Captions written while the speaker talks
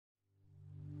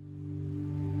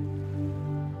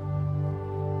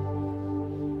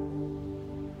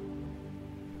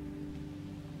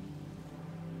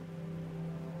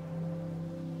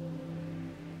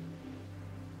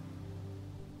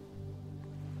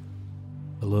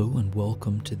Hello and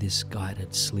welcome to this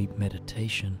guided sleep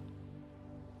meditation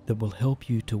that will help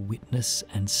you to witness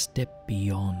and step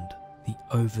beyond the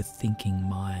overthinking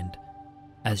mind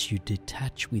as you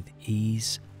detach with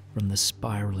ease from the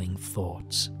spiraling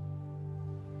thoughts.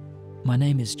 My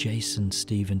name is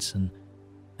Stephenson,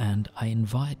 and I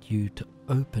invite you to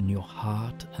open your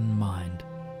heart and mind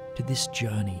to this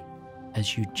journey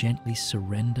as you gently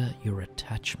surrender your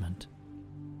attachment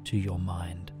to your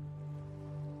mind.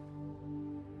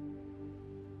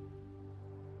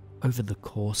 Over the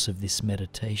course of this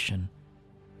meditation,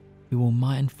 we will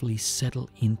mindfully settle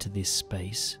into this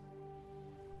space,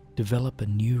 develop a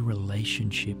new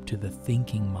relationship to the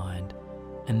thinking mind,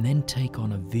 and then take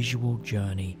on a visual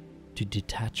journey to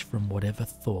detach from whatever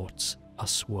thoughts are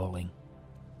swirling.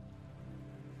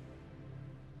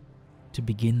 To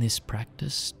begin this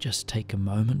practice, just take a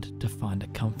moment to find a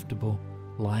comfortable,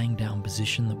 lying down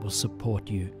position that will support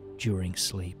you during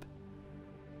sleep.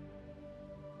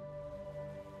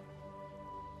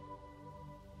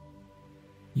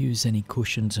 Use any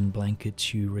cushions and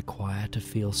blankets you require to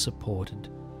feel supported,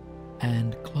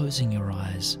 and closing your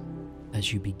eyes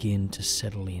as you begin to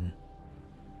settle in.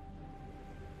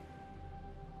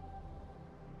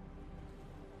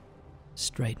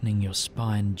 Straightening your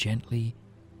spine gently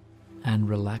and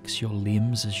relax your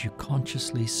limbs as you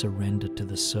consciously surrender to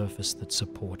the surface that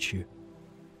supports you.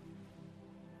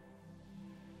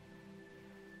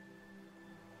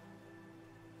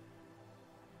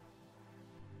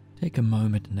 Take a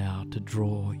moment now to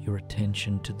draw your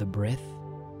attention to the breath,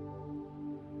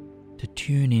 to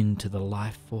tune in to the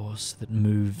life force that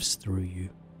moves through you.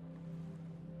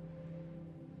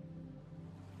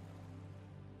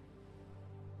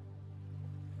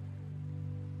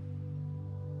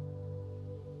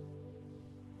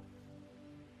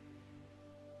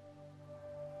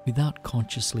 Without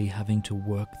consciously having to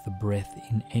work the breath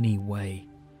in any way,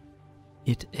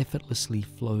 it effortlessly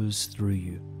flows through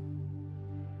you.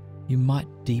 You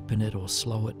might deepen it or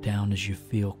slow it down as you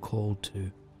feel called to,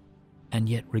 and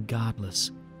yet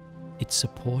regardless, it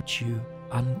supports you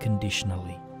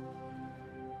unconditionally.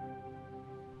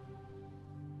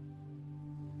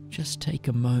 Just take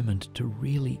a moment to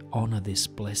really honor this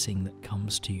blessing that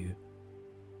comes to you,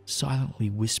 silently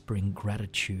whispering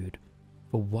gratitude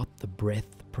for what the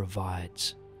breath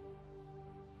provides.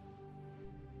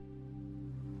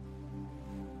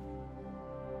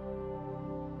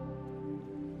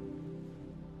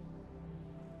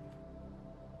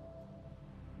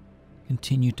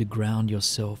 Continue to ground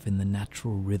yourself in the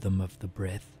natural rhythm of the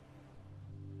breath,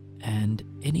 and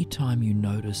anytime you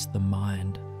notice the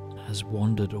mind has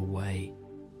wandered away,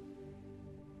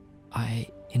 I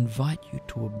invite you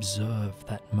to observe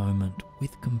that moment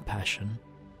with compassion,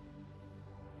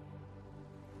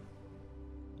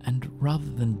 and rather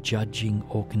than judging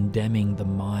or condemning the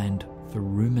mind for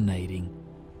ruminating,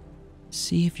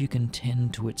 see if you can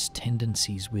tend to its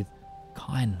tendencies with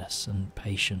kindness and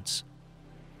patience.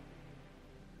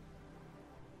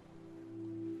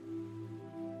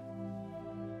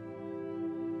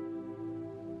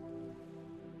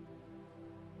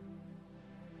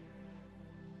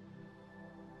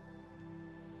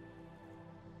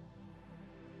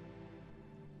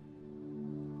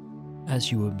 As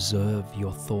you observe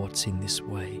your thoughts in this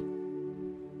way,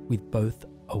 with both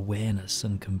awareness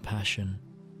and compassion,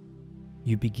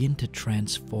 you begin to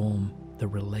transform the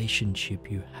relationship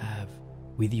you have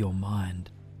with your mind.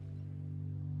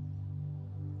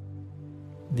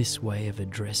 This way of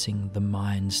addressing the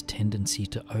mind's tendency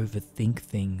to overthink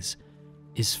things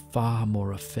is far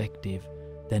more effective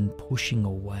than pushing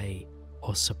away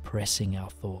or suppressing our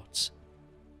thoughts.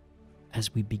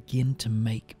 As we begin to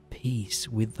make peace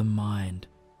with the mind,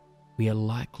 we are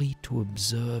likely to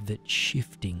observe it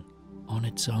shifting on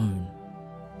its own.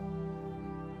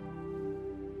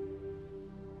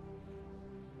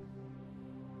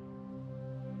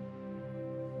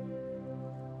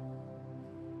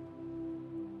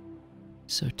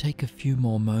 So take a few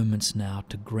more moments now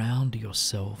to ground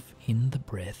yourself in the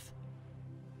breath,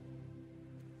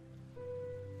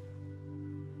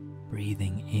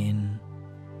 breathing in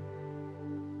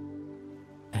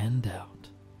and out,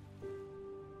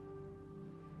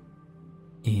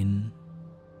 in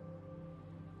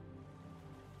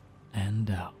and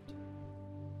out.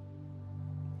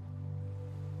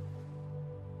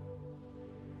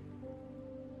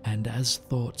 And as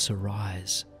thoughts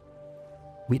arise,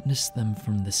 witness them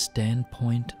from the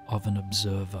standpoint of an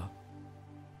observer.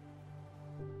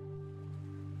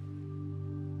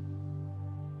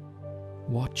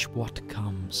 Watch what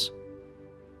comes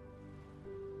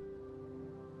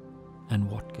and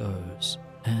what goes,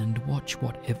 and watch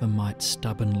whatever might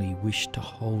stubbornly wish to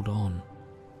hold on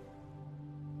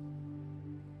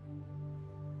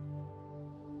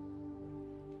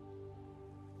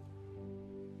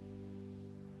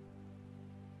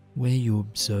Where you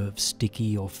observe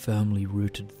sticky or firmly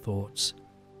rooted thoughts,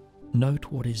 note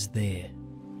what is there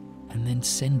and then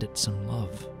send it some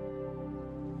love.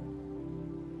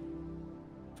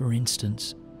 For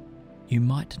instance, you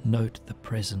might note the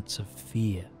presence of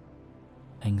fear,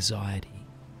 anxiety,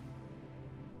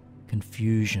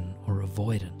 confusion or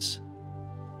avoidance.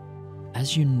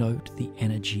 As you note the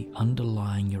energy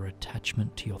underlying your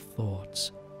attachment to your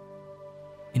thoughts,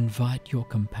 invite your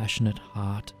compassionate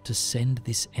heart to send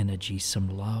this energy some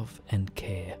love and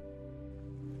care.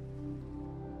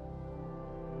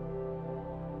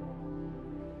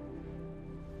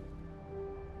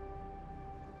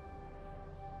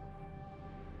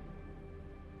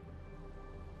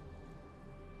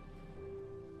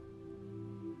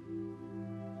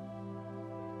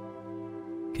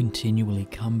 Continually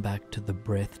come back to the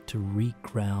breath to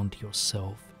re-ground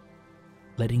yourself,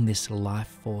 letting this life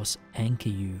force anchor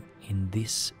you in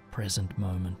this present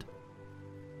moment.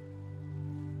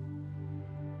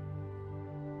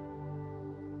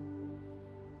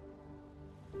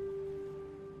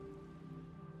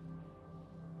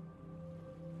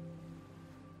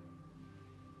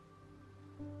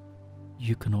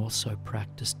 You can also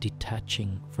practice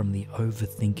detaching from the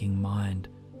overthinking mind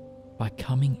by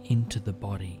coming into the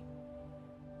body,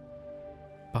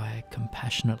 by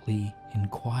compassionately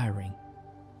inquiring,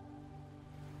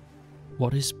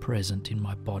 what is present in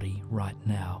my body right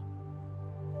now?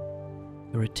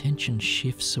 Your attention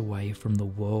shifts away from the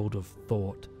world of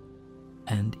thought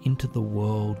and into the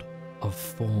world of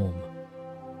form.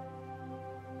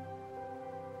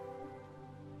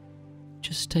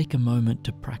 Just take a moment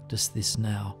to practice this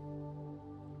now,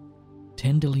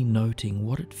 tenderly noting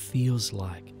what it feels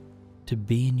like to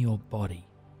be in your body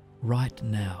right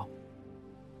now,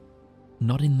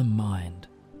 not in the mind,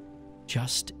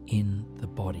 just in the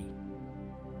body.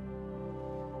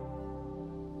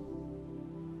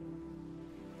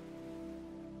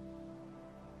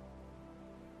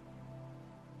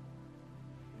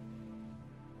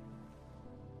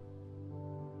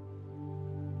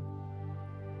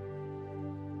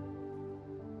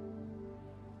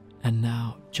 And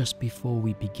now, just before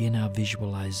we begin our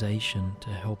visualization to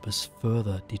help us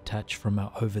further detach from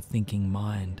our overthinking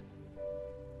mind,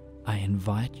 I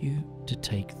invite you to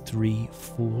take 3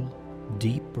 full,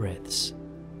 deep breaths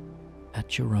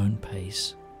at your own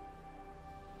pace.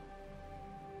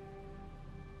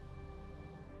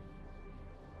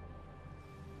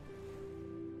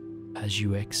 As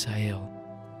you exhale,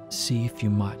 see if you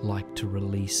might like to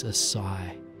release a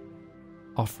sigh,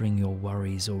 offering your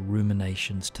worries or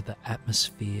ruminations to the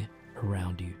atmosphere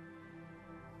around you.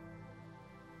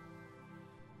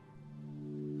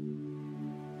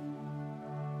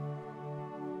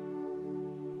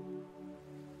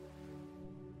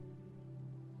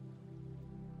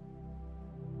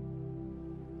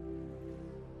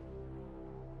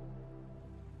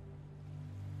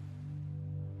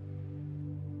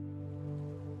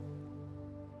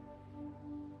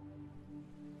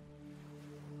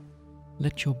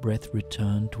 Let your breath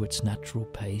return to its natural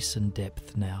pace and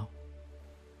depth now,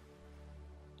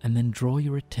 and then draw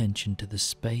your attention to the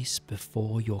space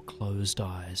before your closed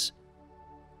eyes,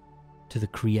 to the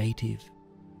creative,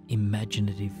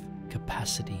 imaginative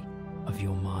capacity of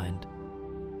your mind.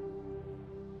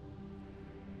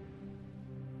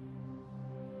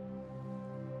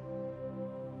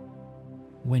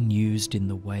 When used in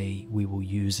the way we will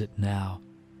use it now,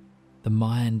 the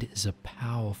mind is a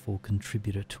powerful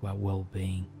contributor to our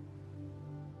well-being.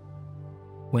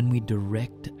 When we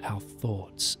direct our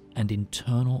thoughts and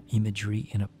internal imagery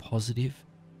in a positive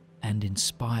and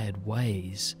inspired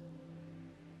ways,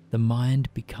 the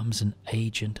mind becomes an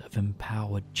agent of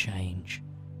empowered change.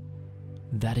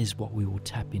 That is what we will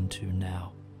tap into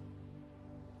now.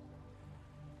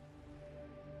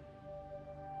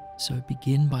 So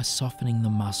begin by softening the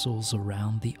muscles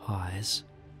around the eyes,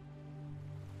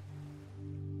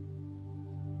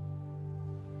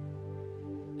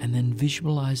 and then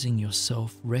visualizing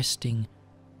yourself resting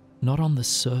not on the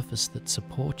surface that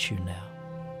supports you now,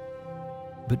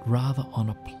 but rather on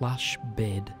a plush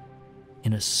bed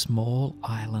in a small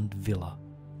island villa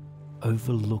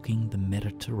overlooking the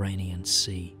Mediterranean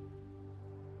Sea.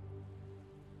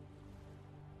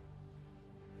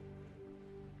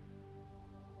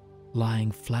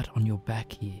 Lying flat on your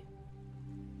back here,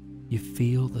 you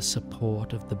feel the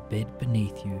support of the bed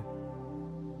beneath you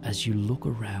as you look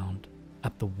around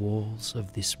at the walls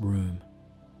of this room.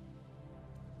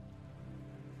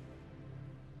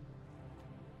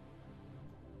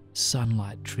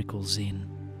 Sunlight trickles in,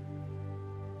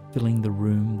 filling the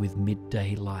room with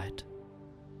midday light.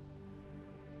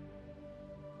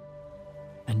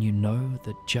 And you know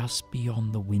that just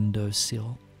beyond the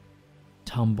windowsill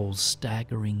tumbles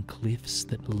staggering cliffs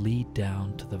that lead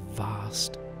down to the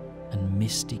vast and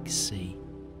mystic sea.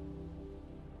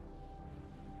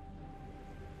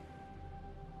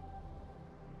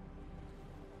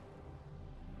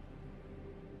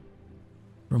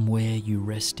 From where you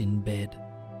rest in bed,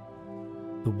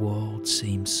 the world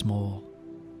seems small.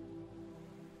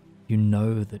 You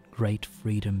know that great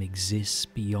freedom exists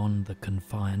beyond the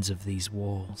confines of these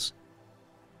walls,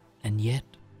 and yet,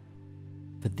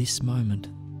 for this moment,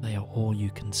 they are all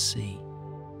you can see.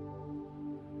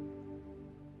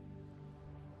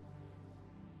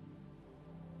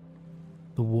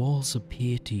 The walls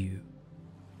appear to you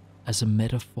as a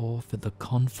metaphor for the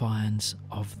confines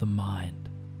of the mind,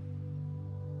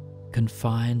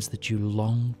 confines that you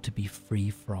long to be free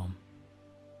from.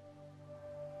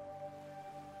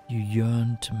 You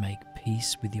yearn to make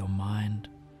peace with your mind,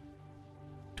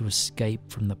 to escape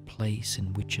from the place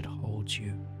in which it holds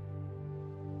you.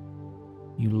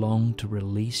 You long to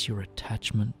release your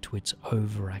attachment to its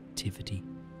overactivity.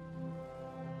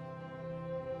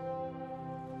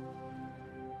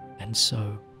 And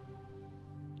so,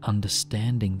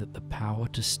 understanding that the power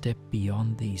to step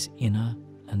beyond these inner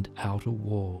and outer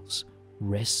walls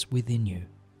rests within you,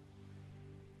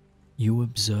 you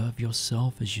observe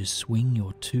yourself as you swing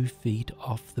your 2 feet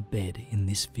off the bed in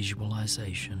this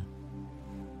visualization,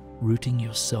 rooting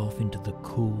yourself into the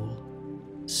cool,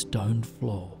 stone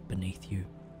floor beneath you.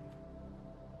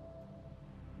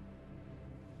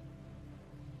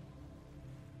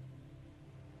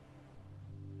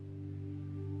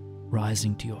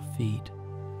 Rising to your feet,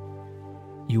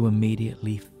 you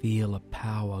immediately feel a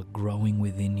power growing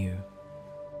within you.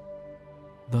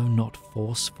 Though not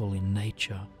forceful in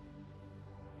nature,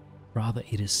 rather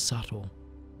it is subtle.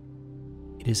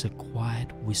 It is a quiet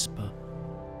whisper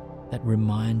that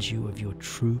reminds you of your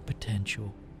true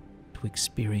potential to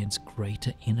experience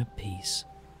greater inner peace,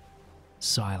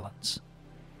 silence,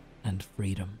 and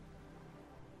freedom.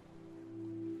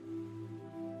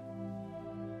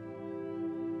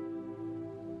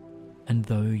 And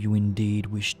though you indeed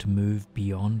wish to move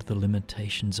beyond the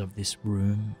limitations of this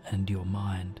room and your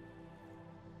mind,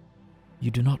 you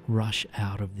do not rush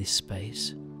out of this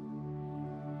space.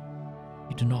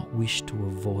 You do not wish to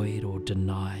avoid or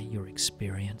deny your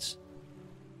experience,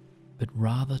 but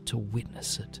rather to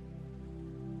witness it,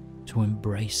 to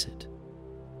embrace it,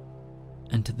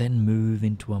 and to then move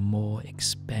into a more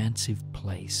expansive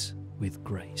place with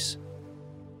grace.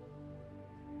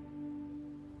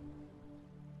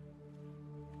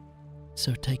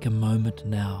 So take a moment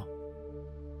now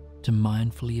to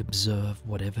mindfully observe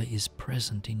whatever is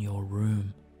present in your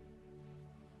room,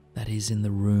 that is, in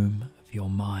the room of your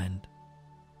mind.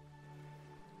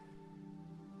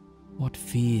 What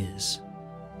fears,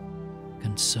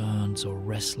 concerns, or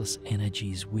restless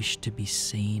energies wish to be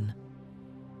seen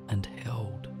and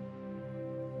held?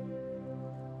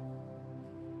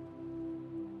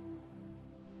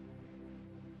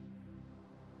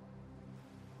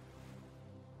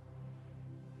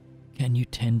 Can you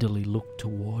tenderly look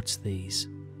towards these,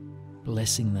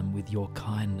 blessing them with your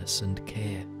kindness and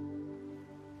care?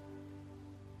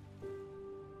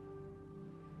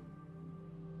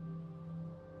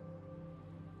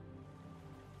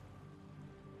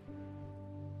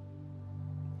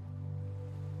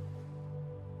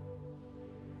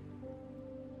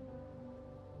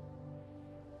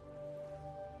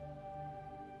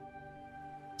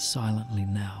 Silently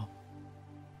now,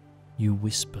 you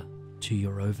whisper to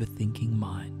your overthinking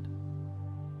mind,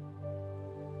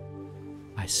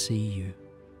 I see you.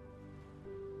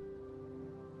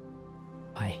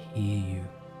 I hear you.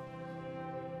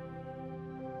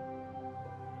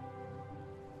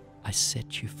 I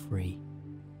set you free.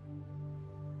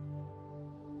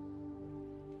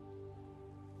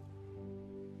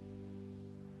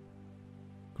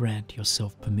 Grant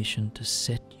yourself permission to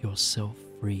set yourself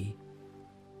free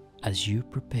as you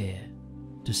prepare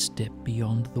to step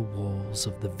beyond the walls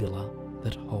of the villa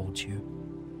that holds you.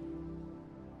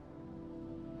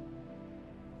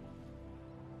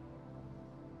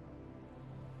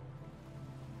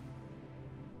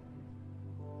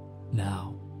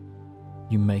 Now,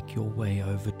 you make your way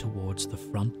over towards the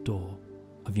front door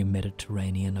of your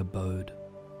Mediterranean abode.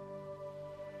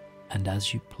 And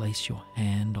as you place your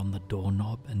hand on the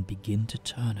doorknob and begin to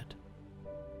turn it,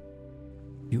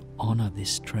 you honor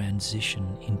this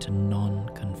transition into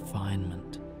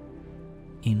non-confinement,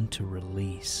 into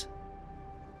release,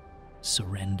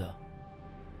 surrender,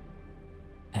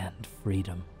 and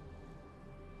freedom.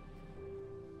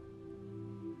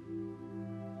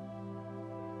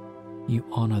 You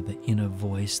honor the inner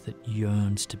voice that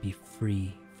yearns to be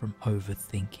free from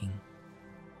overthinking,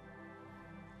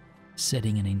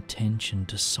 setting an intention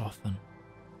to soften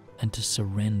and to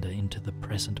surrender into the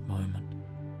present moment.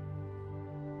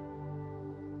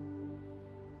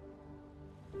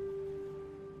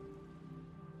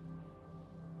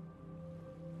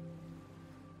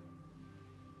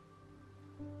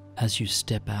 As you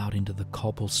step out into the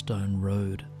cobblestone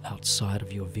road outside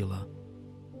of your villa,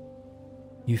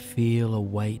 you feel a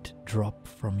weight drop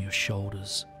from your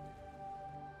shoulders.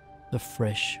 The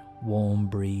fresh, warm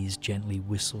breeze gently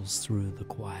whistles through the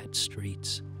quiet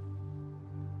streets,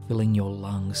 filling your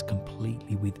lungs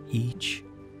completely with each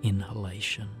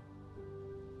inhalation.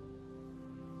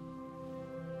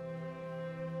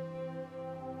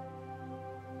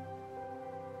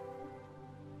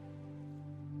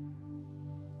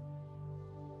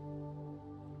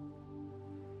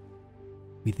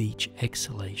 With each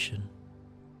exhalation,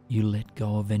 you let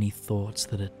go of any thoughts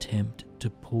that attempt to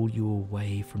pull you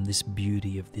away from this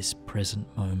beauty of this present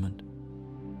moment.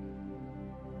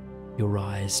 Your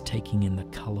eyes taking in the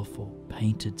colourful,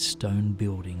 painted stone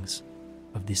buildings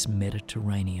of this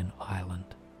Mediterranean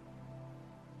island.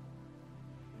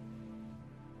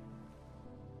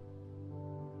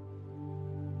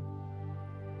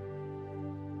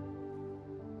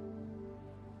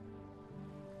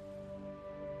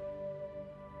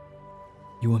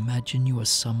 You imagine you are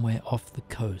somewhere off the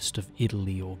coast of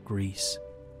Italy or Greece,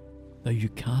 though you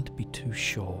can't be too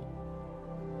sure.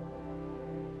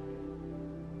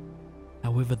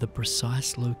 However, the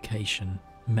precise location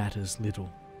matters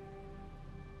little.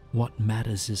 What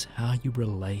matters is how you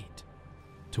relate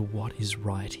to what is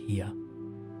right here.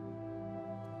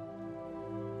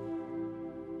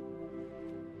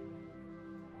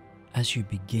 As you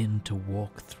begin to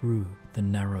walk through the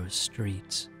narrow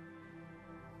streets,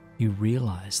 you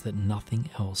realize that nothing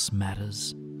else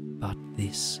matters but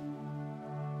this.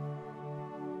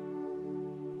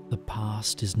 The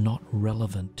past is not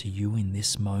relevant to you in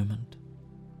this moment,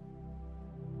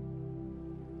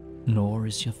 nor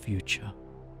is your future.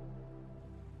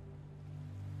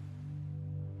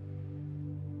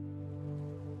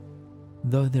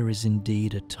 Though there is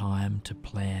indeed a time to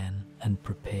plan and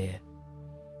prepare,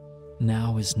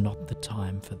 now is not the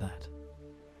time for that.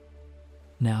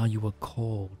 Now you are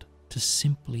called to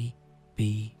simply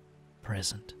be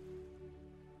present,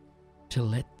 to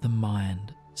let the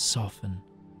mind soften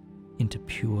into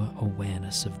pure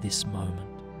awareness of this moment.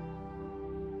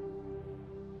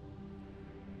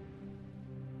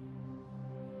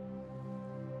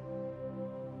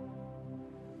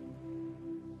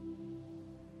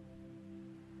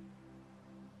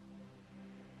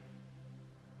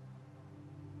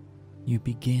 You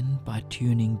begin by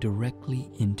tuning directly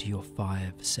into your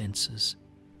 5 senses,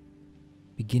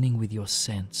 beginning with your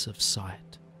sense of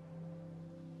sight.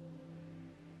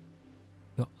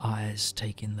 Your eyes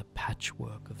take in the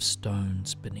patchwork of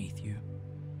stones beneath you,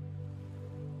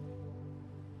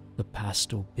 the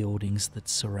pastel buildings that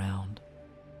surround,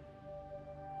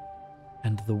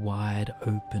 and the wide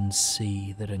open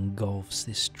sea that engulfs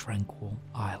this tranquil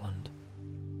island.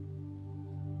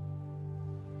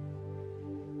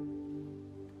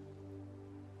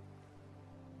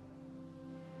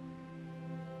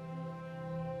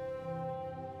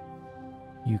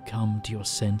 You come to your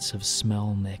sense of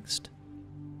smell next,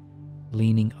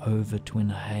 leaning over to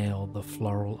inhale the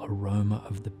floral aroma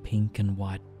of the pink and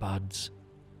white buds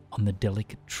on the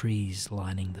delicate trees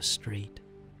lining the street.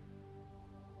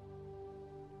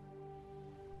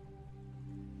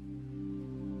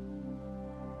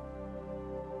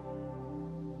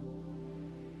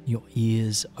 Your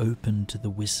ears open to the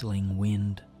whistling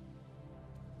wind,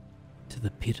 to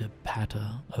the pitter-patter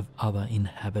of other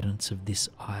inhabitants of this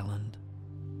island,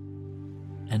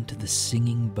 and to the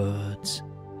singing birds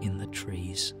in the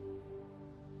trees.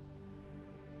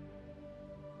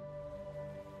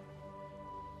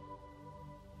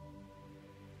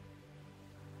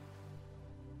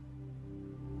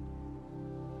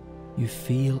 You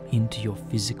feel into your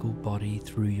physical body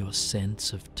through your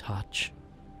sense of touch,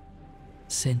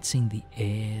 sensing the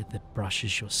air that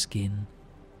brushes your skin,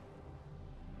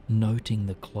 noting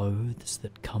the clothes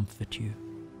that comfort you,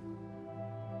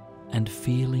 and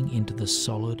feeling into the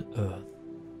solid earth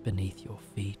beneath your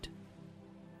feet.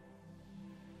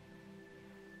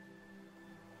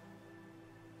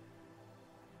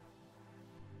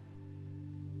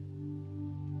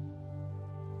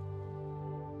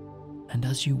 And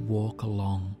as you walk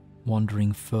along,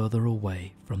 wandering further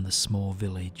away from the small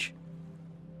village,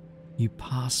 you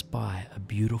pass by a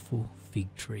beautiful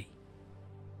fig tree.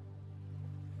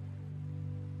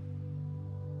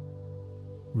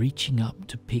 Reaching up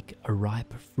to pick a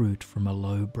ripe fruit from a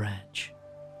low branch,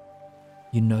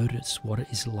 You notice what it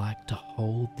is like to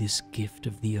hold this gift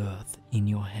of the earth in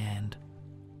your hand.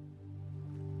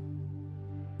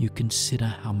 You consider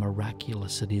how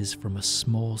miraculous it is from a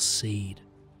small seed.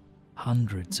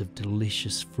 Hundreds of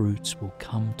delicious fruits will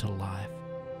come to life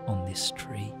on this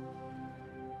tree.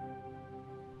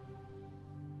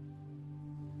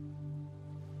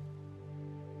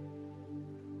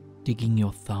 Digging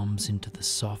your thumbs into the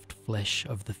soft flesh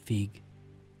of the fig,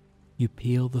 you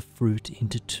peel the fruit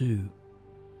into two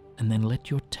and then let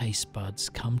your taste buds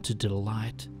come to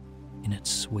delight in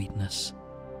its sweetness.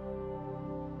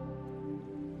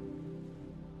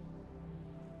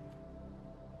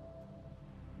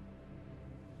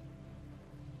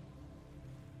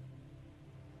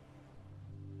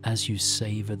 As you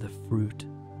savor the fruit,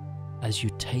 as you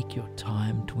take your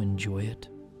time to enjoy it,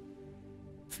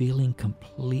 feeling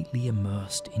completely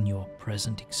immersed in your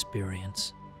present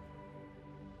experience.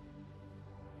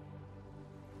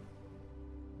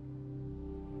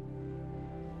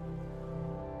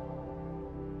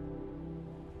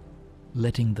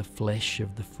 Letting the flesh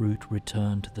of the fruit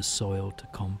return to the soil to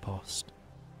compost.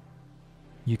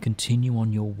 You continue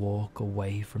on your walk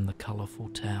away from the colourful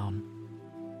town.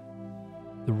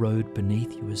 The road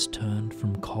beneath you has turned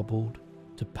from cobbled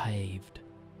to paved,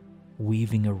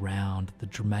 weaving around the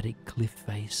dramatic cliff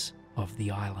face of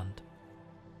the island.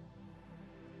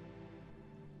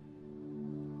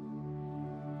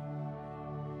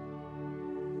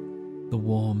 The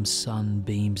warm sun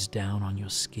beams down on your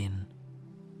skin,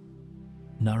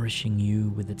 nourishing you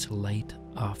with its late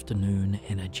afternoon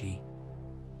energy.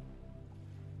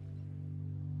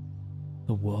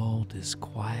 The world is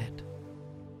quiet,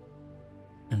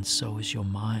 and so is your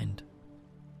mind.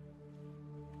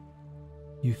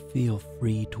 You feel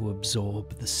free to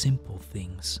absorb the simple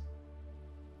things,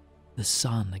 the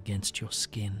sun against your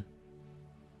skin,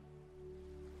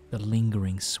 the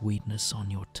lingering sweetness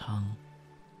on your tongue,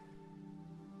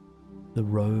 the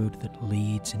road that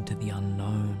leads into the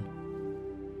unknown,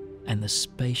 and the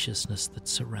spaciousness that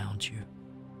surrounds you.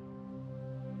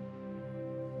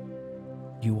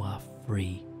 You are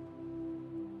free.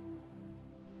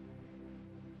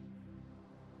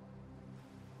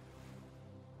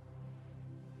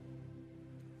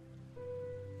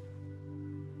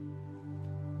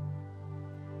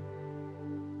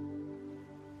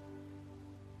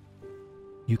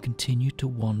 You continue to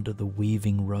wander the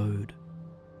weaving road,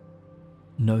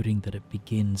 noting that it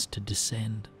begins to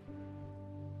descend.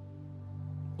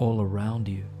 All around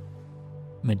you,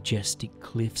 majestic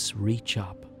cliffs reach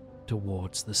up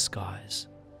towards the skies,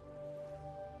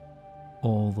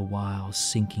 all the while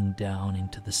sinking down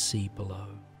into the sea below.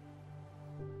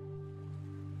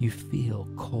 You feel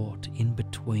caught in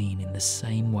between in the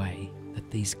same way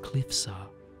that these cliffs are,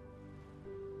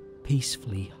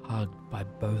 peacefully hugged by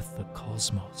both the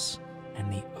cosmos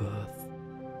and the earth.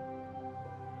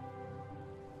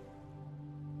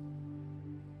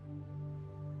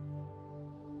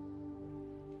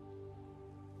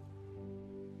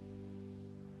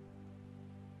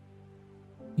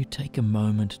 You take a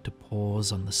moment to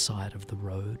pause on the side of the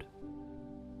road,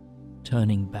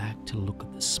 turning back to look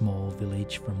at the small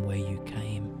village from where you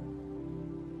came.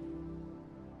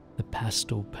 The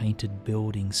pastel-painted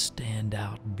buildings stand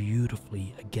out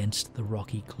beautifully against the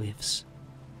rocky cliffs.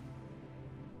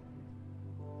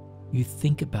 You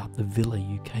think about the villa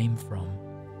you came from,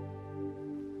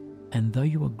 and though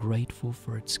you are grateful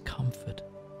for its comfort,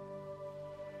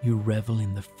 you revel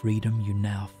in the freedom you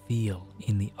now feel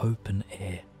in the open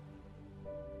air.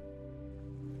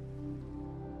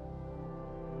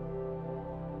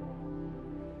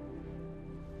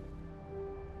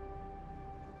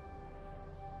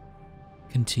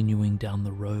 Continuing down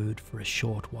the road for a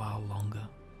short while longer,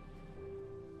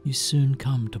 you soon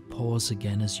come to pause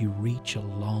again as you reach a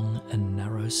long and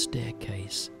narrow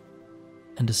staircase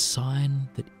and a sign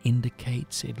that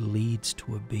indicates it leads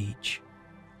to a beach.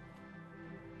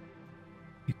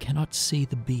 You cannot see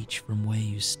the beach from where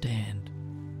you stand,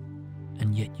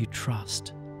 and yet you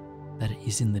trust that it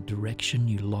is in the direction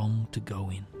you long to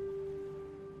go in.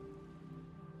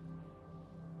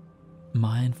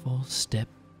 Mindful step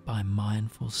by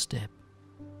mindful step,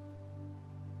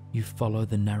 you follow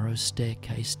the narrow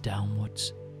staircase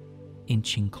downwards,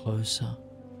 inching closer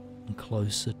and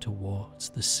closer towards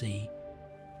the sea.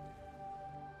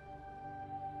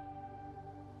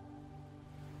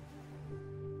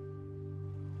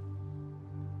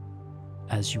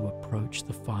 As you approach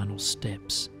the final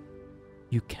steps,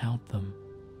 you count them,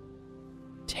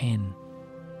 10,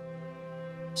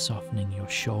 softening your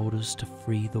shoulders to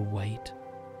free the weight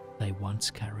they once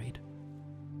carried.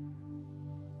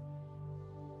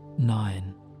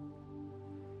 9,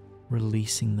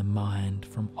 releasing the mind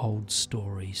from old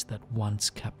stories that once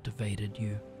captivated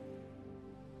you.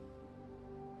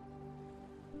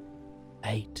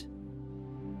 8.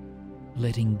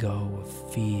 Letting go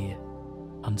of fear,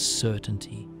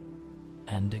 uncertainty,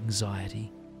 and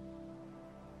anxiety.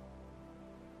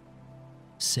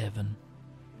 7.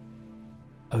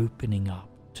 Opening up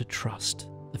to trust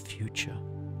the future.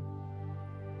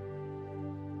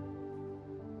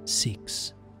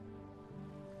 6.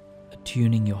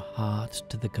 Attuning your heart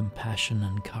to the compassion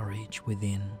and courage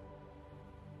within.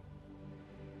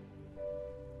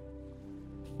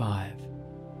 5.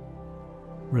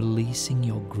 Releasing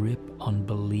your grip on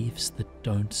beliefs that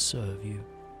don't serve you.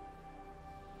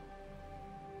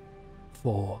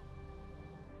 4.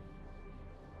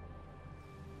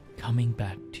 Coming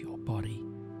back to your body.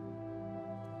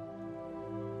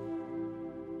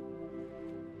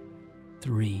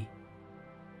 3.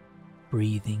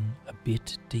 Breathing a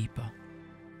bit deeper.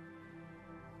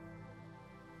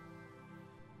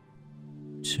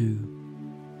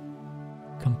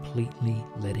 2. Completely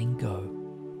letting go.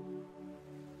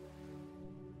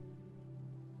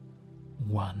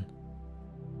 1.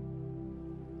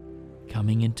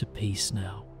 Coming into peace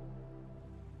now.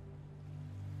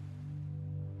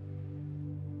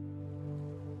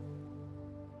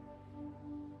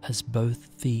 As both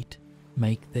feet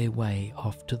make their way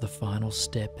off to the final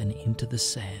step and into the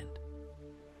sand,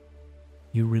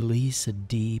 you release a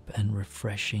deep and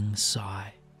refreshing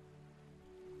sigh.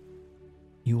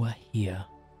 You are here.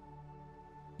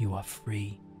 You are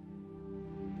free.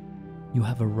 You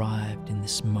have arrived in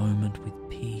this moment with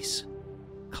peace,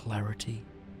 clarity,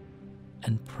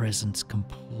 and presence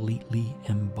completely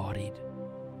embodied.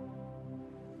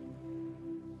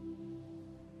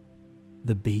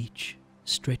 The beach,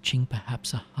 stretching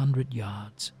perhaps 100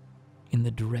 yards in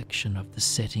the direction of the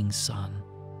setting sun,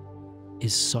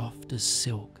 is soft as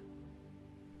silk.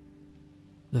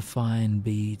 The fine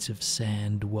beads of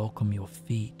sand welcome your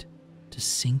feet to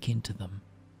sink into them.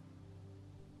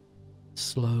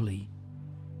 Slowly,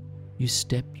 you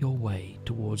step your way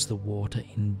towards the water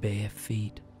in bare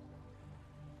feet,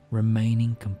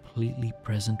 remaining completely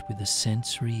present with the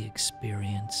sensory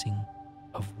experiencing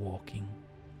of walking.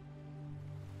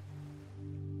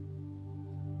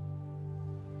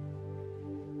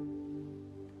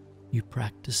 You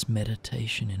practice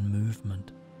meditation in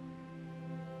movement,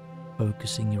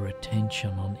 focusing your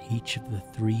attention on each of the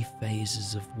 3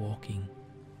 phases of walking: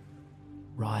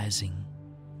 rising,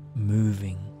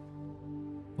 moving,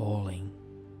 falling.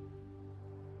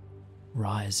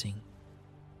 Rising,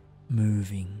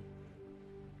 moving,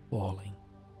 falling.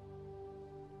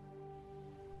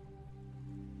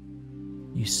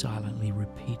 You silently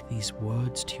repeat these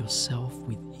words to yourself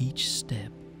with each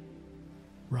step: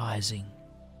 rising,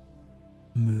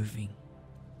 moving,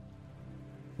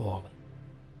 falling.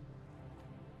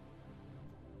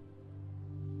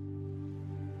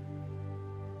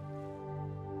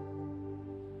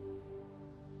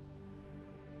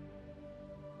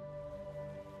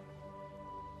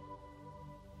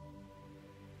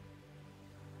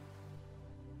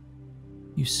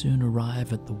 You soon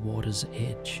arrive at the water's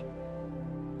edge,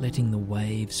 letting the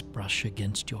waves brush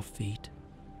against your feet.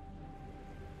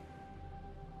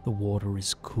 The water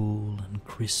is cool and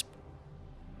crisp,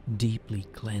 deeply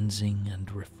cleansing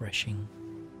and refreshing.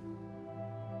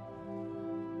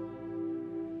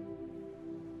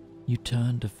 You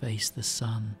turn to face the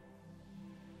sun,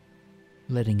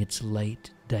 letting its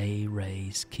late day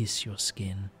rays kiss your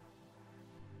skin.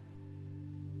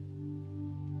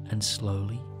 And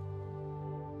slowly,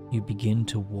 you begin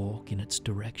to walk in its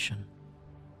direction,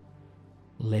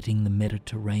 letting the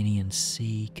Mediterranean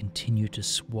Sea continue to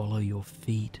swallow your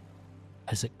feet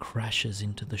as it crashes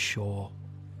into the shore.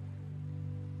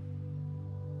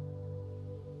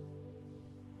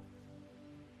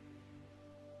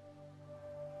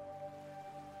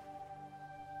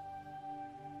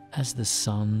 As the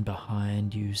sun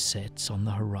behind you sets on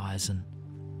the horizon,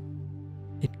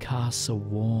 it casts a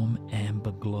warm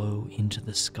amber glow into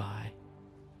the sky.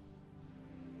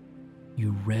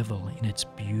 You revel in its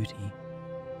beauty,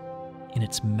 in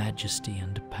its majesty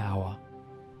and power.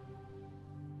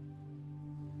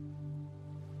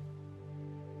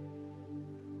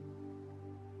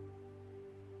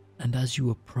 And as you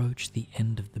approach the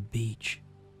end of the beach,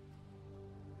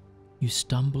 you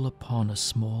stumble upon a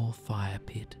small fire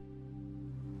pit,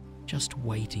 just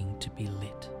waiting to be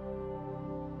lit.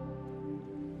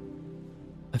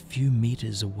 A few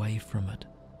meters away from it,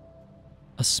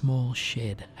 a small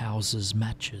shed houses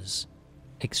matches,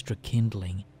 extra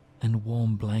kindling, and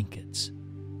warm blankets,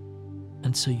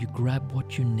 and so you grab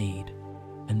what you need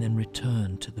and then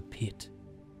return to the pit.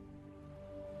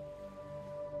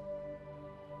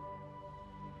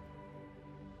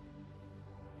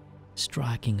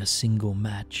 Striking a single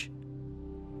match,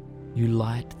 you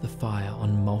light the fire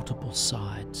on multiple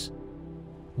sides,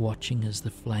 watching as the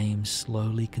flames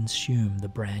slowly consume the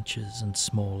branches and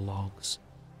small logs.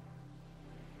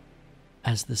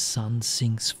 As the sun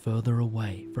sinks further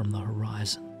away from the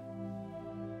horizon,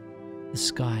 the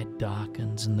sky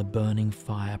darkens and the burning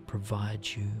fire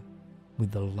provides you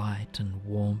with the light and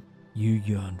warmth you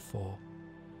yearn for.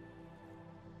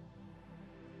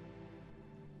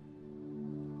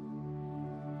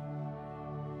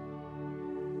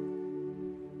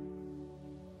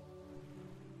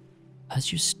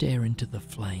 As you stare into the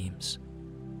flames,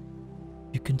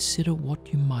 you consider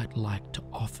what you might like to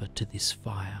offer to this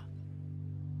fire.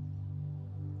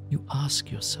 You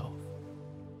ask yourself,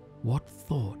 what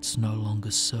thoughts no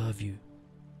longer serve you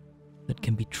that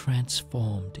can be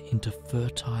transformed into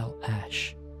fertile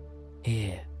ash,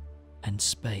 air, and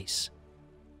space?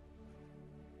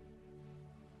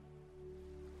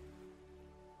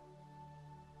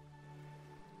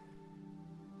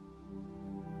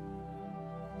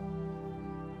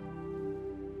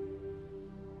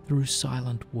 Through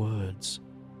silent words,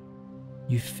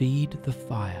 you feed the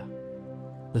fire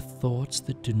the thoughts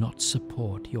that do not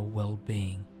support your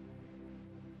well-being,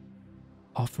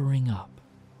 offering up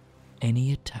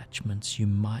any attachments you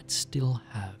might still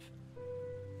have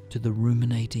to the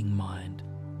ruminating mind.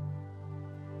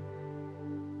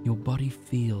 Your body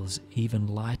feels even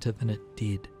lighter than it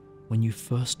did when you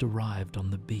first arrived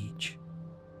on the beach.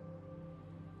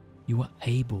 You are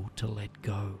able to let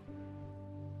go,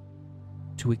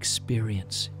 to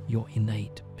experience your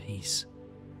innate peace.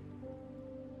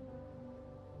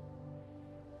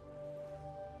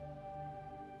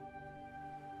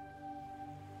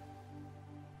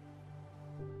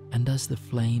 And as the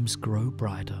flames grow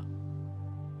brighter,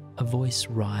 a voice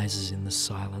rises in the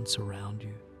silence around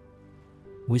you,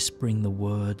 whispering the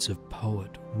words of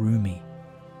poet Rumi.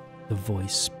 The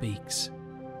voice speaks.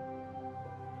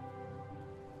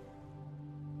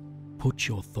 Put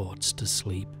your thoughts to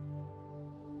sleep.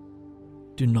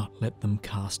 Do not let them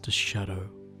cast a shadow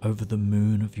over the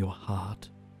moon of your heart.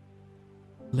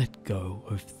 Let go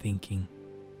of thinking.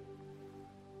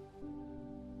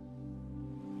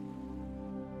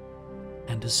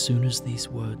 And as soon as these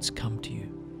words come to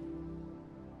you,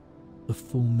 the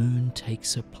full moon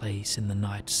takes her place in the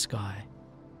night sky.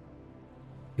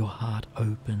 Your heart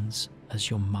opens as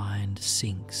your mind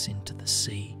sinks into the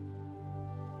sea.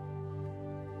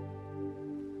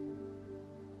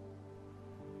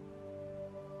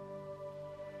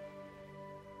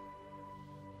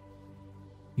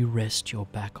 You rest your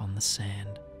back on the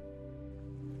sand,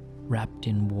 wrapped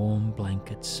in warm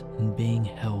blankets and being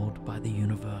held by the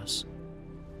universe.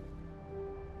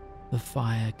 The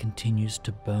fire continues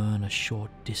to burn a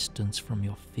short distance from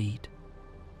your feet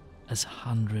as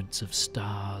hundreds of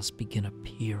stars begin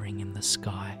appearing in the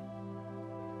sky.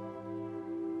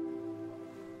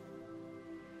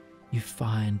 You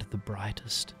find the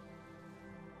brightest,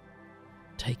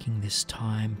 taking this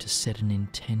time to set an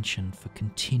intention for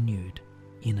continued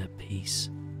inner peace.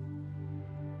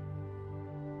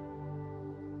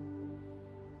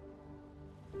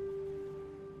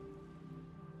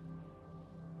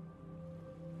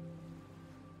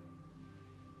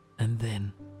 And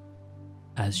then,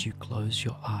 as you close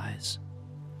your eyes,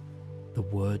 the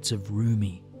words of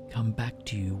Rumi come back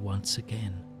to you once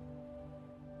again.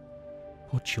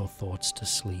 Put your thoughts to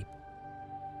sleep.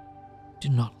 Do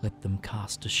not let them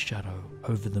cast a shadow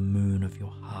over the moon of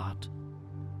your heart.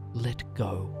 Let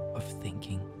go of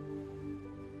thinking.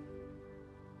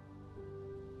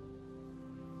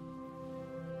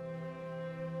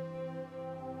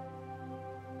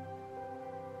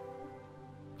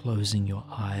 Closing your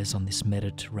eyes on this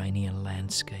Mediterranean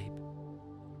landscape,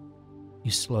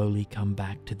 you slowly come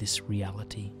back to this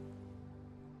reality,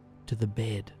 to the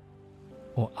bed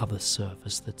or other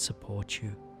surface that supports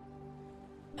you,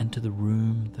 and to the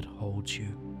room that holds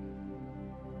you.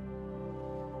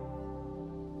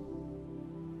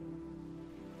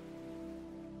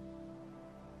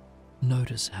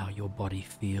 Notice how your body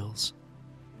feels,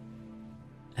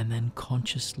 and then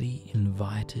consciously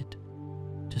invite it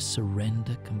to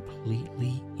surrender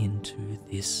completely into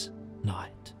this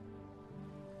night.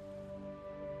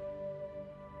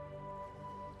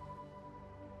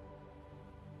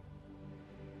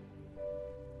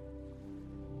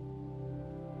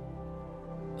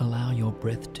 Allow your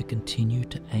breath to continue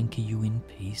to anchor you in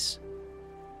peace,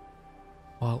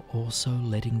 while also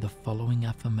letting the following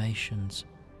affirmations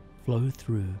flow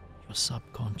through your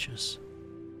subconscious.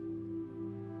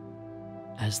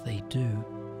 As they do,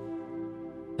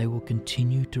 they will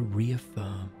continue to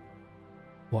reaffirm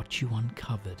what you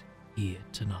uncovered here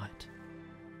tonight.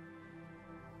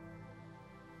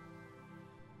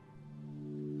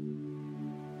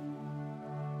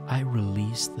 I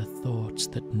release the thoughts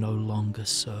that no longer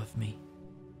serve me.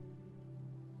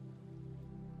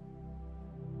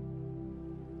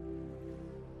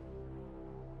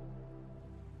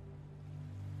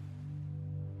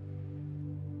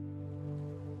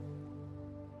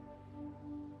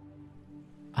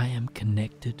 I am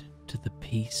connected to the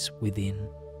peace within.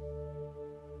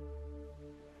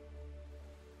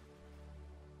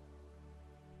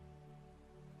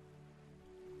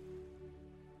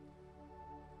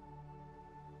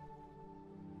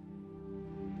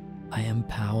 I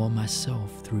empower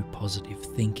myself through positive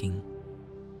thinking.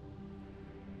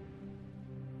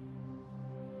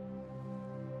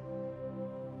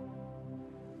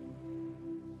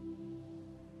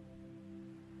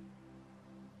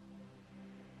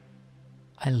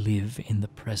 I live in the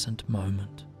present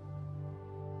moment.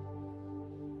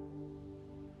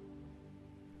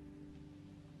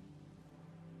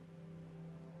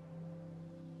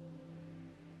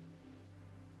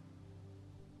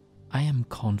 I am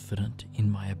confident in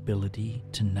my ability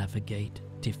to navigate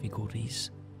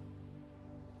difficulties.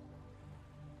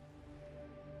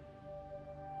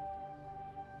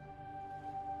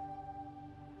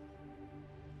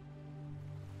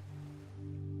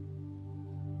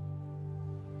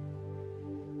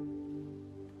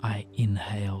 I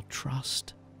inhale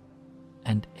trust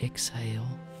and exhale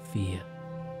fear.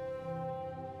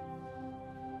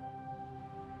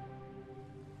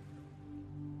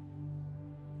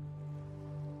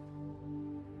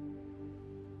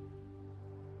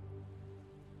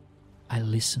 I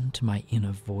listen to my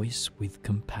inner voice with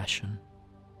compassion.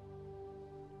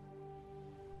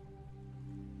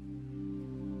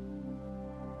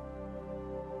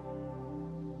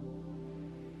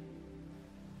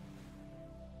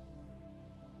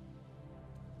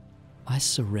 I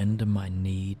surrender my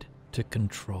need to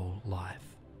control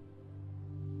life.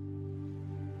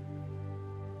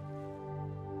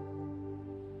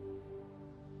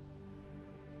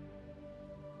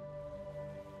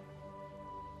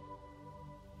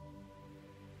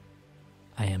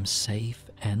 I am safe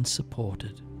and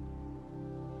supported.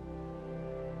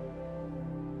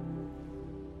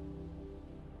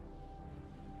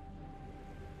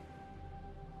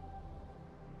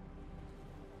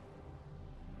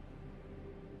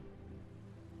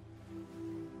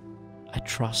 I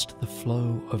trust the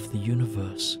flow of the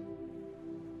universe.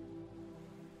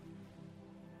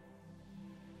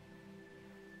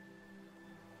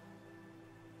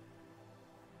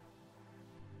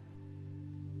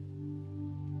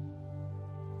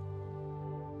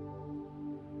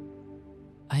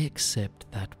 I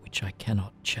accept that which I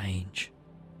cannot change.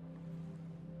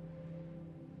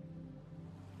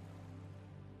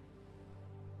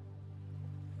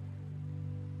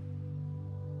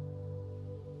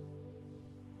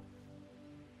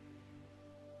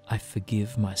 I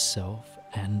forgive myself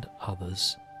and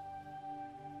others.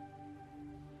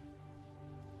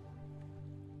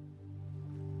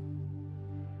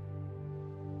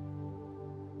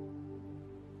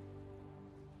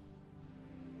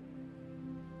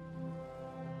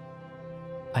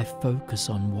 I focus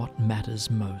on what matters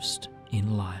most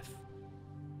in life.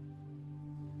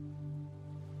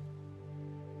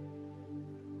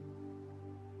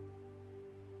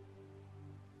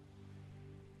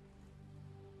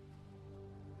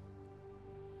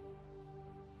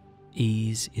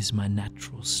 Ease is my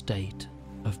natural state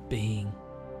of being.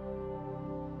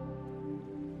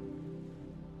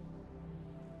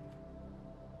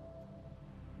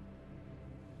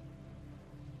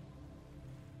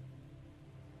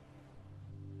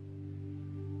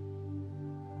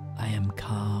 I am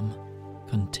calm,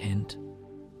 content,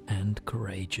 and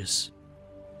courageous.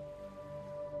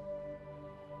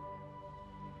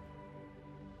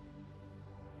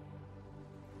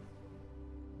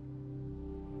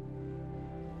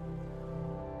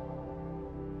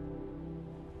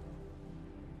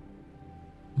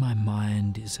 My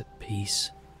mind is at peace.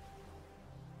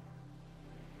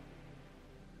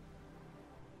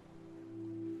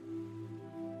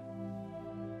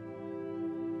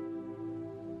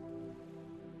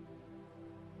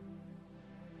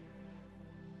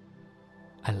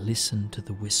 I listen to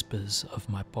the whispers of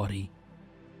my body.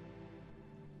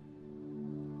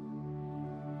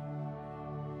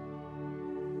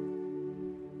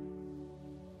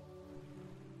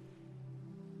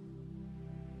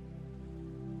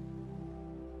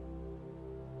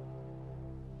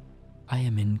 I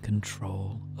am in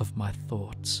control of my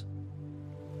thoughts.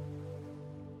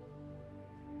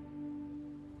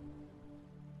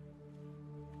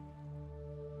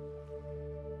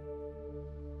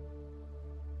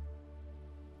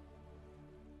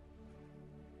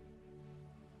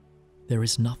 There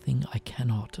is nothing I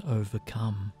cannot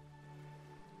overcome.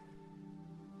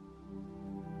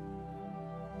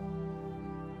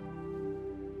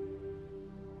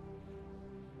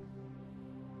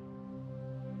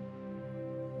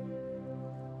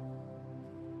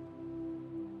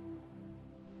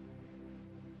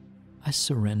 I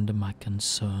surrender my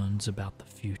concerns about the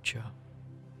future.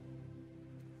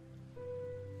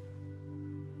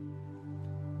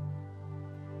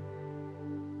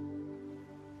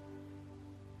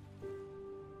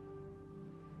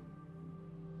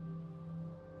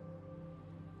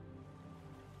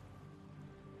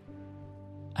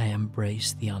 I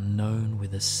embrace the unknown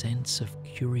with a sense of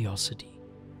curiosity.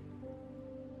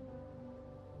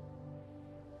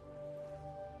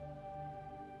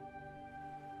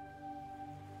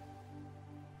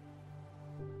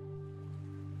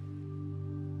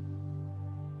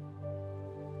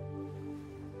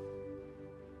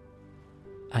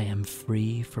 I am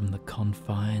free from the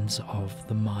confines of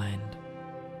the mind.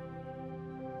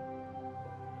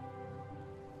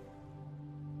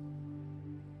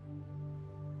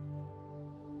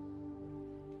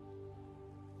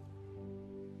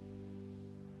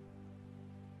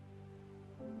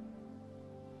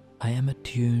 I am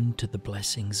attuned to the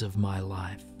blessings of my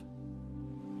life.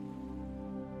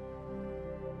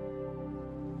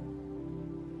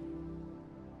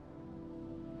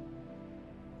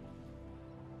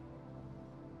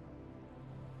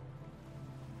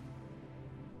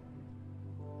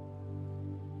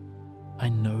 I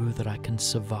know that I can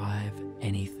survive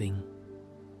anything.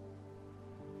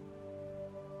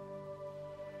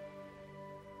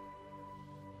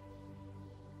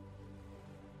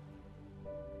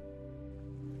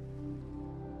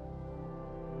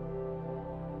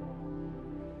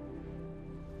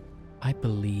 I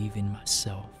believe in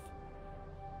myself.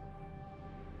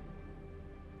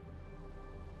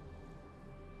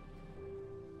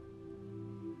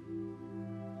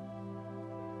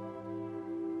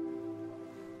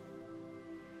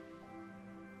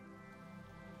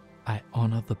 I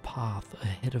honor the path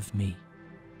ahead of me.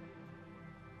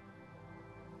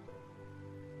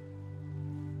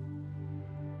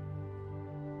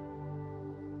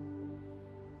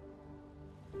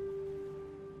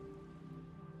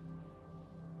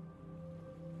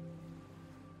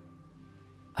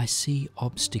 I see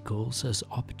obstacles as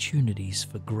opportunities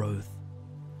for growth.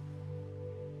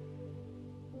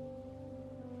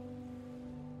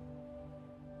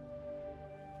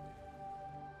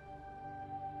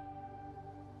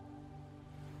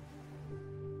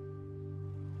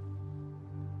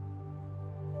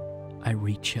 I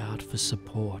reach out for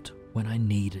support when I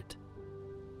need it.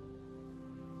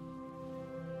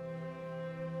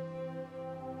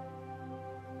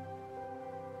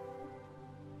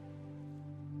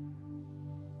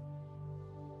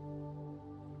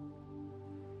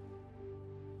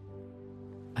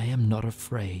 I am not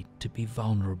afraid to be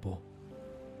vulnerable.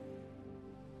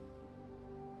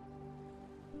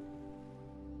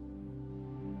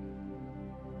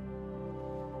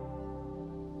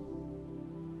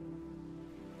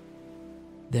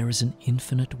 There is an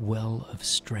infinite well of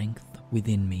strength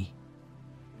within me.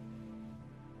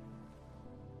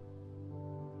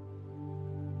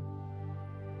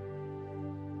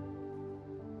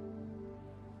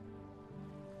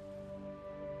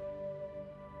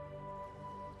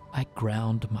 I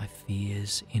ground my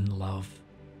fears in love.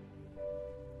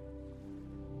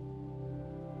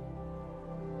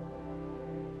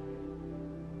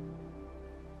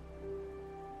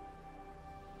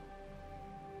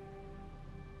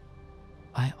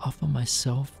 I offer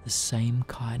myself the same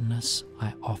kindness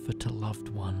I offer to loved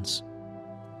ones.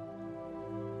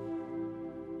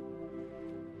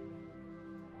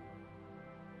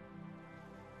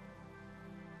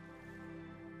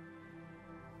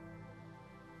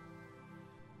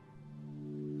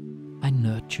 I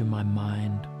nurture my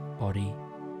mind, body,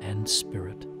 and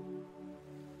spirit.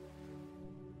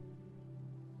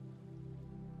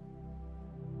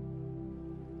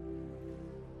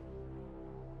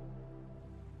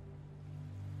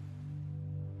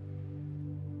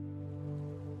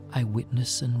 I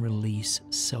witness and release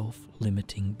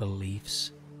self-limiting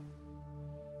beliefs.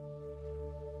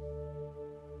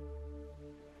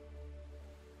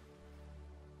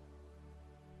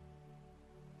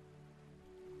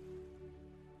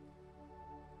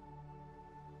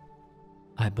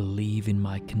 I believe in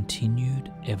my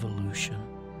continued evolution.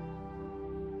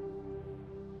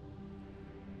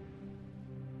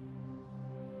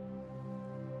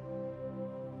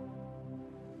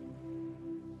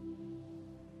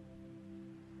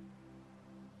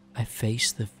 I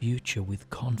face the future with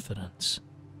confidence.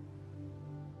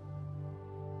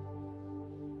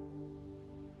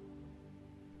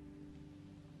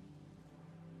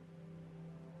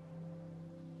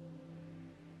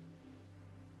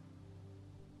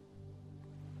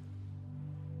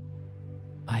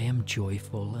 am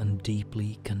joyful and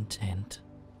deeply content.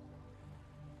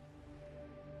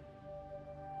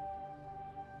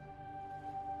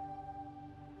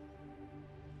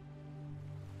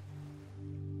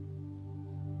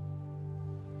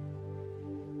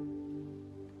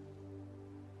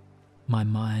 My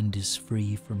mind is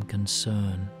free from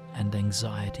concern and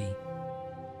anxiety.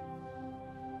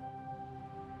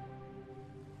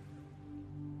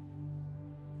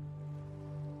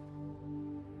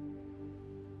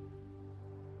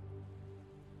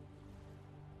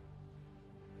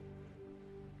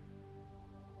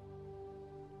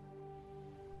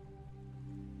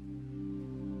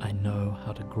 I know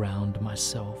how to ground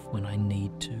myself when I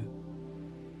need to.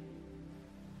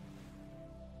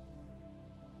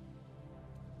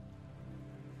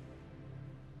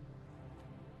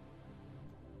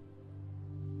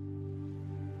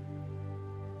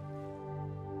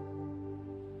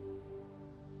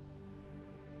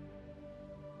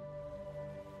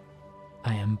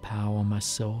 I empower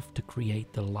myself to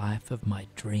create the life of my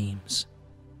dreams.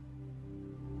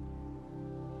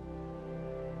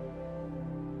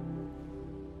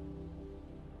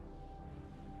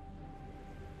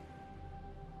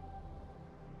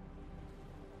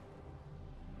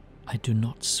 I do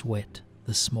not sweat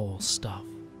the small stuff.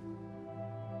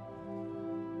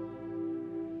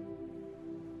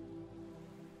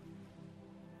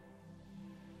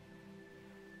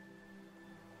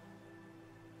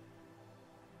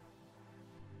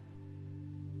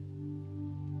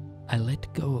 I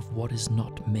let go of what is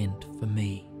not meant for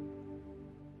me.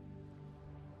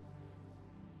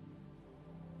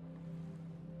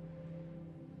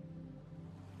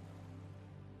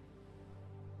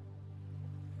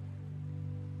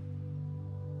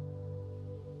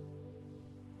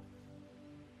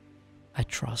 I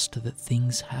trust that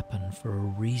things happen for a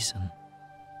reason.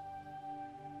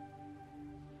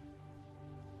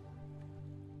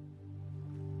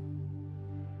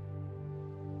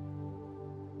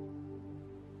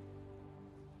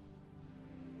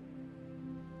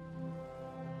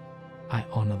 I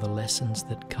honor the lessons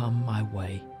that come my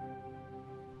way.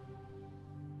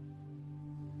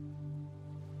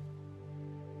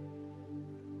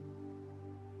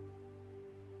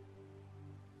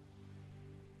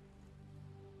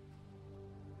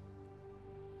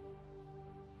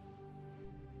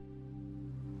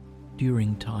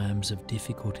 During times of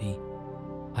difficulty,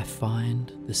 I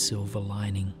find the silver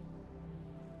lining.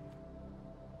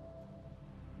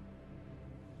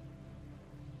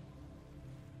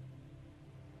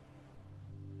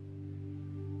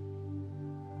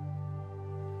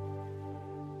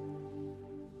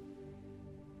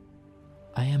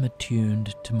 I am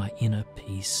attuned to my inner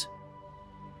peace.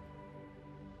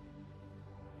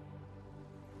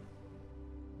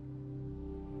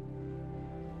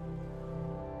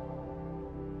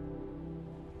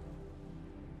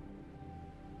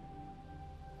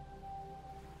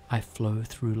 I flow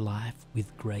through life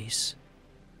with grace.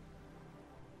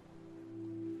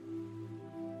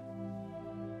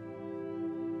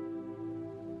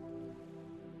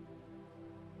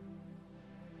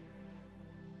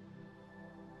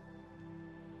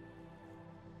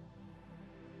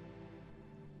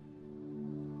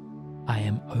 I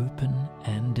am open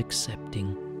and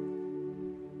accepting.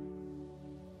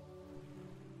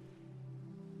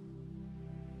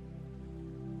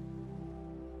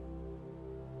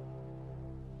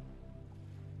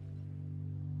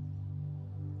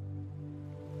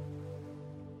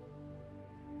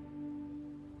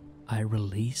 I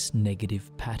release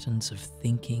negative patterns of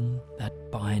thinking that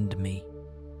bind me.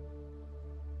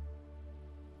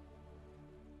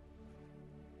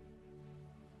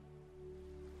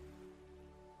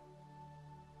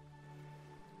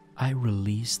 I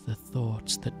release the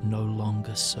thoughts that no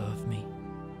longer serve me.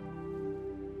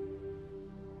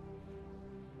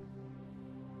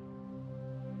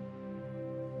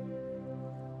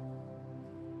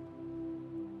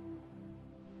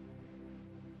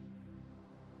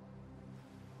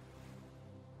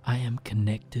 I am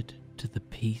connected to the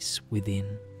peace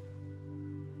within.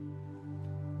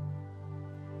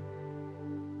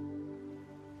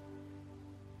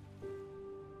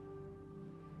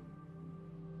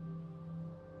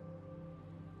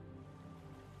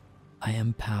 I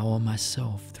empower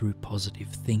myself through positive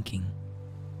thinking.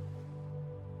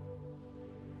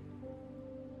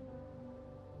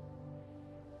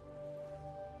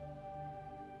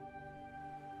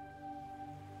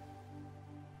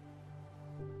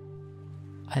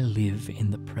 I live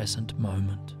in the present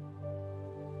moment.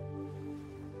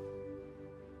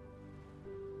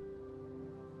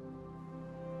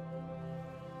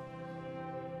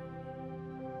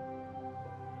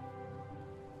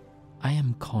 I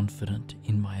am confident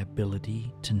in my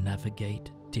ability to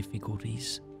navigate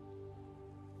difficulties.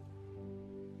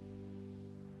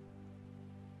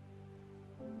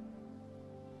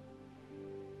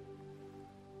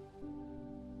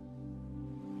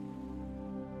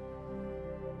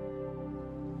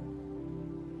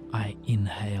 I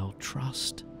inhale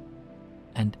trust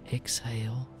and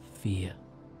exhale fear.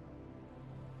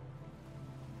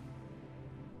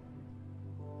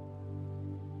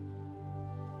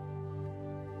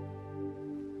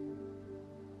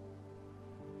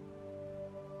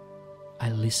 I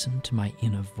listen to my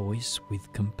inner voice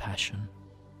with compassion.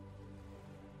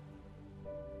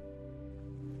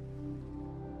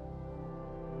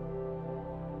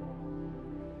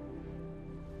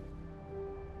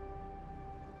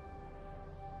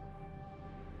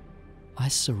 I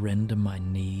surrender my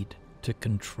need to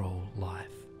control life.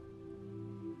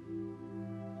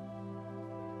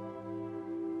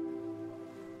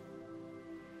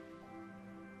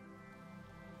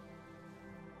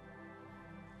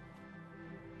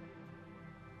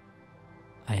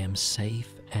 I am safe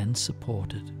and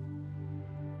supported.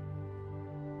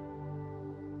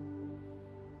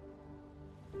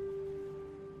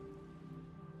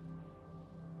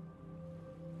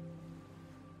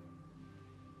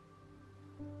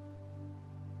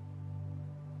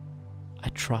 I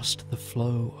trust the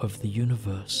flow of the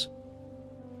universe.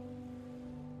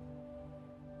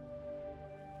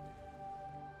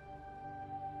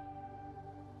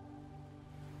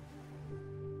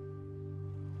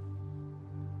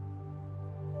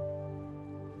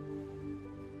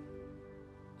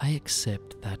 I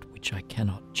accept that which I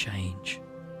cannot change.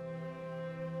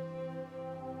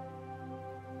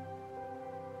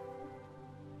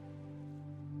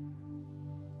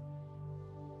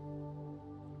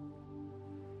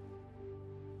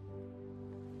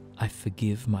 I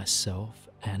forgive myself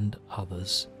and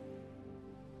others.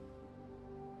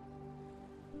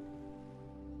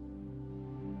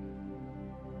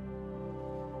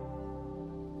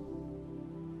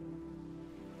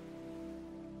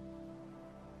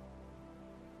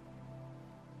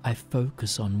 I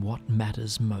focus on what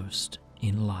matters most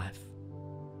in life.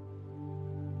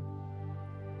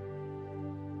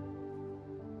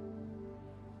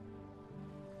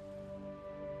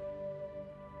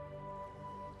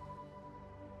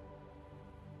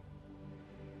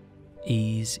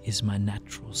 Ease is my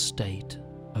natural state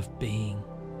of being.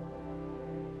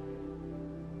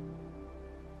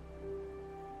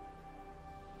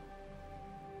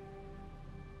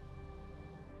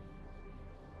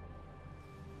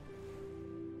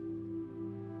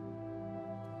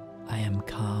 I am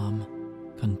calm,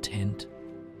 content,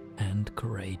 and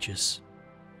courageous.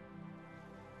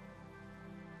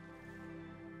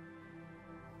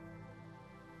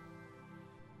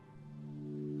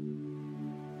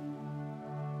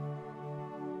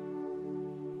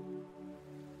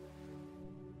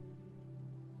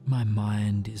 My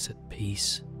mind is at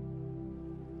peace.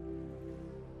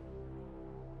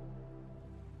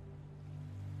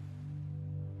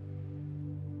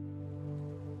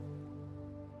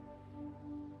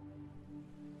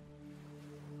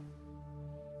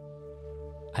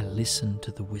 I listen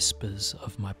to the whispers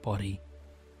of my body.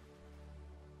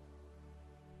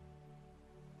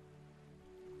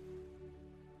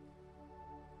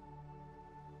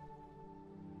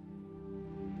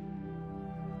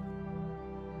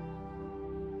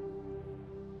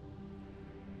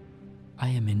 I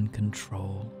am in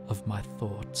control of my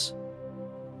thoughts.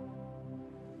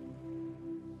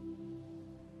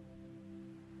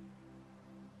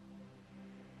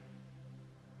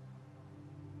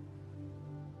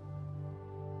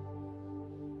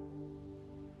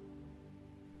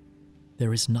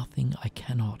 There is nothing I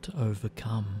cannot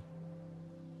overcome.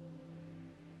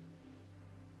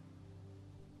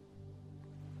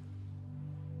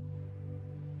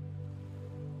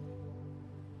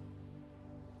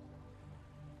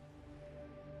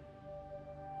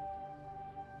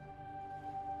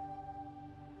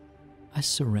 I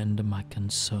surrender my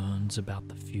concerns about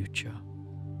the future.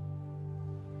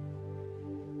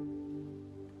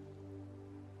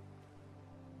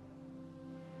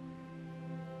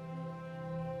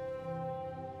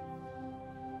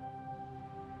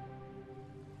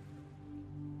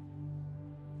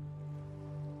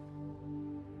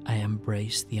 I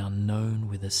embrace the unknown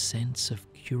with a sense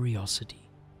of curiosity.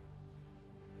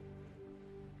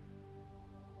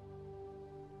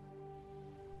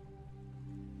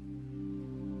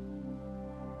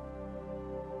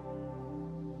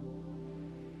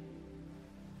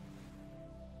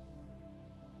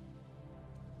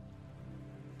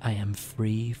 I am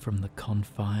free from the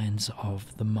confines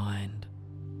of the mind.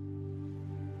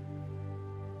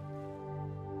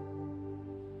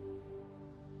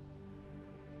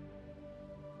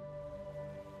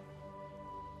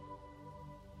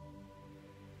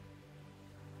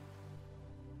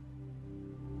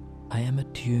 I am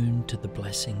attuned to the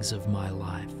blessings of my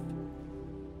life.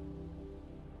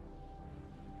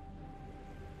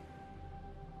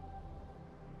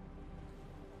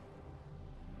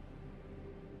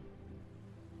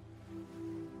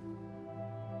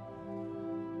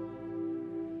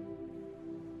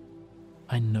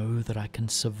 I know that I can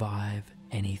survive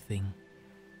anything.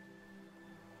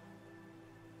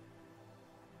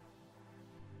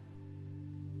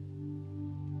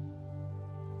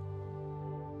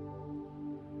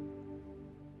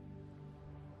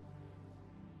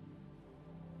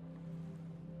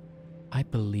 I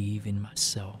believe in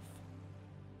myself.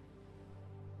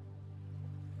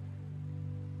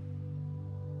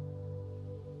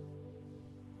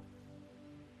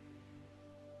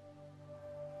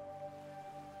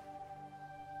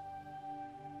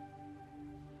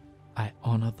 I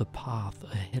honor the path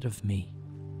ahead of me.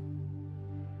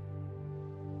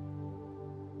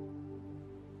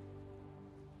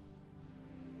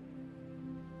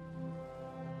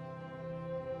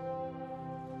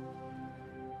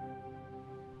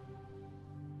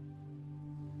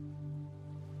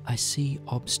 I see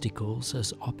obstacles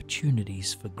as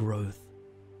opportunities for growth.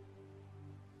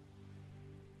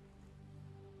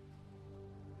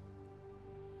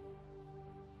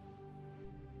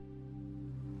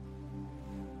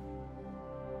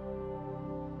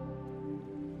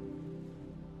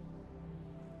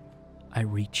 I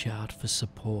reach out for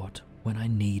support when I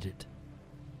need it.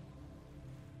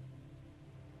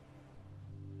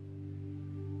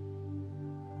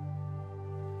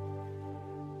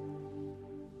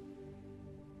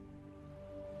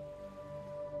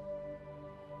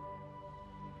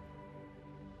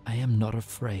 I am not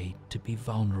afraid to be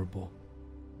vulnerable.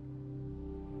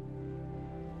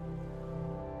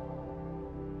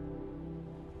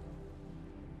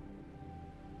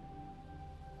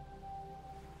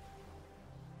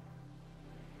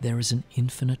 There is an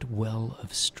infinite well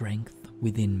of strength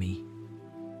within me.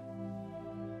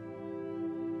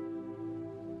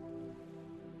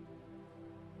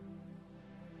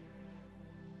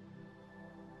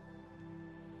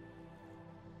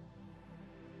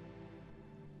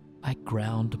 I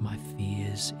ground my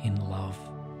fears in love.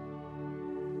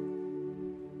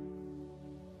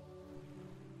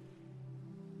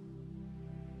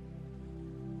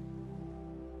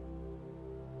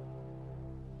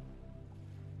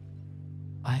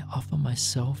 I offer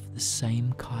myself the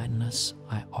same kindness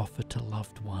I offer to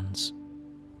loved ones.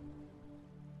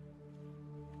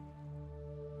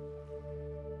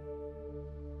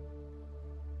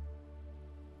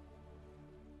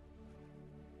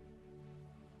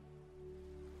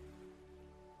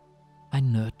 I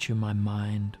nurture my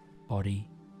mind, body,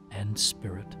 and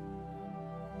spirit.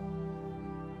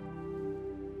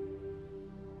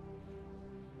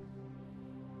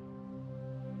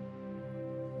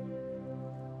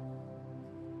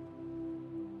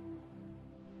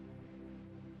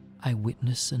 I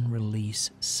witness and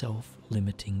release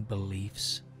self-limiting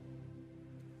beliefs.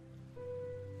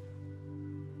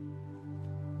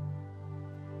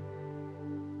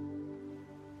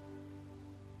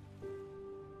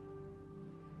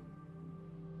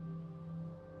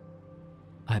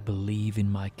 I believe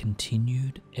in my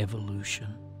continued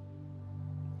evolution.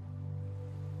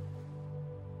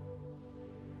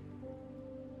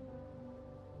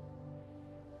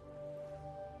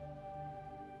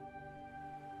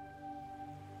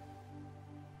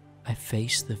 I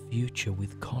face the future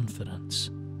with confidence.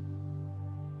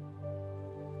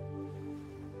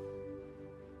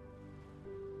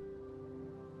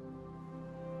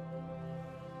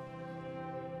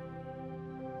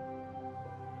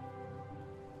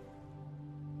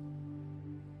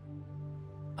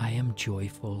 I am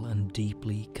joyful and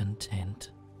deeply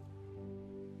content.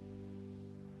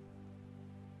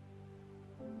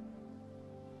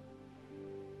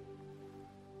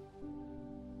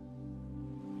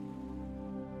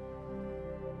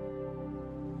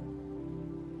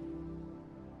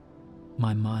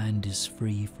 My mind is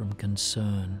free from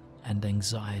concern and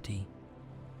anxiety.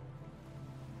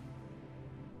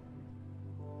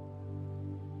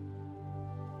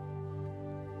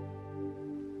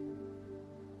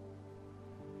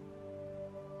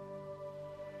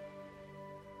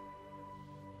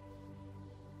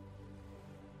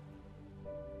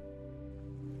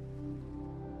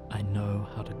 I know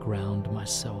how to ground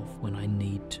myself when I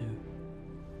need to.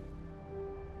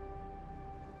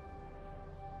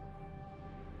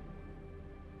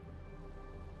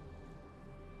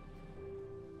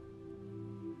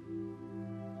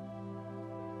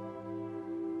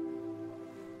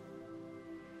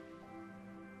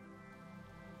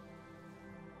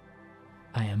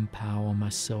 I empower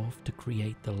myself to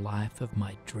create the life of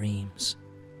my dreams.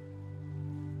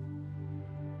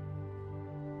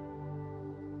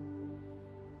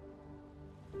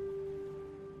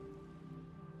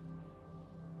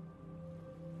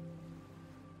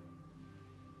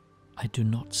 I do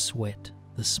not sweat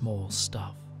the small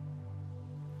stuff.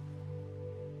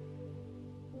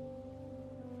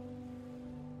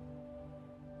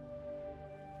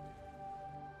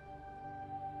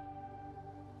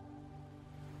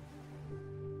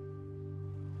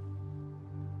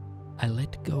 I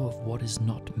let go of what is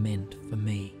not meant for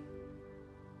me.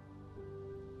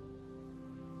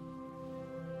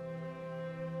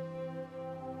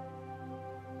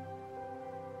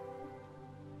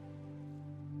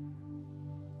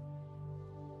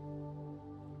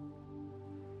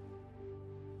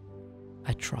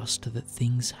 I trust that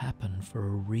things happen for a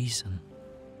reason.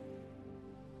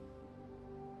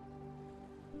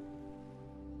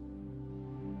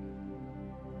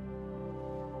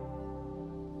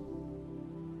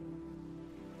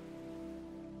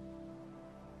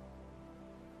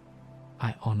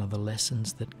 I honor the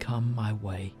lessons that come my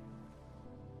way.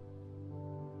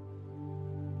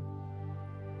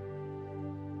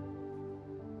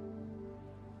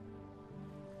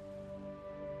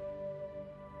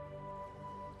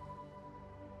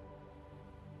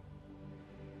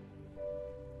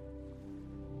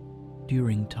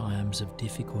 During times of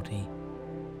difficulty,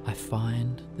 I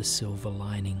find the silver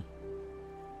lining.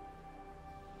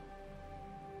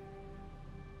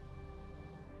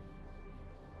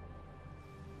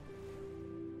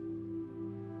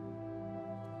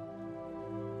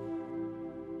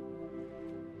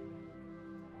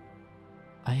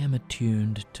 I am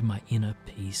attuned to my inner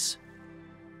peace.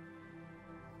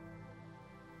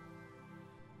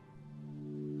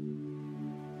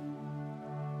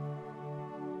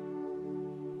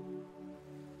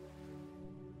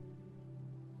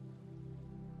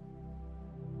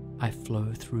 I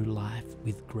flow through life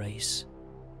with grace.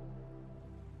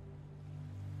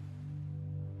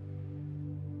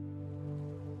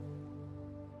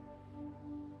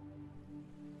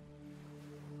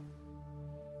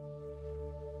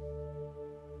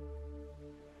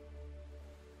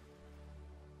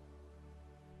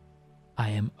 I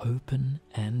am open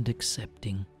and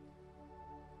accepting.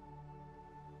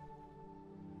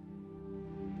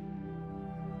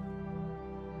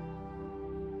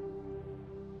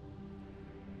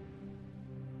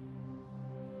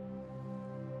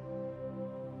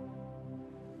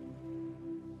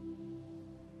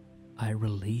 I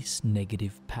release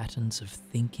negative patterns of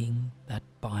thinking that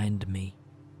bind me.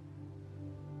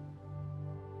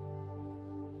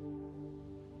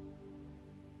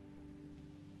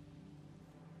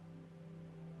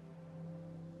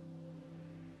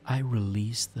 I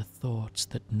release the thoughts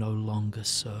that no longer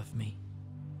serve me.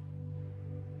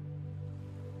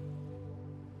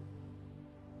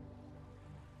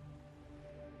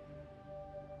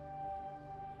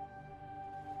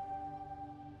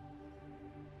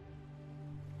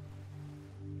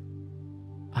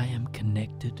 I am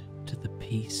connected to the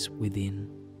peace within.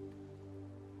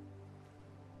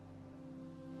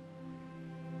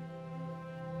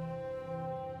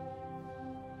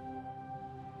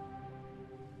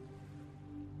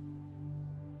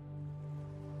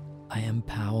 I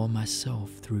empower myself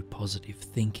through positive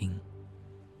thinking.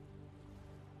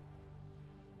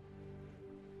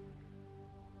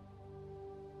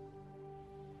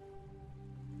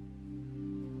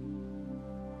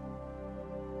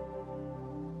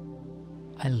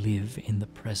 I live in the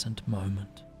present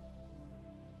moment.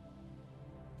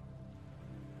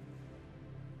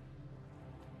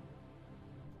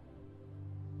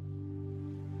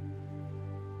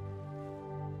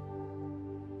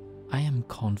 I am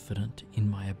confident in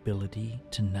my ability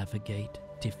to navigate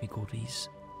difficulties.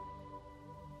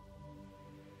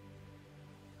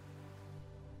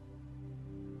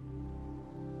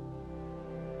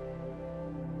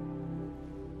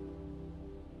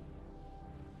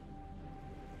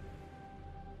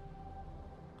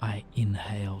 I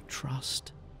inhale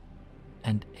trust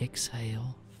and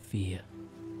exhale fear.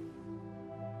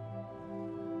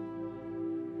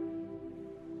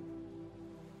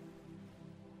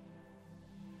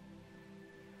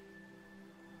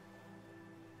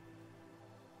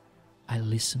 I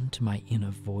listen to my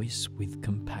inner voice with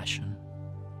compassion.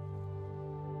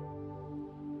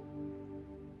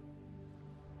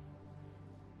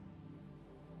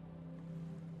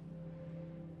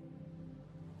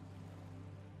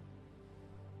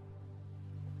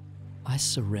 I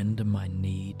surrender my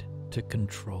need to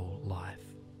control life.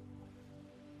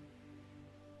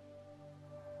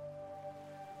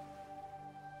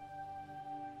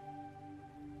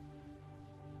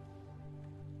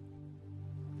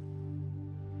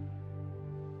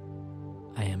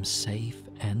 am safe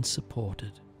and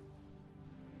supported.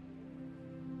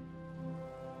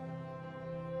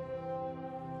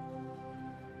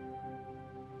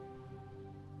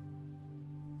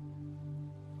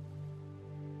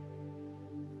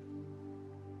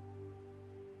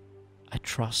 I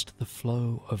trust the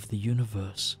flow of the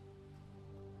universe.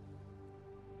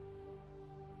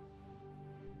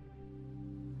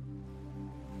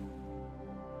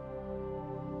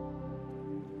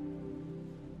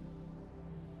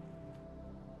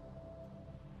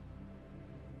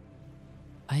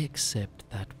 I accept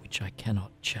that which I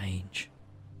cannot change.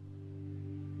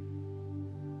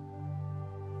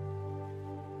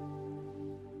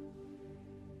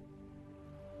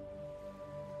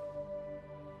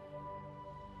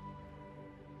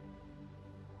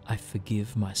 I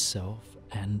forgive myself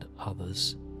and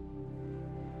others.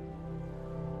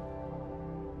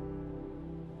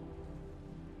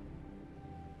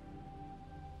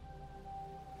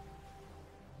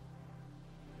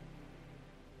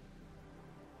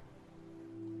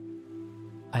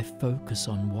 I focus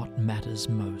on what matters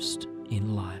most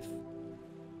in life.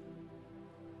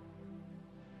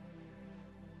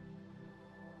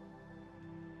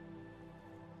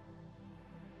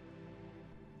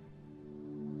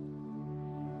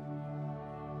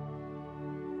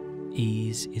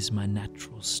 Ease is my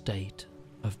natural state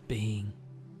of being.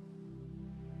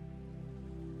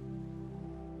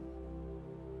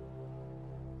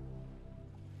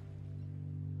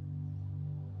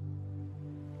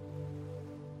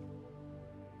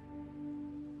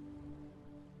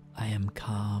 I am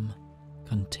calm,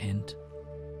 content,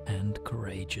 and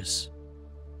courageous.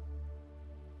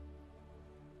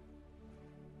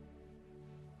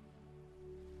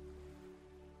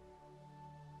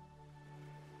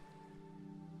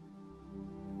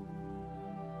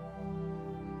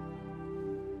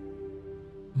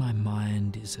 My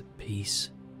mind is at peace.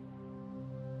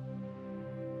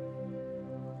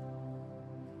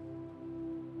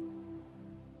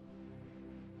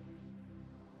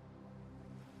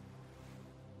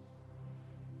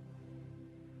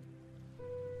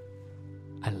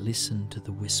 I listen to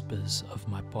the whispers of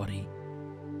my body.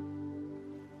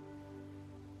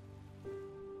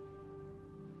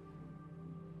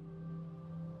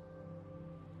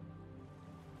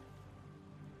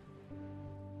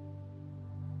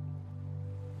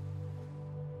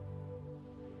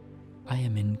 I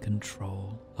am in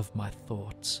control of my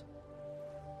thoughts.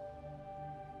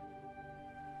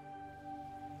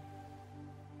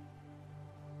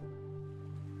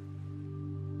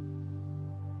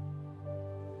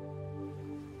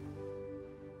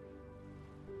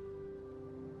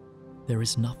 There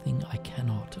is nothing I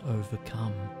cannot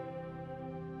overcome.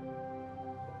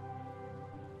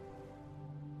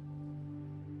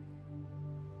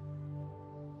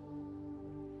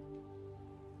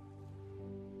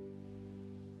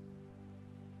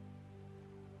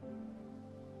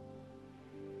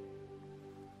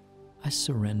 I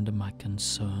surrender my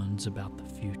concerns about the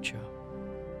future.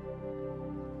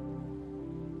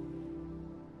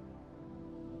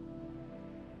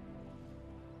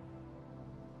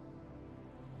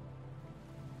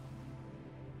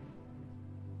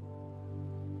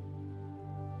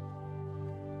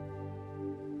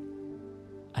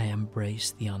 I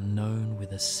embrace the unknown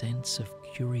with a sense of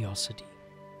curiosity.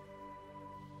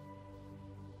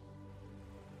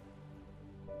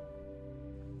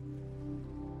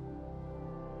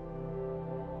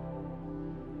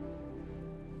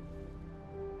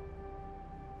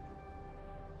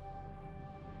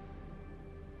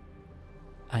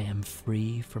 I am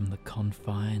free from the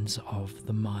confines of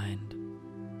the mind.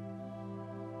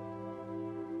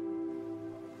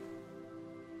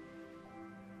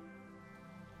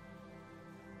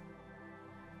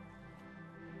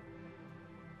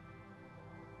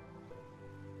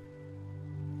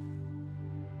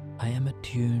 I am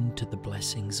attuned to the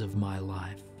blessings of my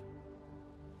life.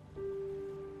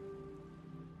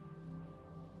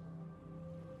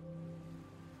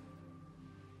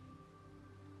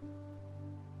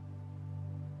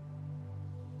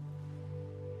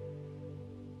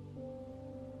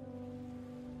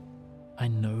 I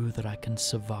know that I can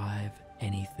survive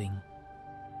anything.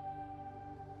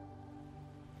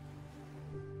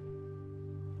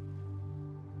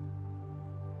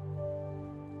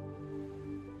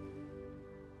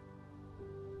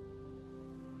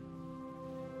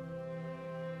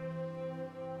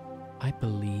 I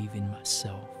believe in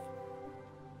myself.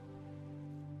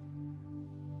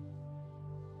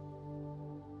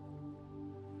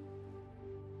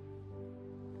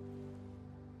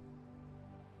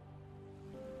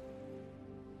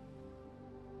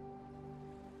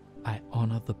 I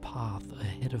honor the path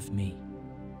ahead of me.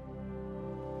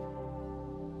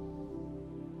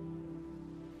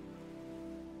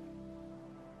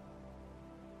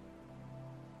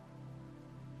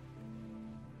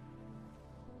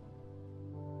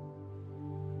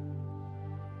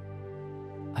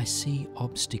 I see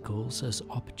obstacles as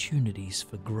opportunities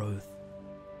for growth.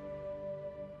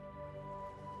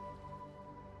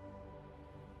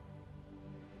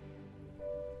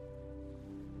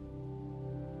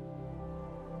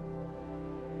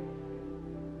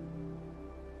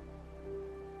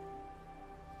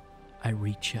 I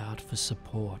reach out for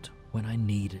support when I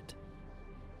need it.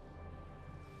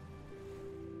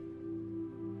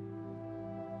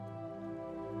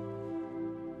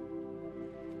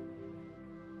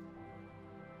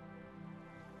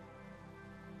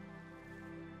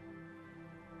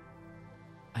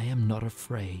 I am not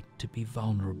afraid to be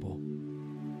vulnerable.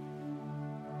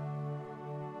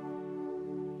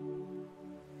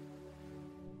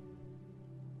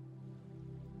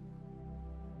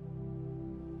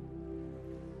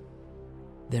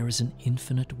 There is an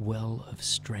infinite well of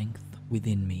strength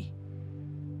within me.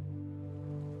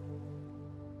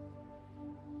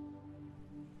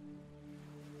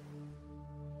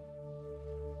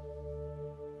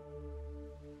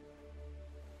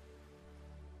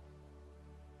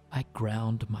 I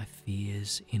ground my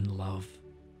fears in love.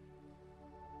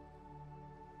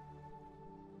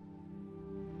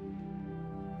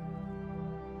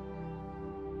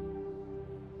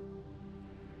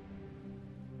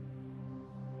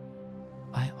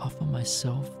 I offer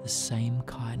myself the same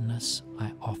kindness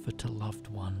I offer to loved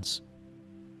ones.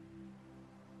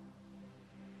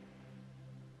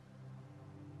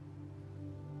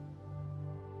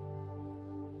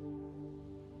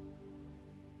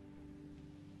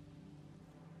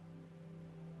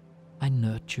 I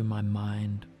nurture my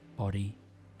mind, body,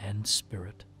 and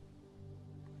spirit.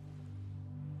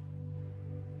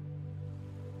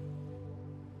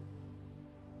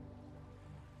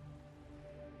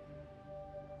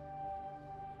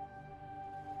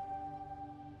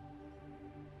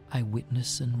 I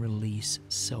witness and release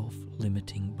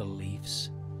self-limiting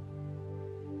beliefs.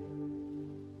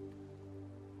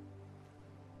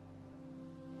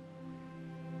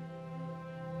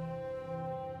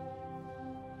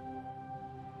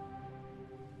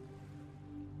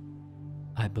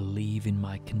 I believe in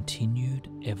my continued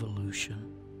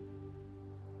evolution.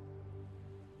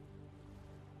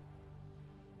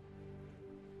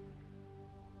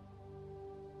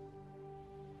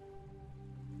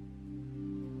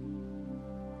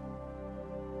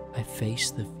 I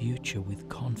face the future with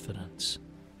confidence.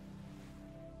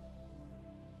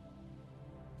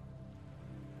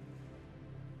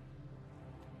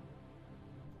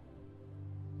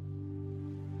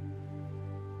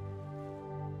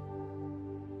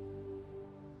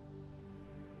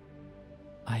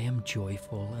 I am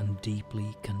joyful and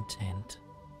deeply content.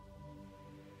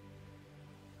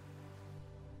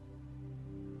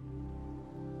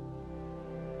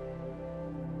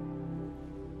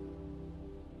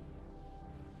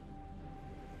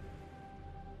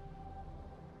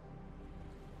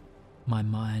 My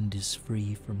mind is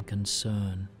free from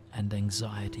concern and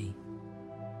anxiety.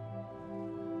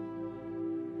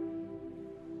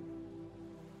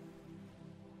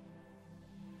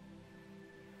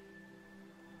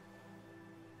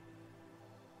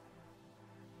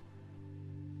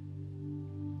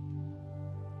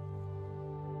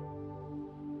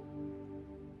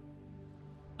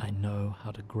 I know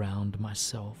how to ground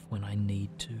myself when I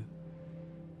need to.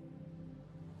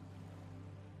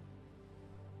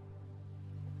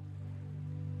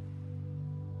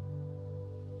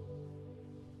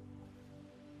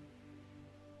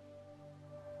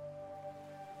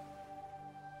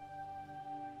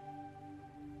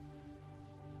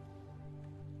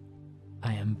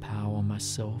 I empower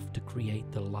myself to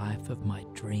create the life of my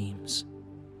dreams.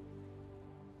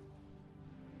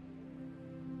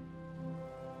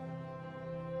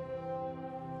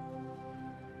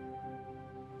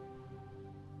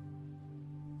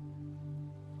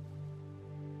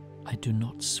 I do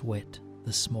not sweat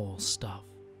the small stuff.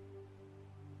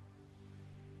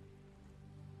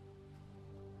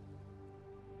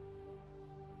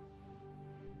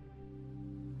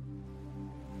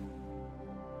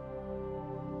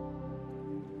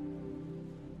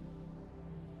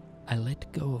 I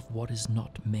let go of what is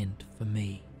not meant for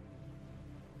me.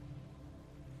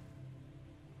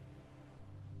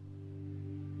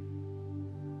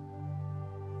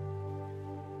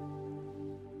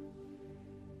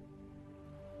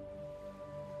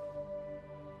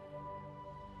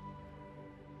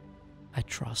 I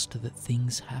trust that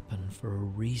things happen for a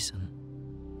reason.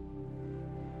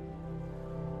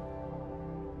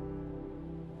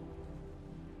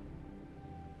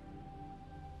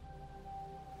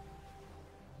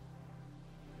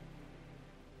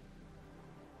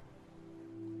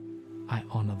 I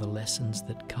honor the lessons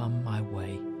that come my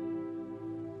way.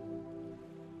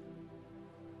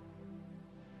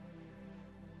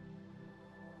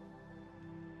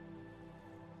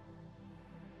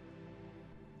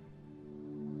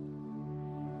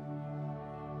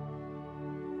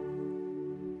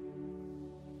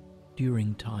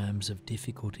 During times of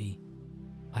difficulty,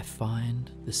 I find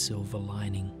the silver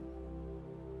lining.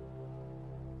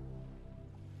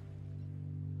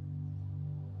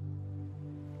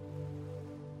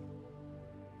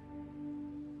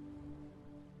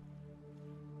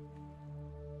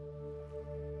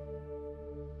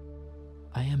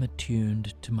 I am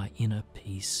attuned to my inner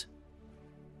peace.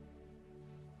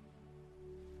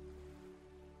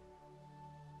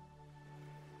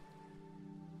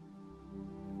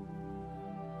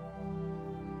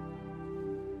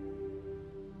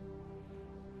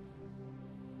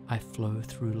 I flow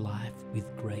through life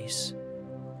with grace.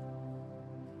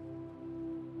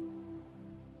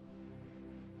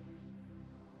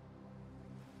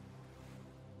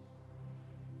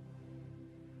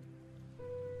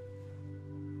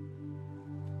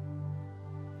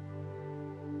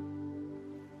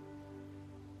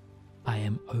 I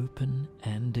am open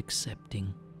and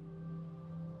accepting.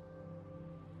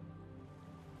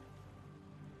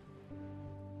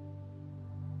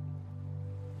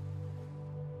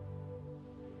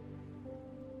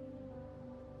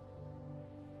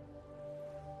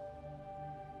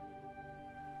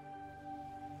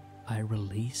 I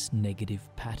release negative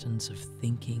patterns of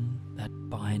thinking that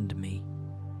bind me.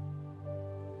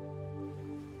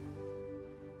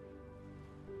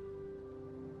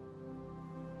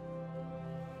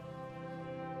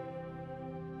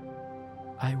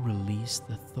 I release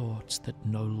the thoughts that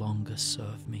no longer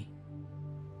serve me.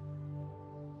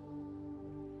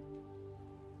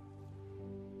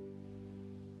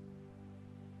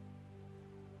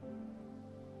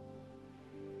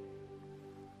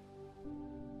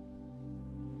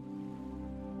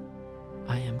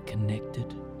 I am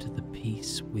connected to the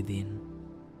peace within.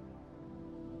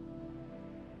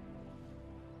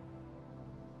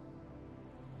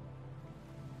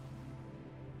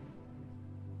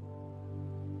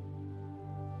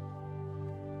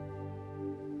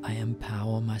 I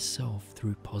empower myself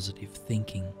through positive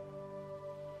thinking.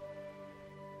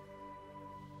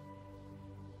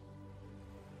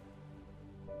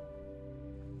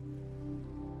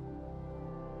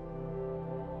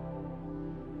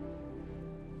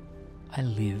 I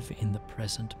live in the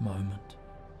present moment.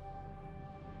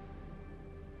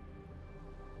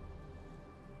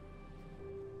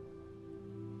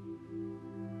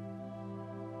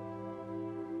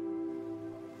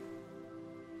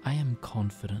 I am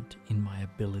confident in my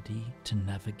ability to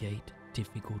navigate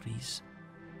difficulties.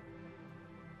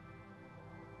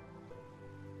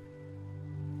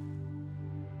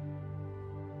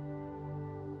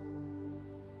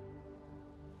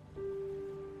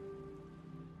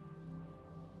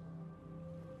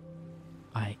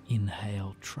 I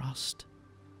inhale trust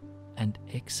and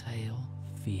exhale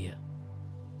fear.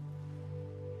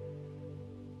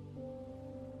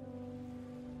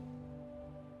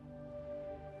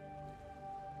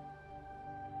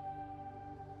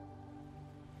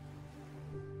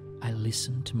 I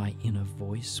listen to my inner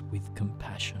voice with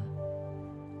compassion.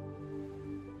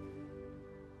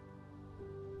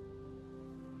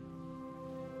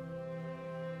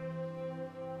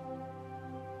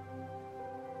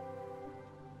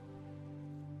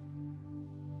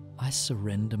 I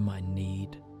surrender my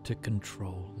need to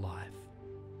control life.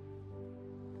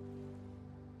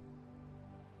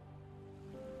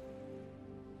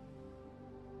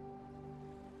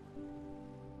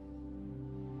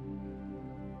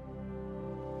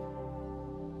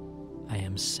 I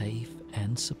am safe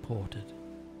and supported.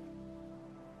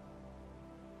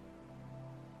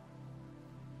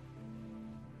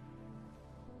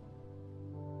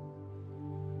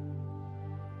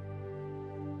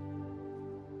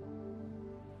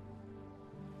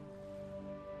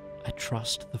 I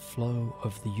trust the flow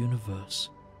of the universe.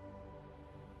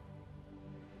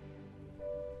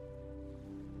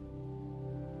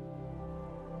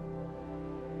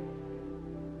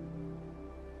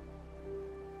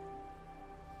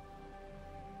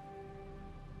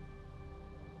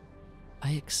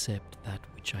 I accept that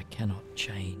which I cannot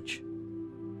change.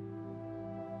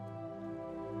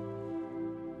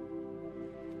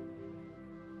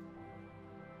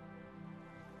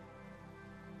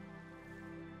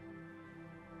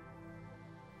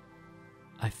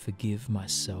 I forgive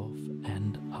myself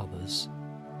and others.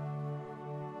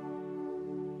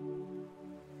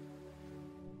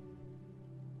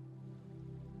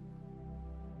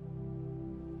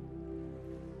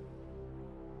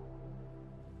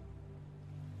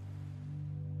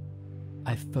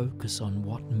 I focus on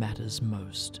what matters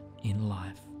most in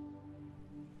life.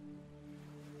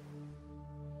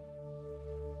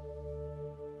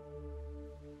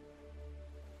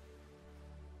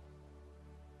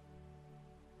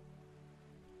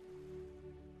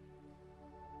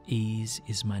 Ease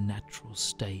is my natural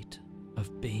state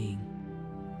of being.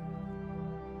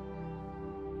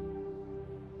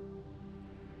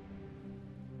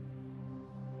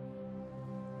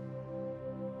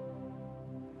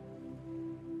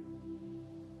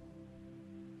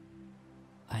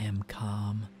 I am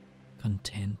calm,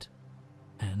 content,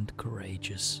 and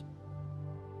courageous.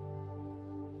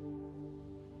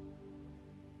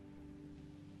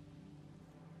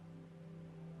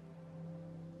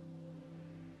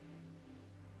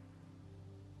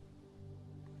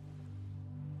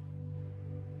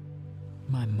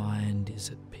 My mind is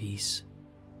at peace.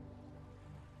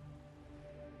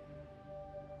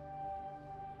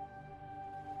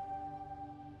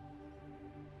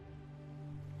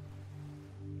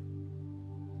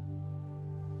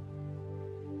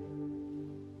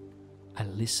 I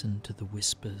listen to the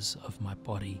whispers of my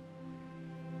body.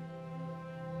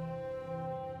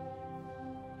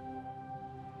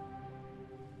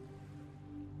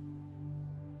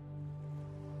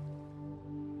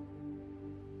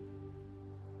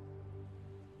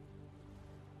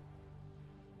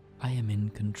 I am in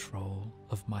control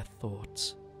of my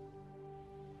thoughts.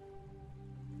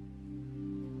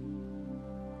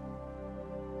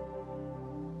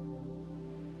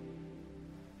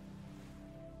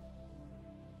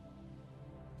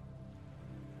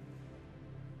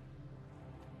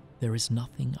 There is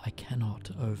nothing I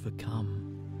cannot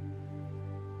overcome.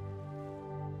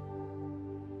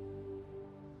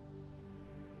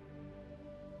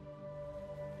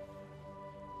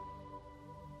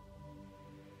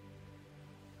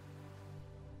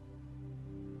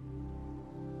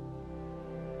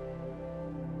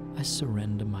 I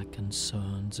surrender my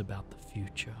concerns about the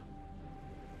future.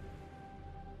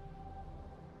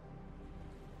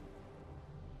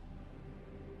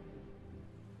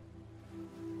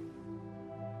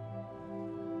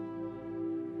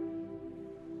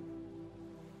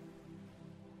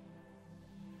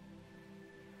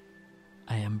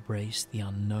 I embrace the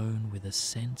unknown with a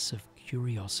sense of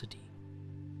curiosity.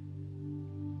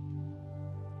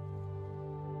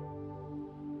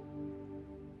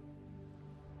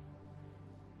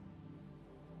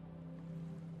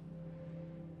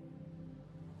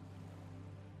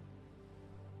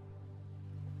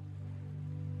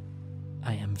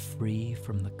 I am free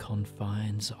from the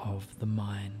confines of the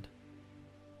mind.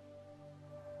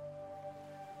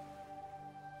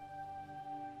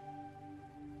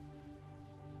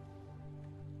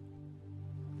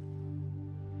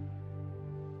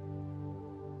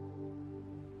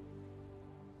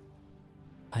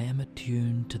 I am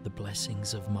attuned to the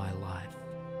blessings of my life.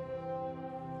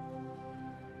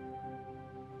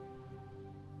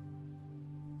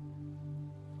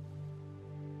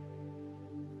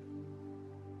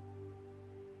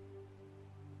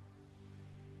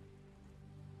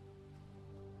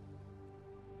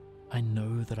 I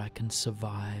know that I can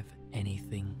survive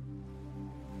anything.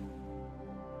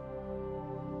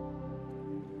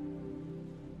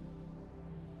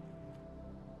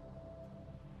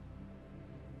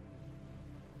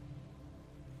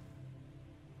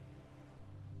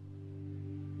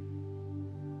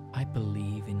 I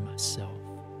believe in myself.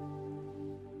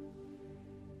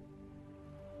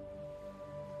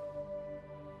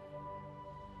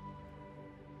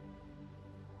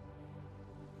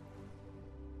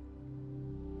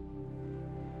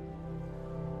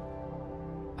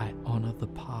 I honor the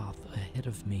path ahead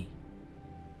of me.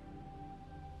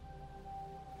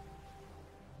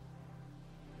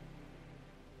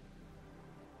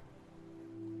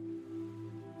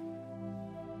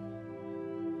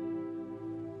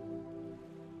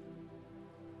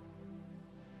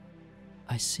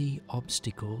 I see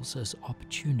obstacles as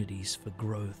opportunities for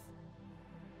growth.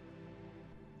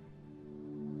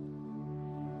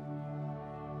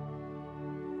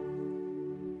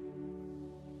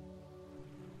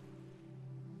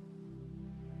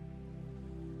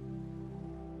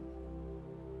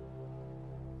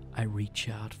 I reach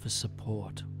out for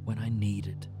support when I need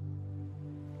it.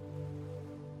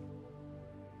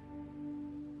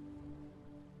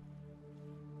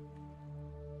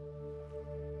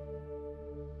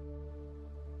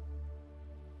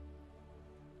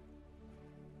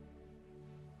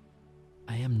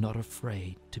 I am not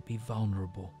afraid to be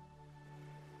vulnerable.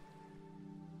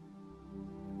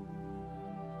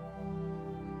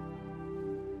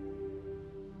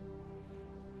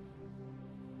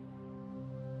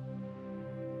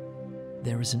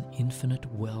 There is an infinite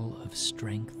well of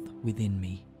strength within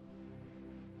me.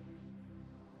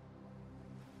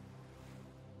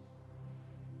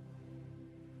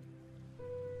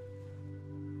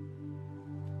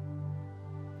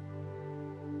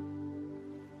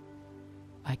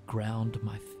 I ground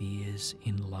my fears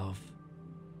in love.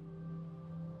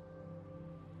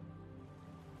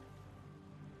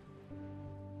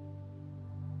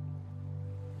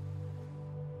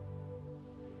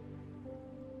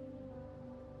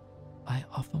 I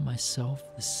offer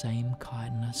myself the same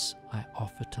kindness I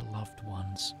offer to loved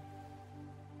ones.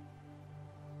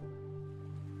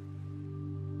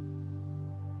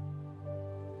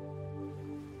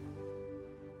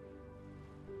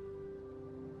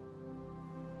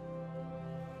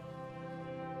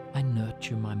 I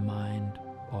nurture my mind,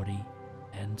 body,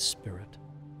 and spirit.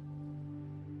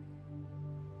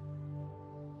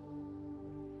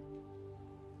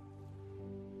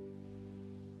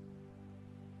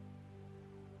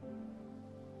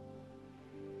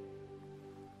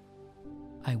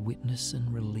 I witness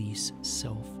and release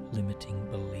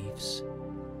self-limiting beliefs.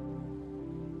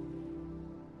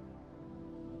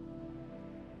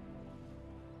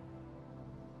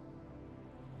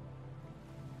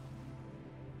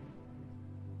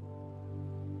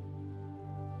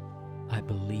 I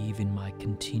believe in my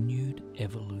continued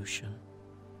evolution.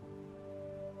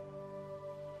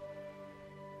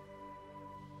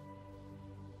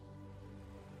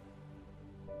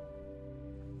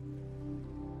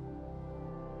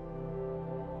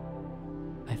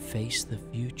 I face the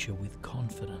future with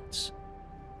confidence.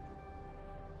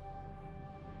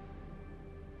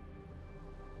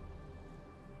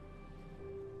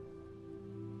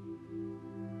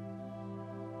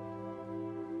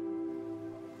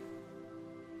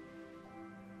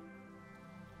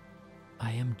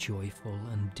 I am joyful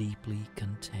and deeply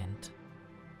content.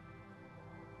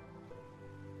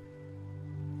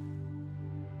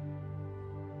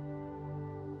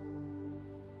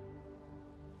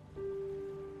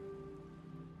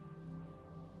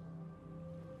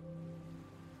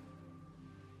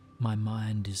 My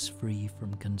mind is free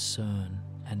from concern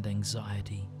and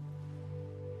anxiety.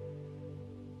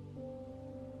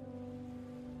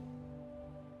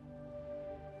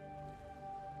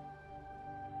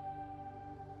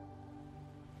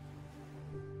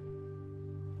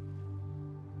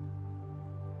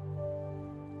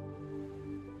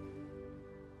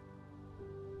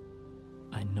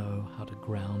 I know how to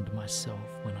ground myself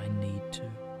when I need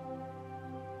to.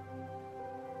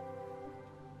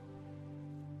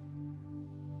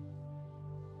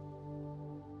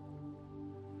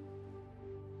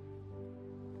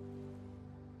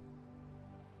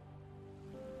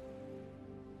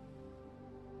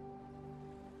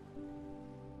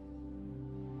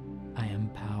 I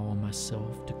empower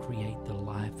myself to create the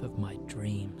life of my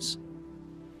dreams.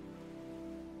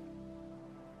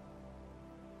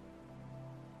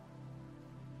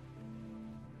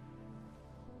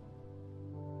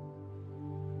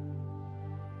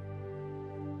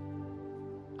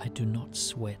 I do not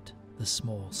sweat the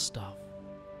small stuff.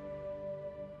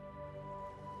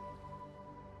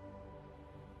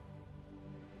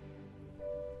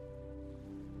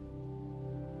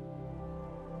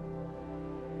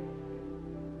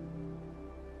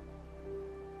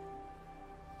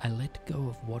 I let go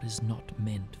of what is not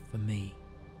meant for me.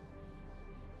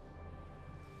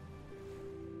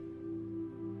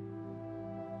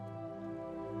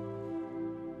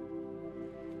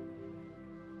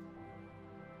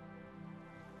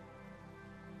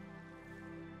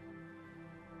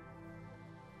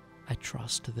 I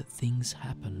trust that things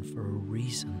happen for a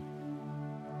reason.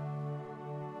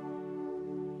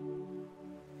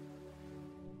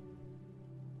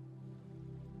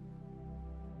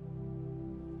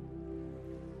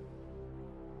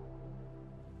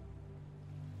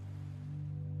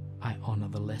 I honor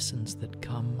the lessons that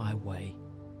come my way.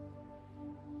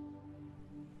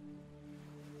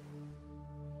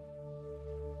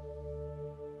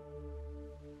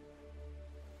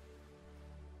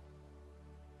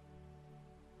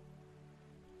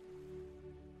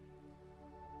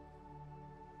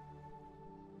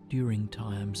 During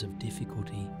times of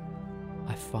difficulty,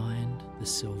 I find the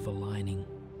silver lining.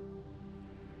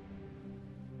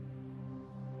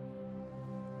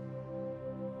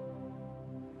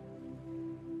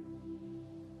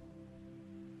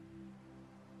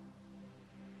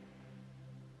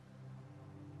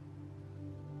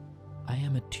 I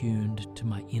am attuned to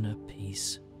my inner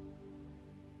peace.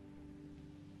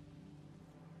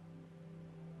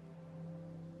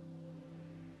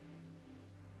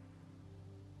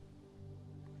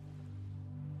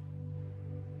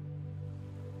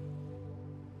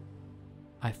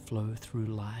 I flow through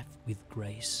life with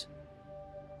grace.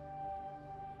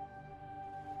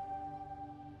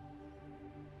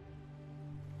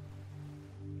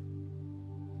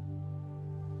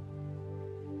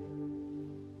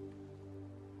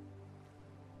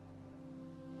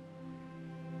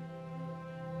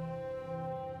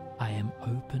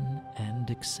 open and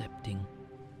accepting.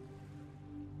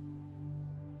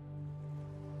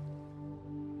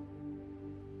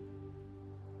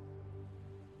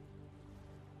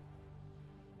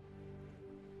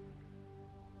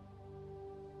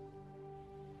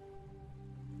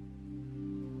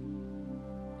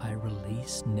 I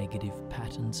release negative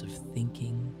patterns of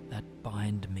thinking that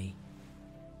bind me.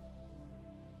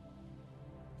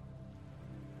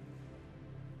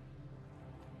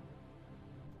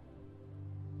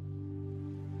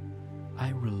 I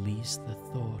release the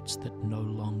thoughts that no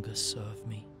longer serve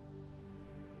me.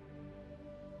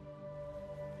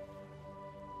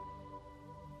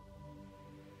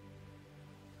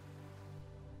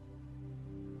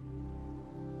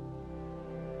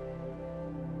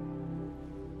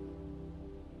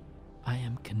 I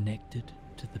am connected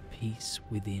to the peace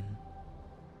within.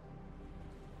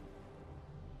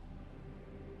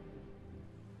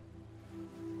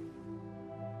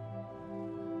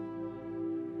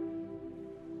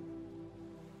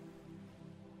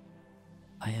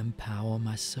 I empower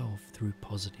myself through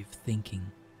positive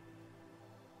thinking.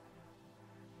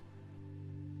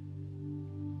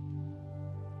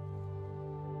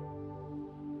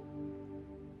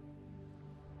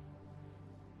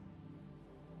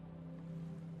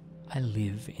 I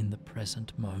live in the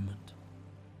present moment.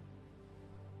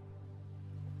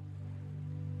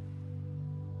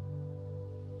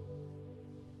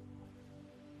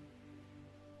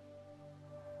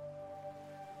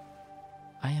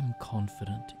 I am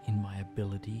confident in my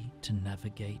ability to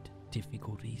navigate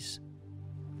difficulties.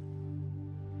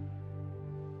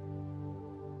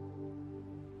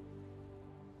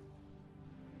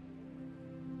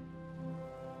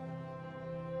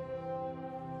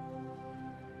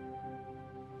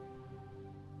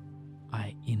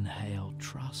 I inhale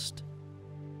trust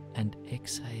and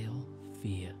exhale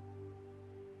fear.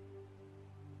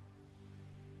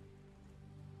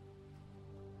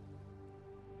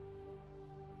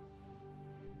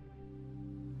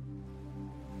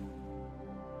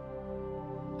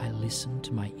 I listen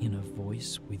to my inner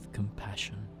voice with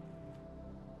compassion.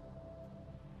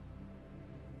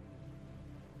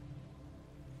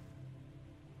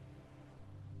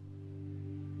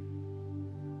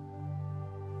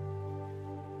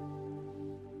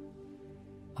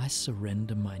 I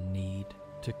surrender my need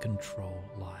to control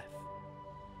life.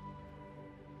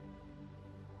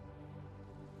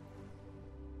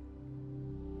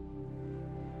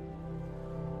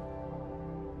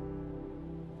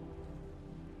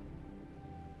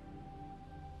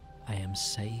 I am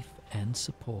safe and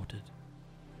supported.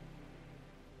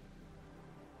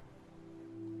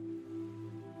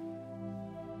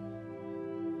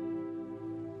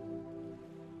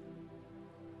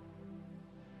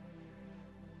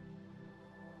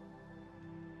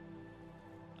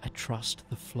 I trust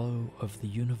the flow of the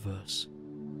universe.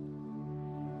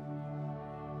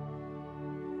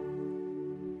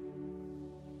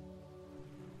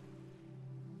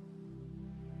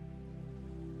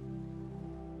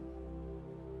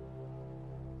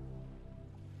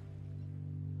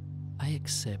 I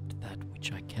accept that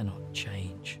which I cannot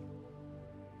change.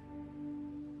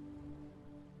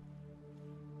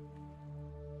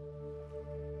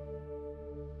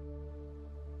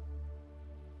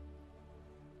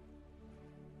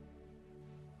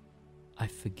 I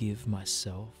forgive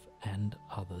myself and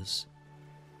others.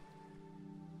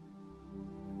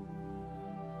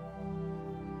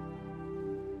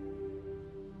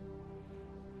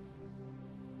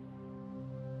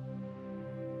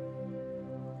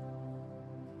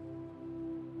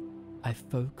 I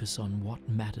focus on what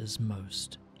matters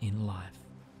most in life.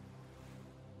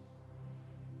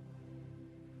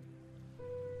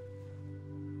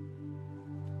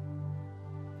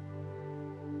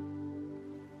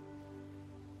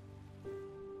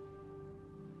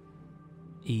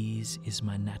 Ease is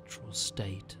my natural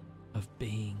state of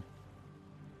being.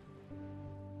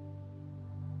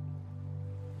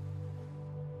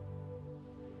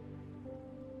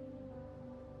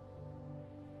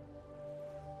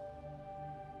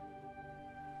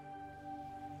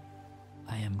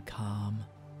 I am calm,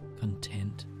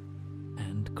 content,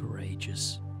 and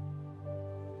courageous.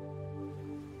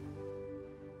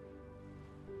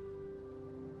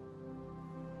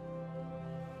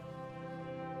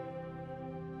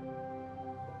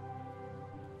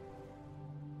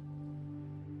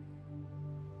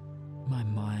 My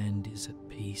mind is at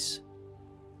peace.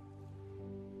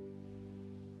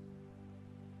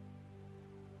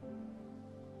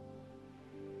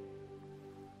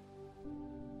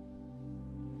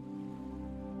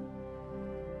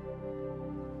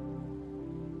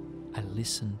 I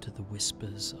listen to the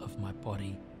whispers of my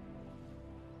body.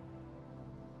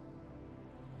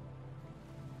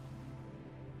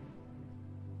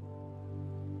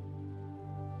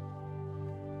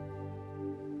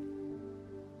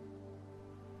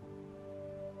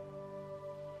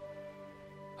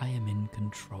 am in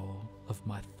control of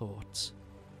my thoughts.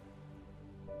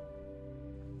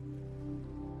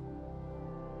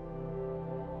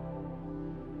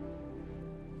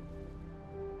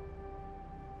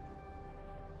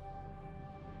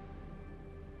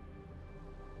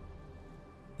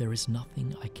 There is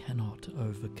nothing I cannot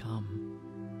overcome.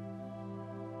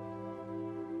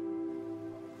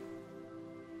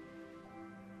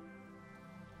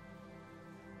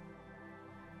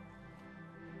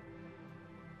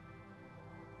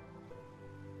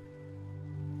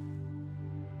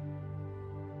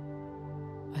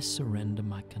 I surrender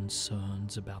my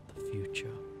concerns about the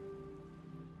future.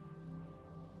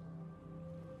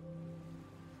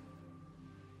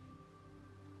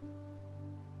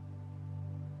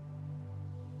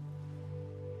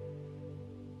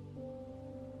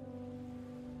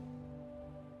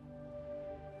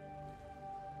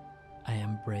 I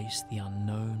embrace the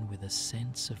unknown with a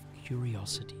sense of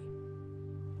curiosity.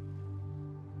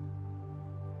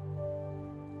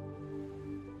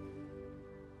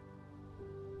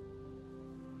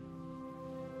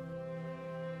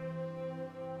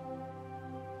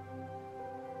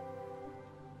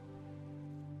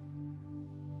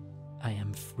 I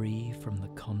am free from the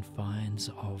confines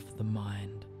of the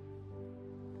mind.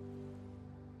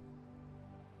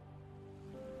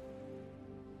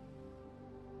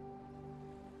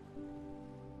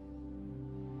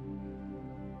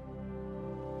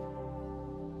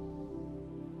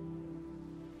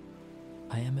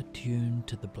 I am attuned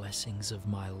to the blessings of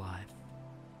my life.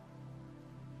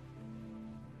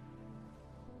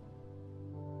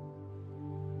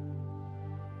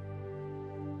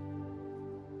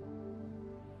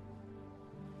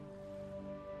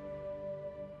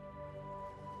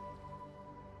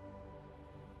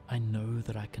 I know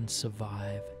that I can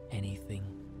survive anything.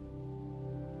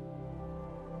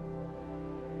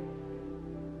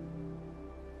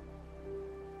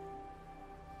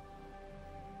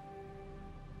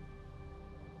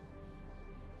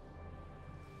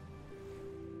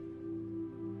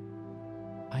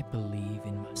 I believe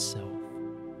in myself.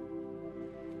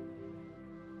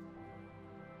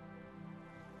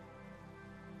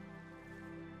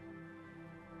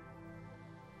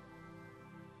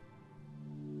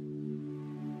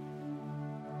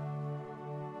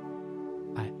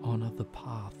 I honor the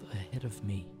path ahead of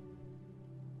me.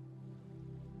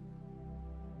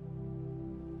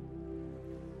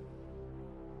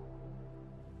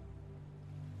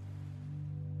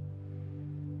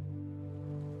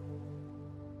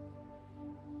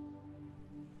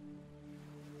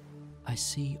 I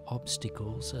see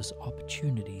obstacles as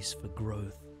opportunities for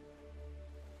growth.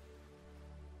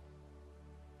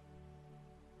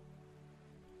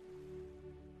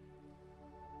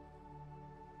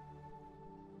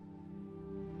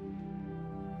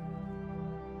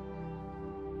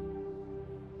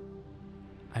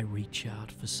 I reach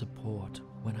out for support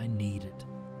when I need it.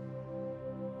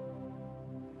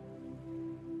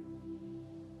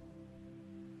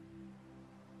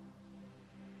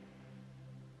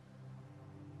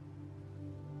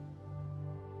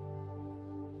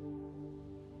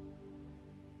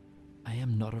 I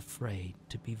am not afraid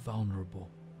to be vulnerable.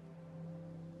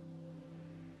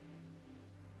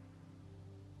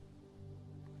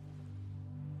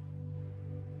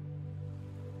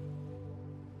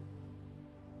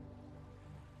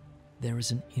 There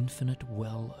is an infinite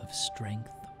well of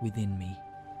strength within me.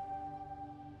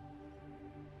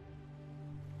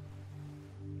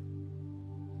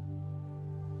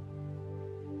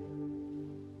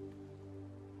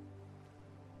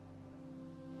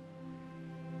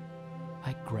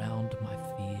 I ground my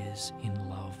fears in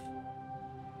love.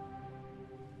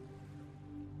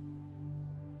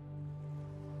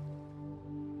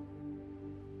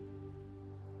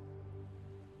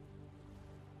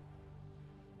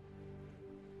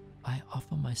 I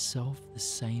offer myself the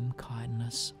same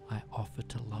kindness I offer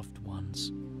to loved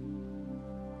ones.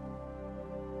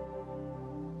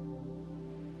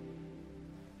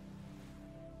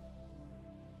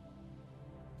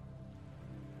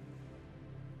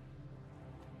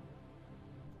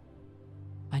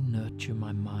 I nurture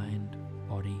my mind,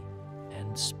 body,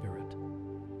 and spirit.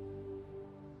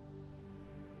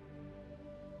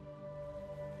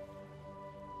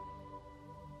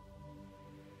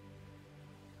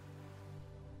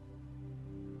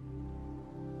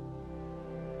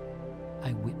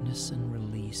 I witness and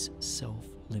release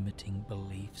self-limiting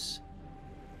beliefs.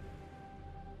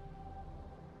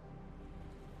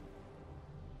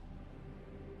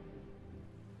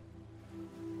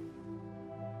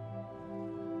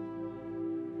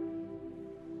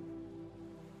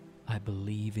 I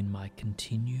believe in my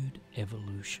continued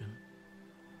evolution.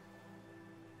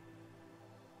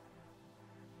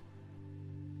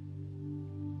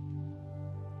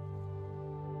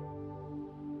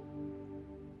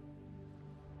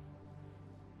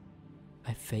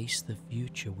 I face the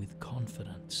future with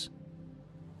confidence.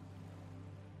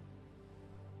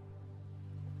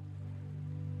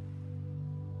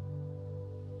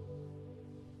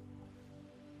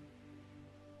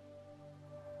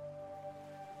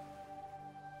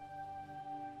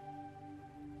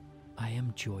 I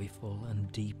am joyful and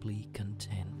deeply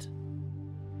content.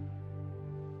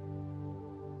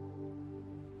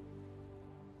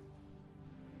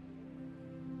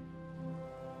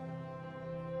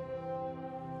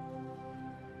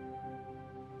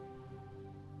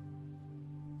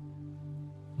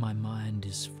 My mind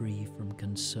is free from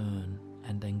concern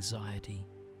and anxiety.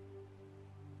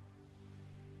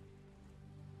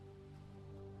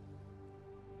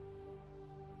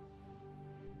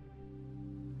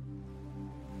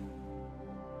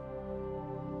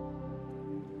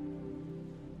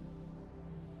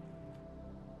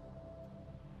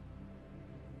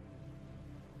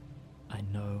 I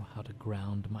know how to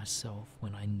ground myself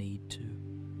when I need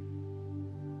to.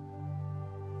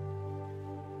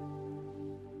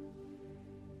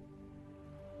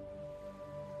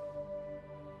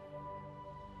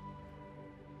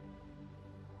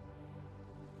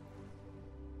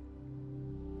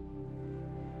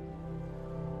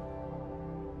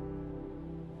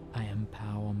 I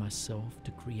empower myself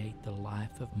to create the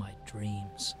life of my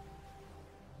dreams.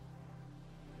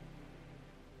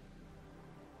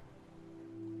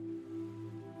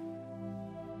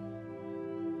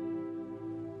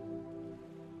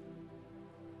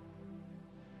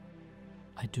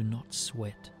 I do not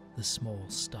sweat the small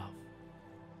stuff.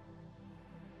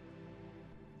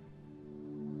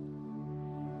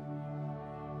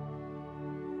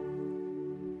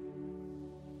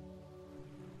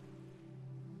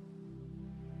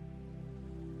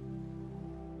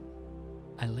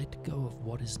 I let go of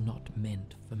what is not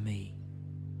meant for me.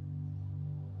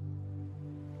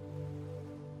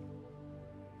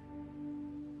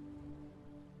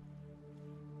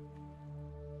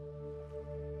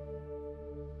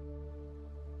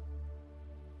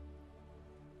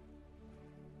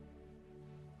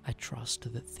 I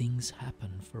trust that things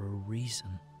happen for a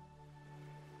reason.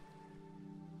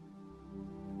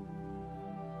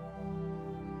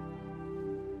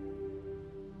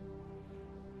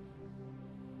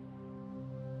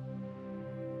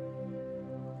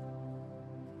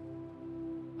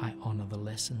 I honor the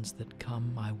lessons that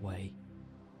come my way.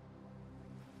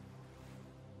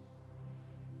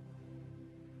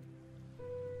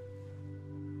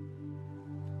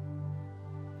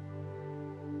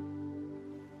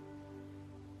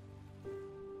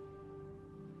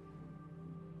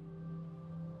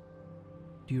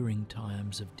 During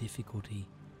times of difficulty,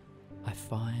 I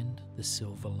find the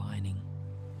silver lining.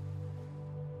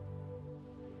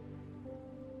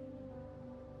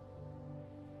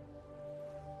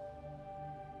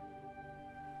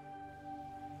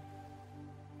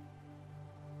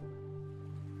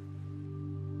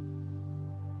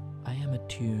 I am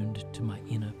attuned to my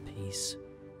inner peace.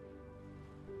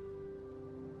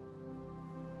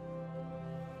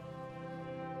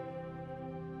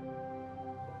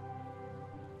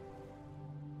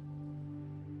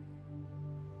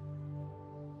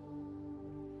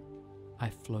 I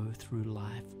flow through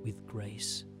life with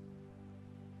grace.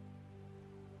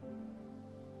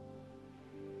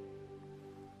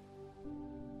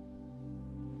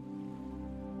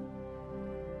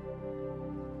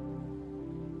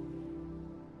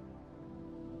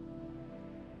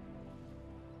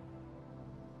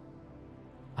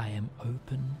 I am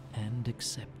open and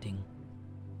accepting.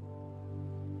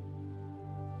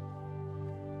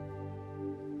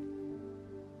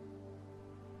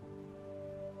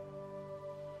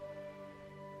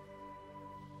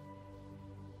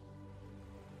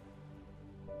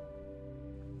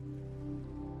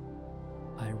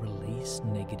 I release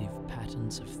negative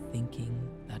patterns of thinking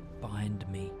that bind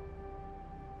me.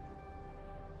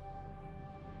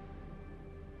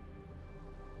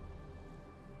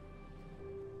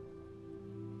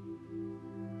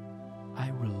 I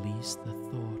release the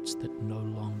thoughts that no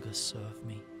longer serve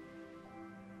me.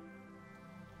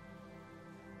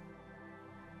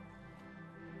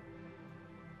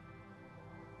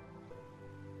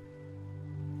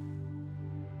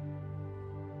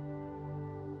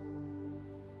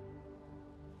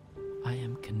 I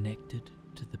am connected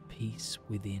to the peace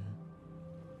within.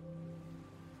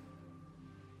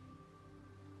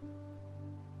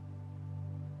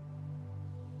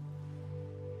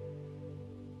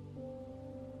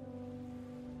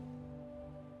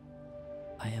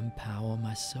 I empower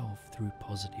myself through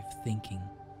positive thinking.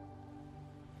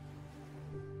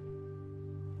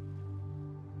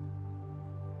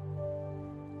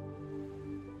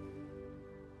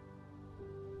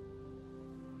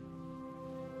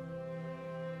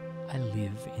 I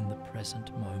live in the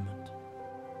present moment.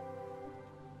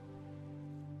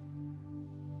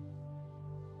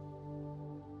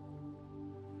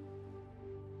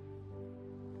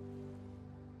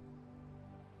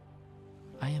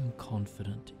 I am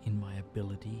confident in my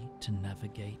ability to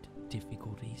navigate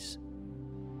difficulties.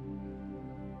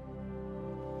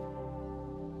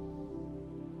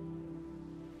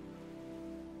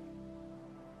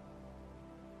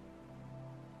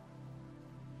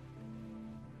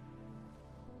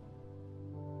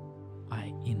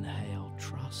 I inhale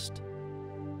trust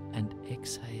and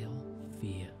exhale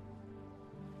fear.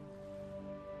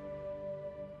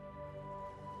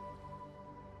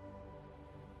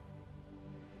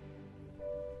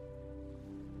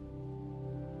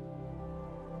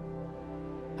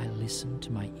 I listen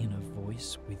to my inner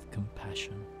voice with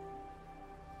compassion.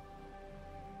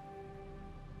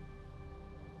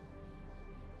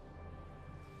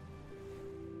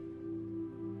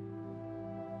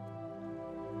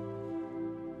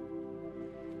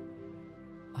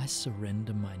 I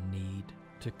surrender my need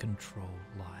to control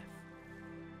life.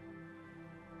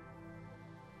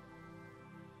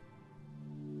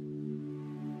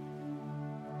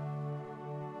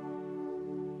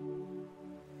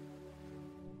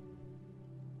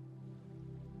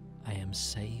 I am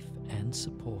safe and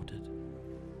supported.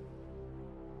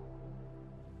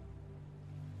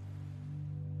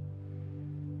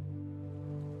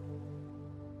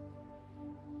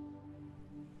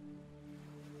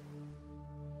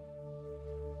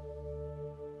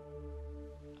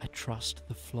 I trust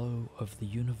the flow of the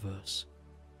universe.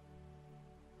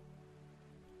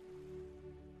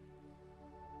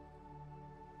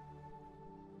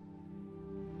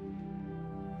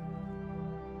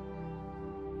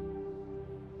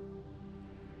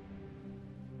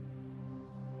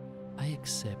 I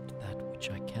accept that which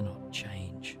I cannot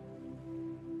change.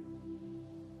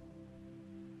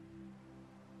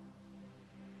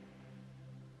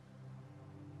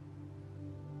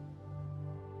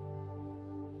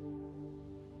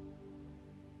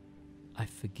 I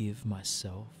forgive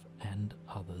myself and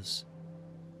others.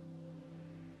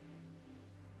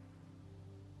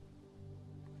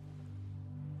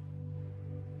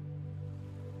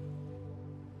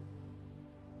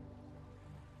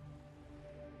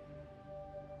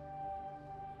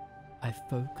 I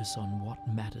focus on what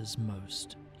matters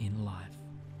most in life.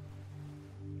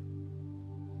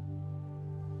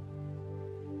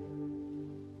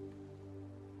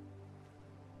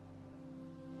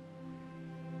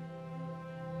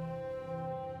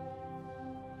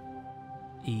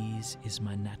 Ease is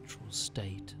my natural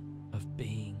state of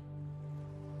being.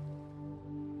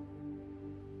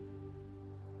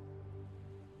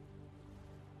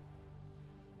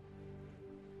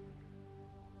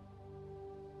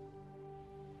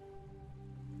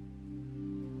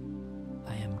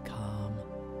 I am calm,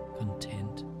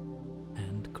 content,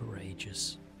 and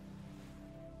courageous.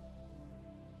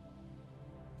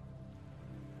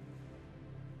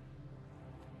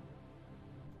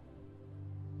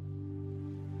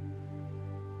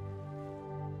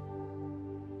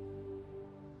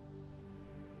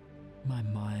 My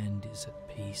mind is at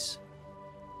peace.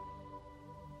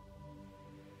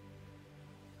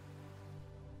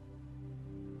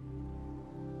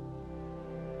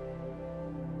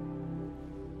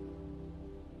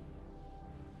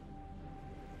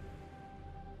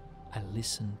 I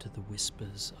listen to the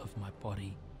whispers of my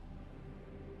body.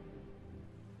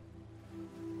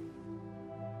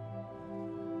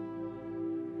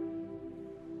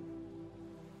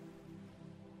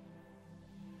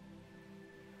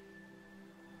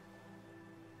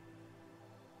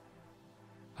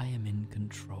 I am in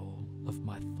control of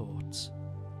my thoughts.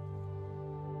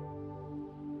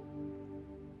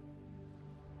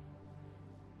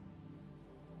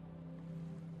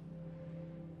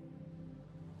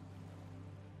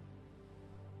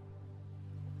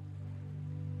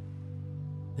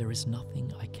 There is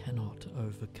nothing I cannot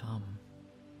overcome.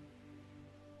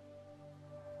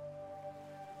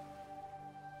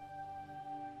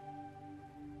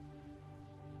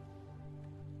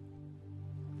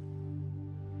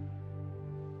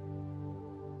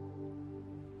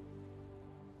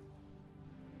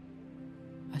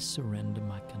 I surrender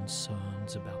my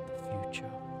concerns about the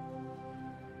future.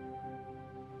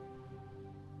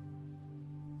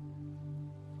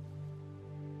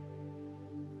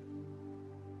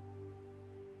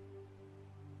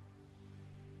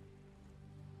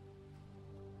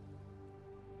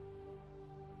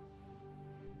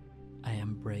 I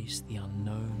embrace the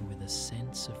unknown with a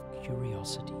sense of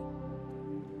curiosity.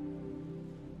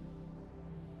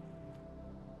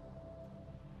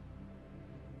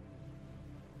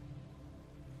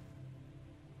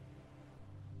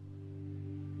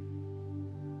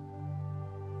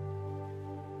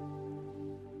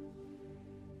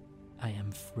 I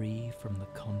am free from the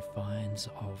confines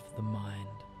of the mind.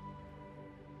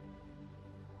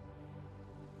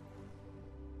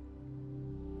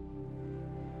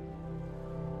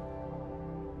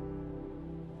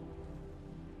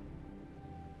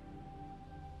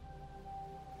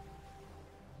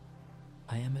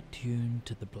 I am attuned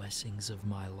to the blessings of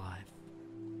my life.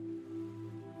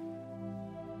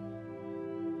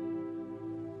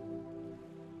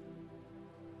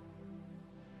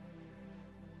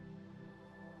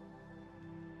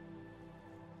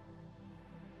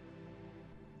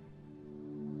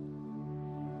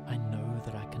 I know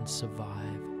that I can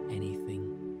survive anything.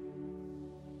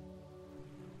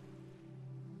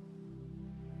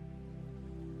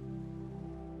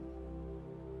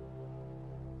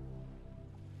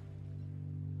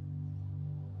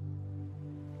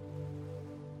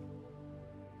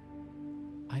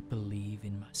 I believe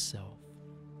in myself.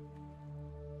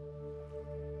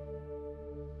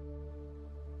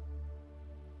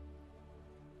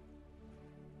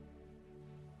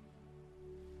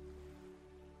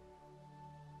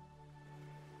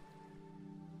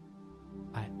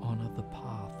 I honor the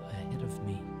path ahead of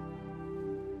me.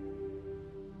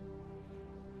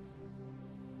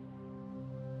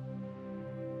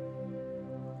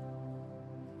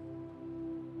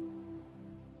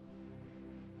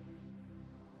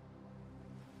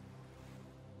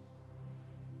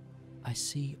 I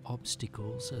see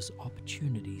obstacles as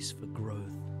opportunities for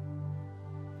growth.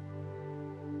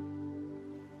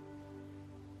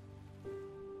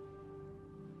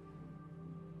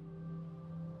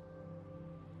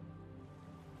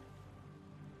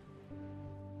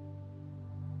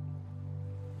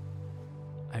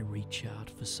 I reach out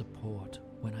for support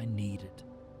when I need it.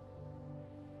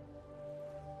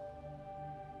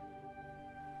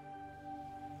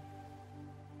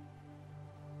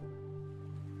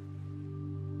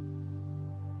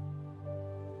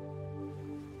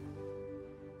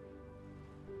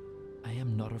 I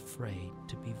am not afraid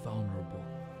to be vulnerable.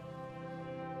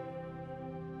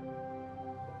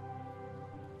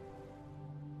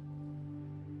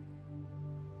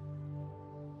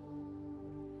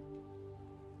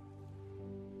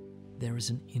 There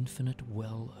is an infinite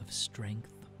well of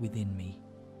strength within me.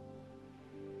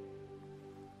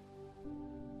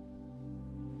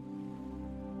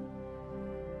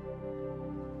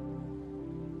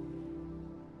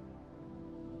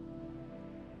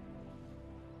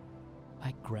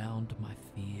 I ground my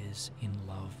fears in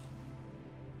love.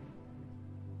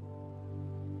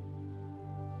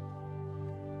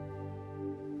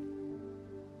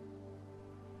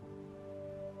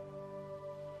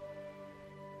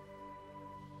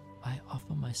 I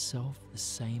offer myself the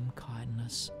same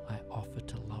kindness I offer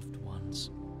to loved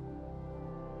ones.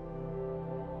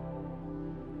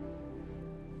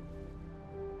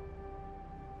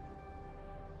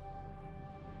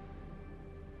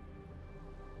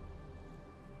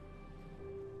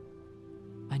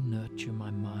 I nurture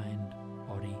my mind,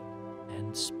 body,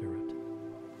 and spirit.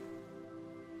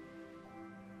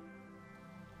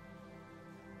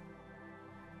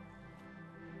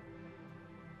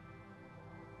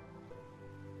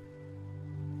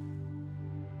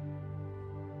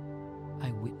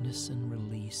 I witness and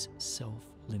release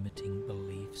self-limiting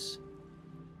beliefs.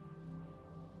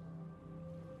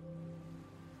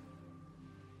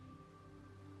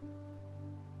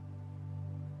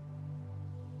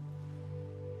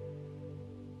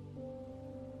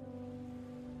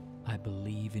 I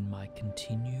believe in my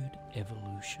continued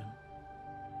evolution.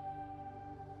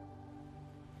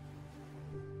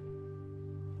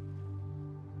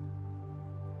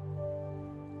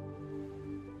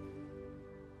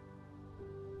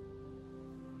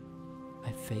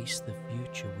 I face the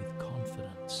future with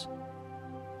confidence.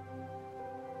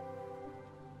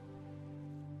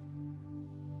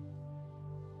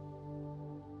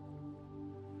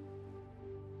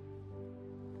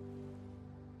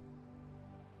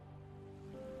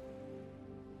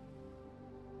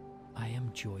 I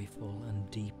am joyful and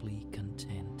deeply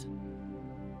content.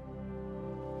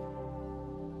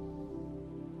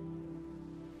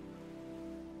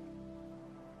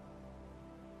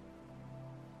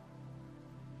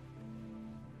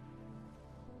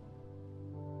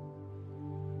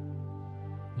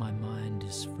 My mind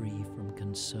is free from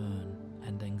concern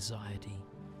and anxiety.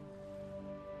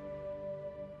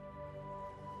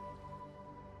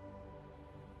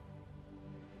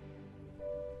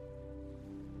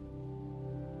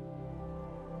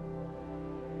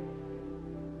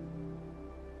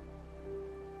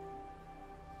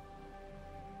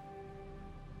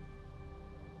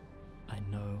 I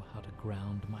know how to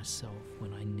ground myself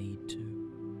when I need to.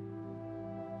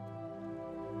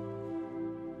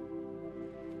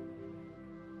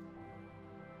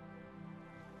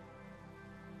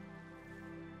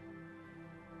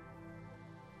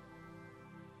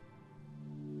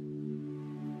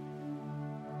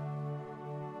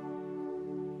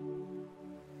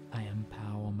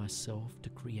 myself to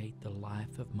create the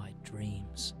life of my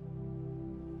dreams.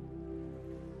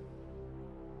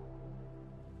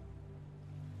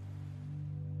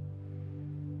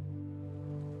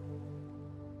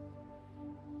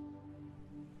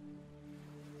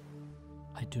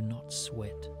 I do not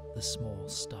sweat the small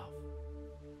stuff.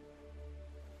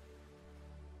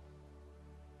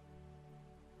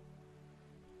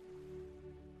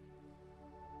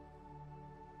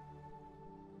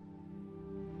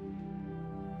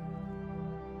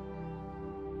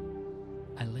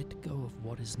 I let go of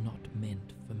what is not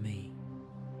meant for me.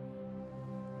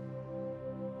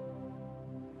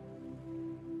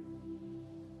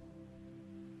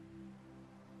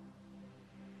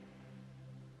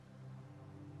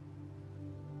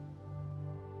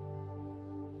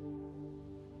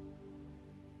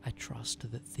 I trust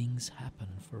that things happen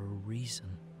for a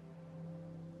reason.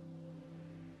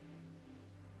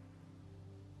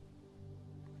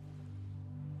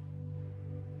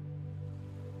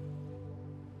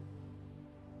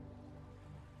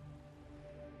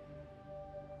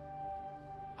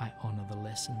 I honor the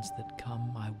lessons that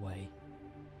come my way.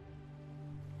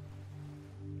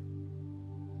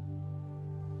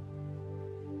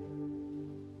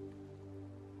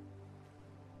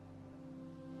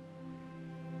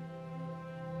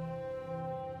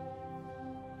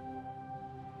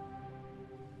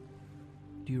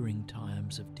 During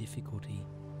times of difficulty,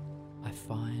 I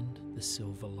find the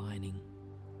silver lining.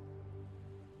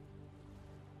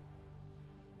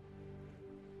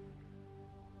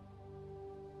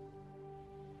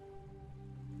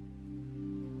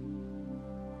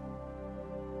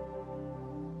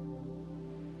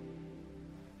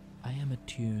 I am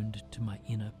attuned to my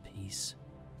inner peace.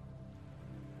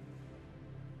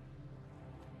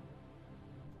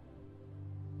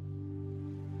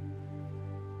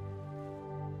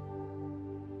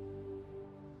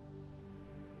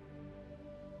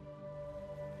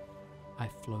 I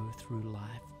flow through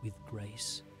life with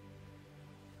grace.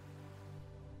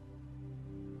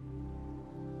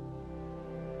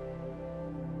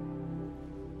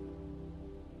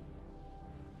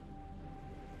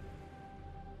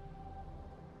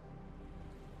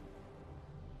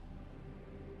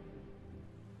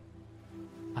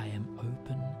 I am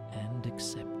open and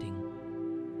accepting.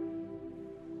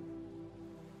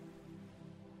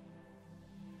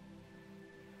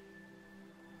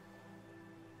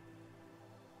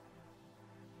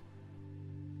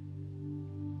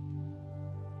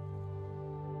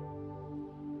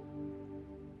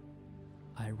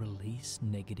 I release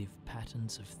negative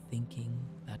patterns of thinking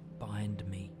that bind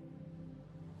me.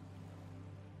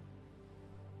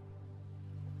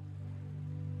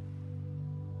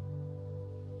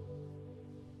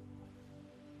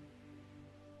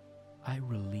 I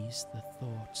release the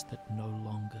thoughts that no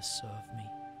longer serve me.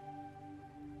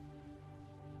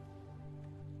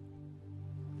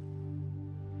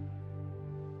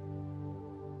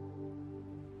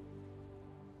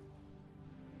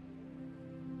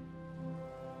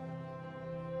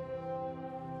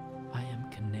 I am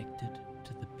connected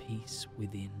to the peace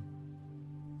within.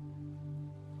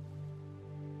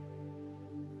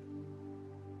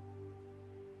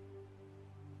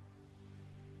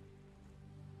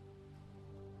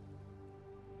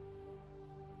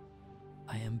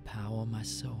 I empower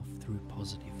myself through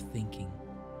positive thinking.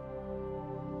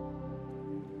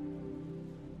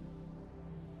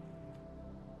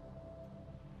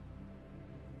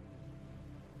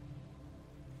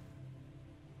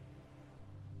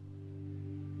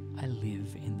 I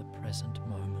live in the present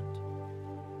moment.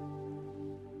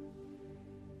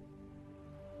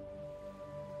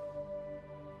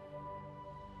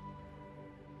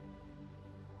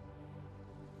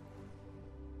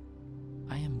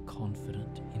 I am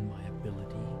confident in my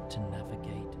ability to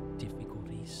navigate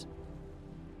difficulties.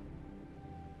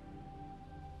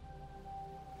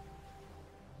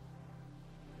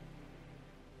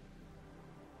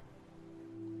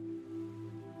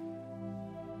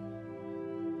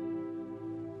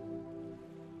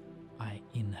 I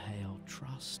inhale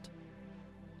trust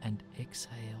and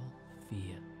exhale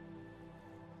fear.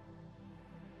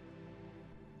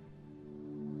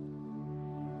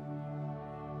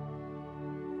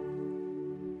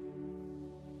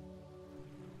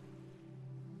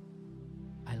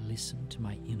 I listen to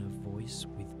my inner voice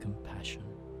with compassion.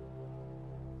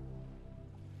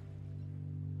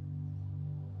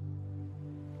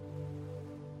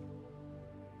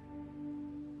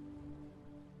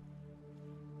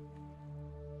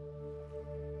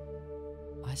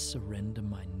 I surrender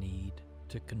my need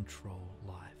to control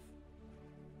life.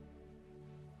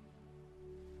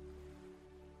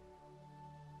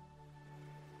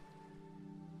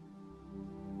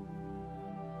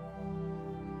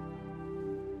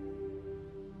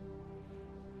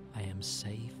 am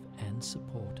safe and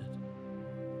supported.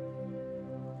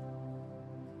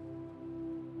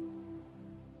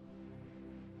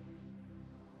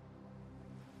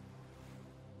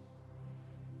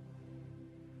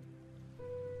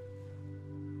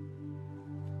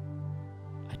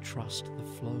 I trust the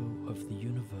flow of the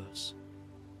universe.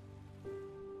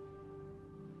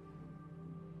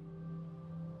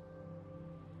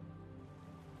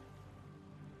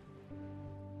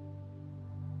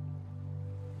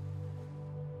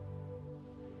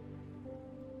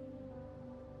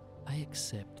 I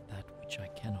accept that which I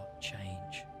cannot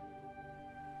change.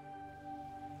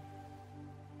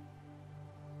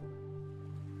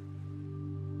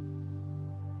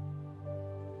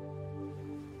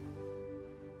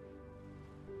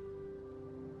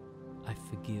 I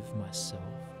forgive myself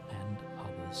and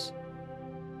others.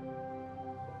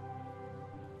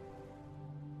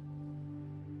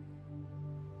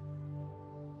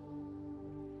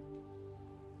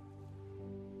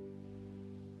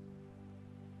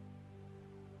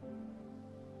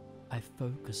 I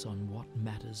focus on what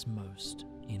matters most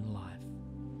in life.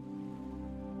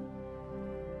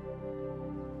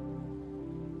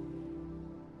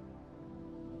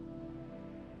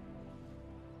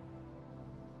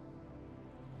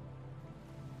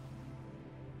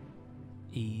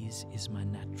 Ease is my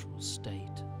natural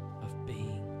state of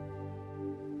being.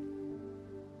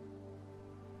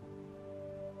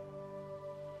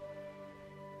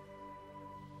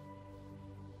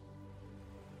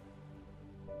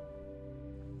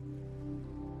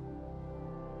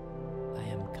 I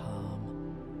am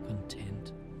calm,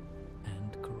 content,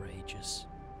 and courageous.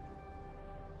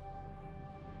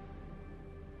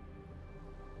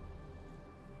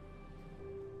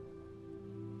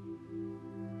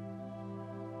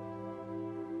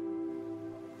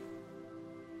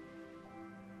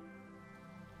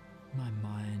 My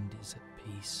mind is at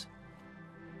peace.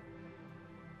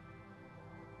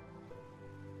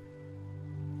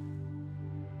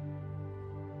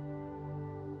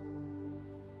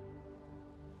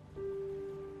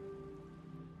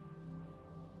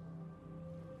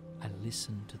 I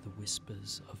listen to the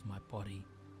whispers of my body.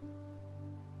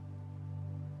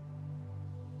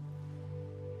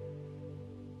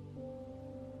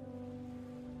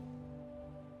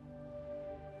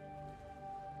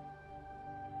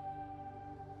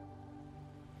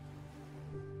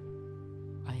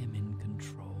 I am in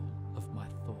control of my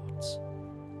thoughts.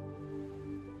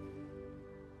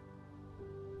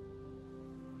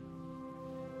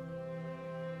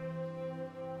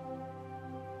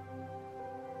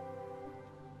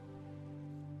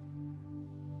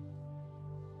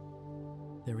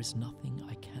 There is nothing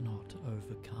I cannot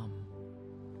overcome.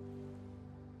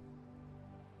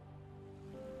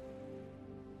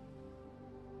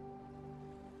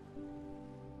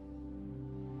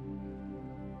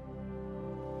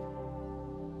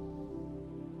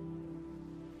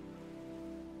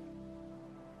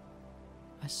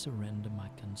 I surrender my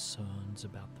concerns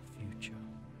about the future.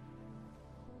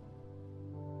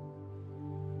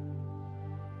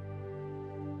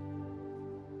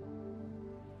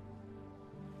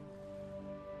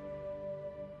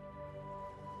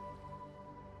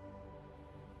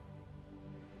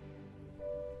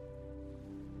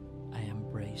 I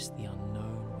embrace the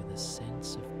unknown with a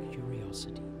sense of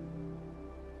curiosity.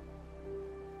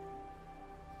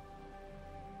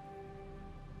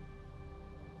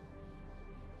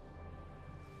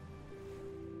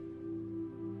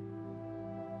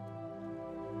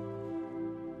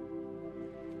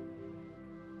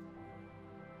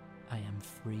 I am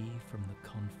free from the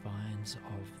confines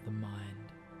of the mind.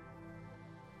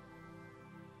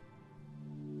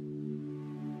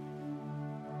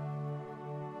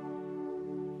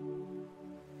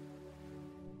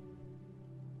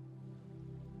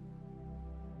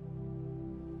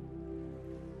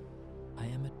 I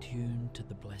am attuned to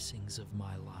the blessings of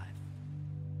my life.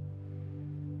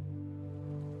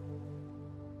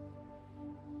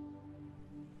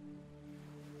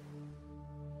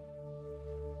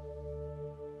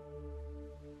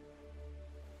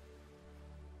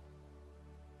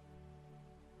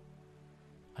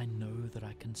 I know that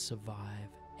I can survive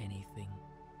anything.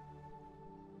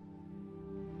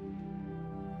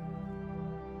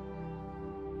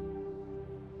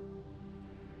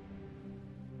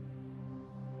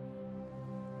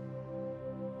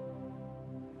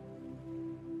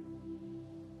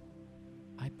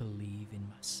 I believe in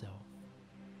myself.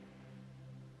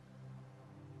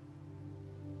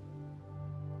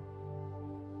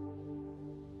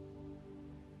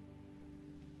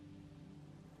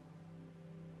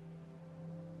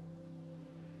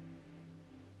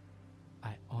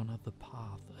 I honor the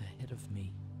path ahead of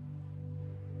me.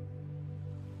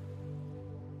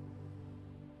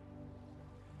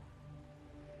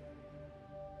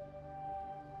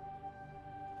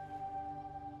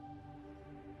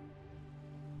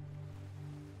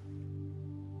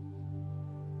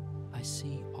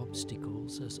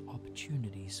 obstacles as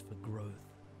opportunities for growth.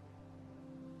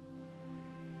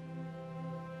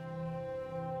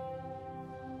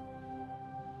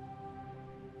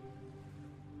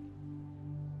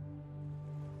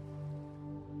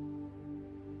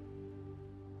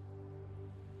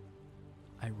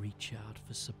 I reach out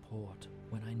for support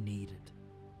when I need it.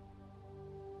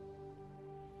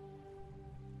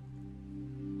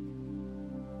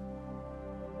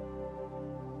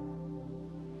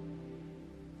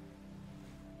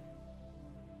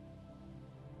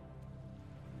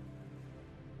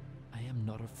 I am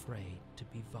not afraid to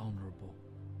be vulnerable.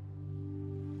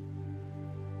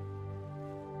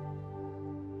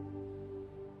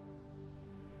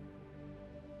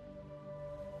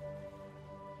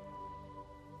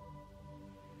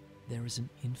 There is an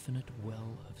infinite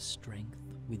well of strength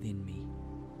within me.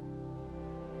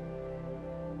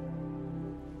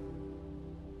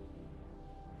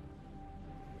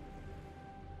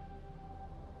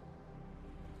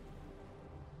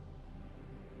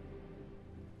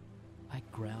 I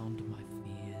ground my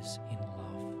fears in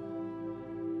love.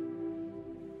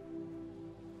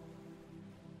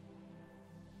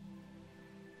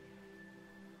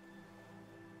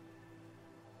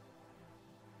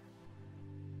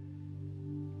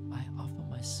 I offer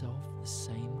myself the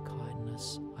same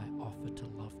kindness I offer to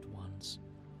loved ones.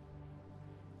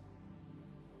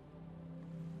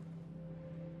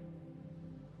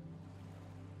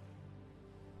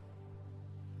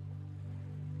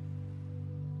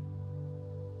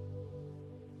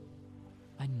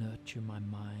 I nurture my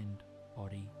mind,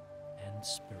 body, and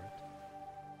spirit.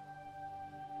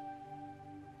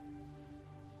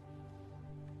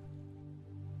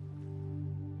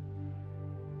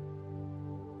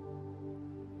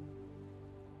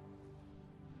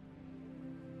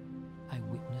 I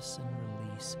witness and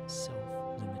release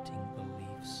self-limiting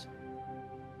beliefs.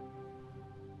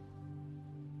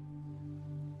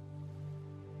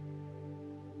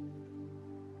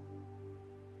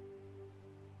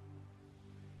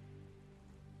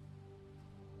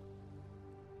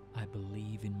 I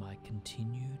believe in my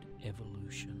continued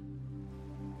evolution.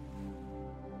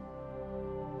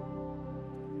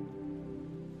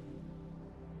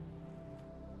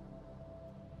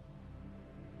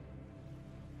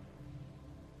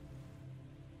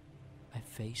 I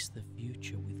face the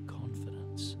future with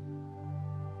confidence.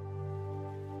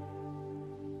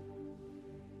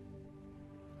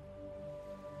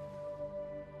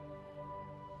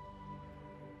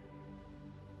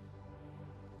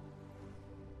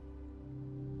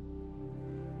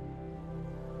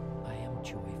 I am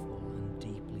joyful and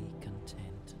deeply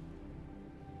content.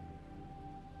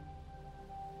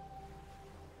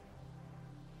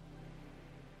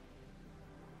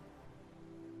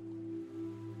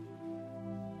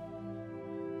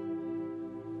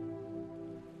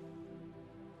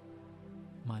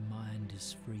 My mind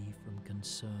is free from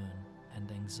concern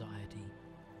and anxiety.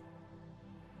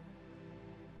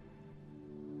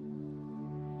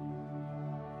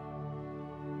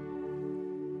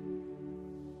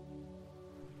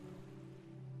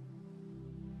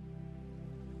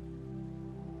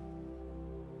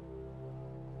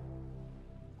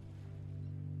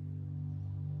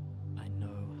 I know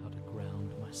how to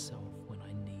ground myself when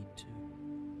I need to.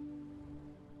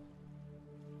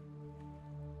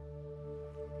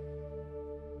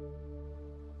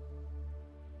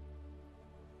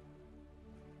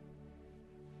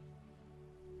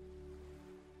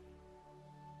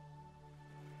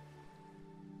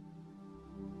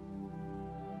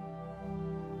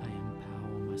 I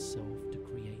empower myself to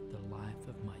create the life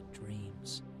of my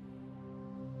dreams.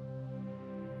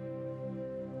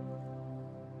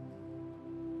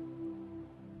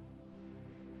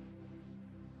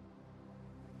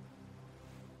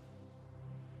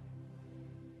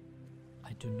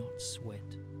 I do not sweat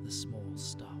the small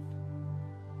stuff.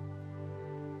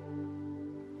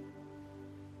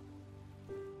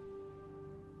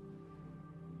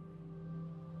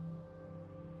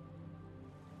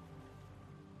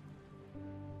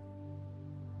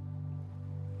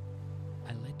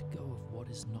 I let go of what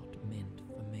is not meant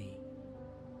for me.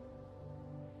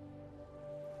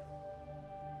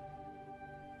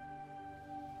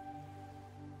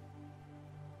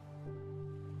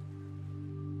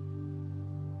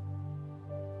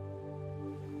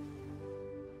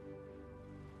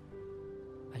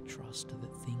 I trust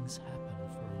that things happen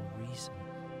for a reason.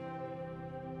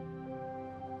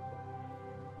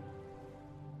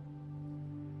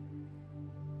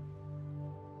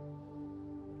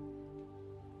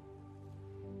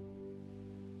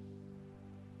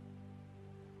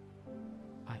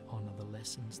 I honor the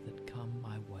lessons that come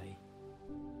my way.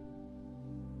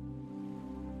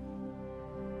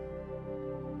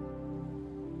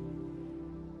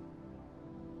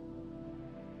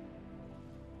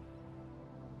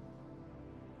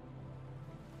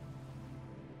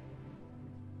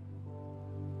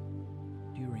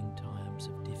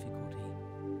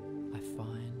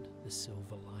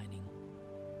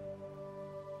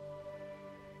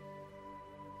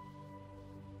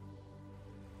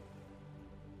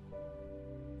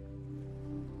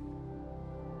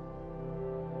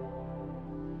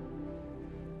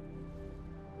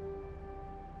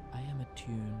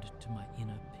 attuned to my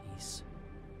inner peace.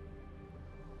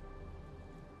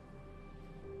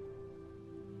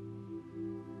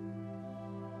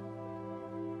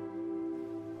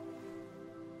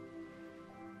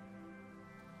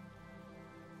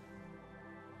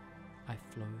 I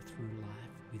flow through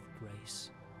life with grace.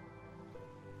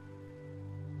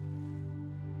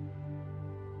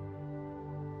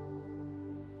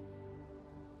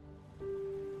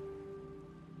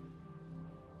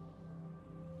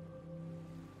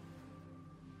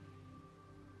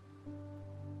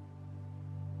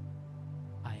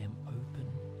 I am open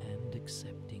and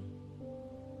accepting.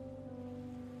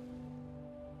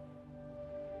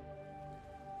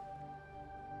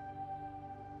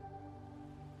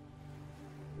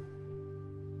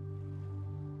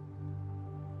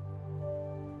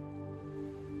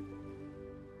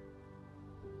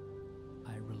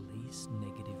 I release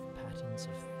negative patterns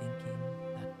of thinking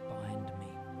that bind me.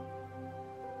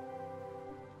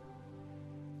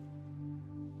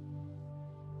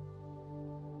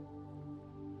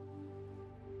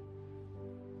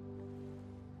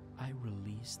 I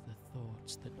release the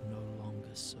thoughts that no longer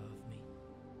serve me.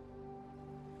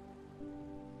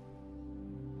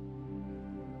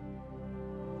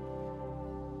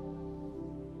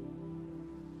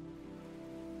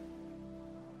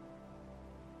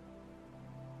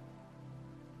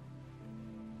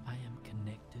 I am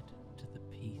connected to the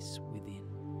peace within.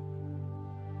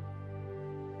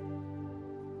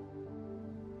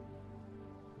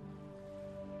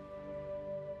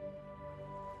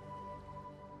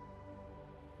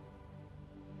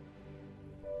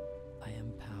 I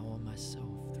empower myself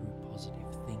through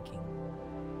positive thinking.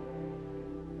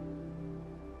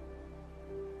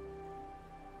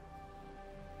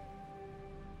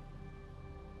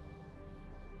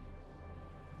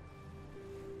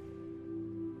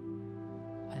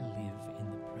 I live in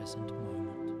the present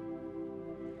moment.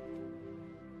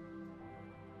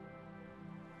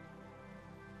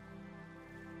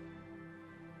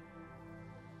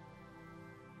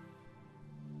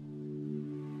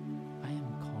 I am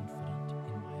confident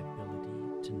in my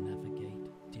ability to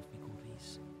navigate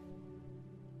difficulties.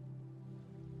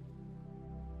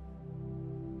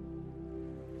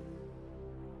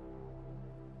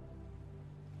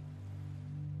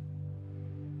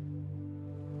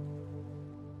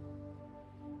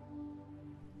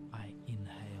 I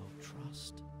inhale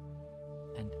trust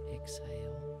and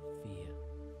exhale fear.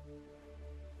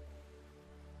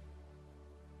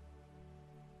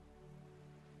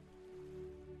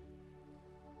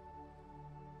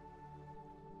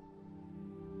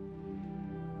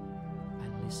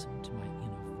 I listen to my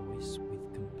inner voice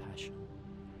with compassion.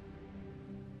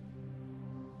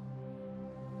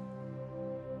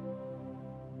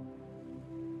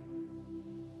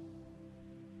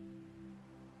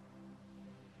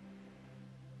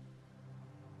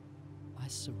 I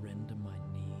surrender my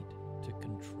need to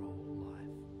control life.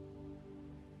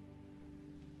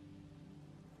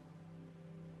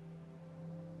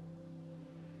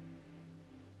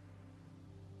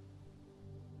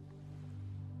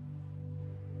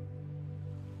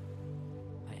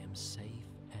 I am safe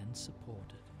and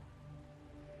supported.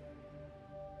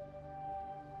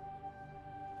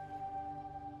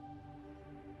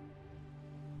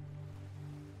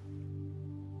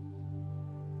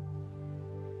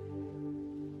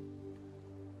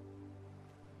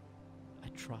 I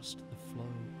trust the flow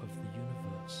of the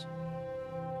universe.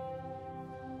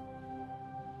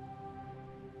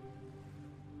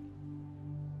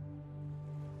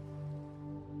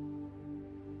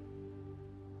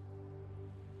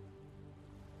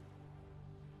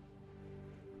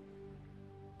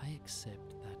 I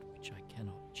accept that which I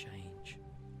cannot change.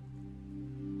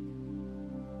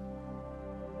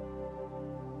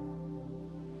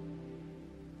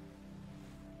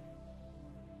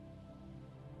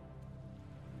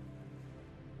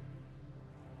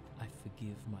 I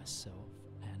forgive myself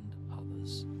and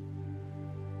others.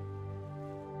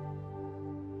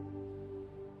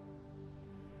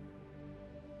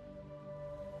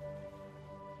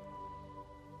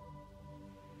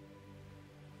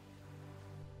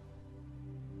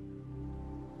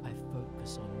 I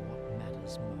focus on what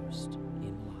matters most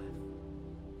in life.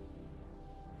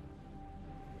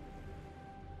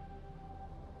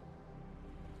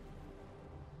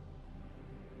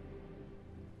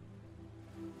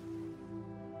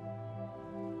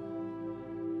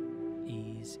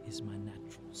 Ease is my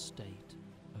natural state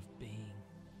of being.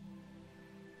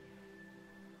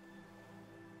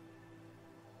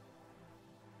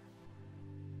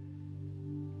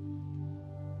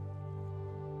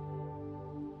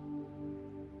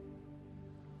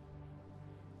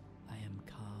 I am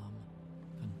calm,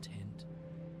 content,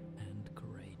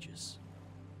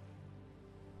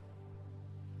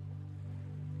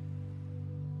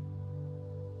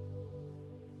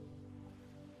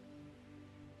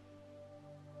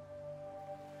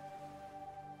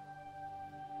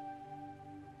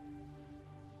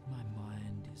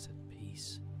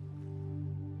 peace.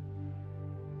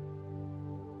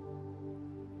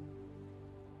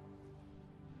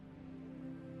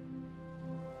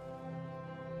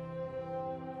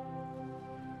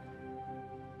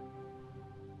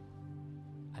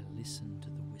 I listen to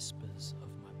the whispers of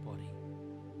my body.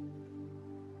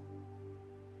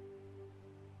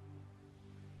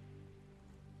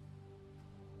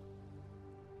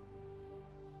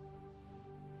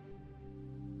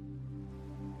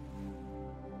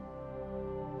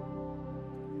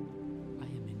 I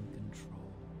am in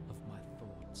control of my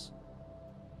thoughts.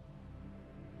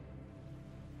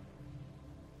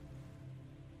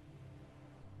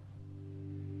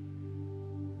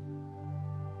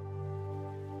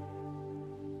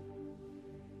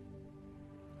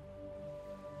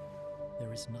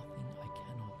 There is nothing I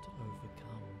cannot overcome.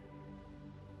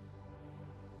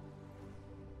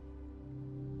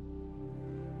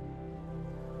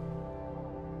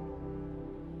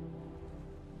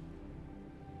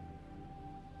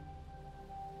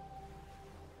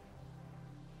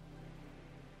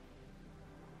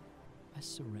 I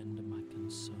surrender my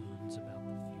concerns about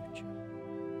the future.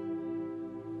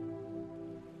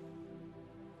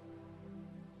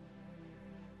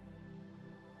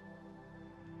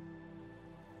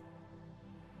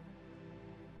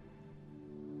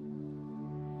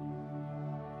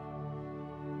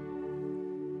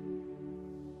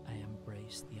 I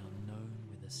embrace the unknown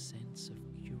with a sense of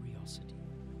curiosity.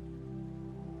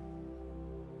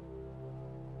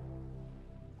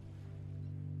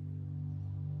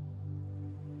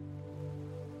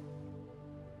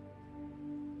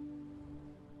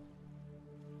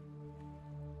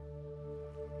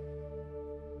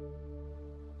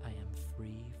 I am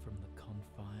free from the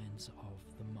confines of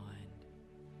the mind.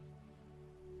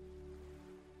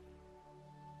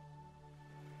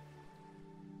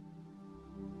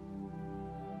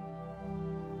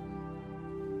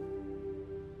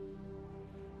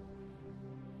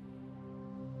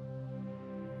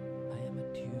 I am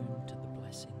attuned to the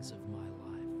blessings of my life.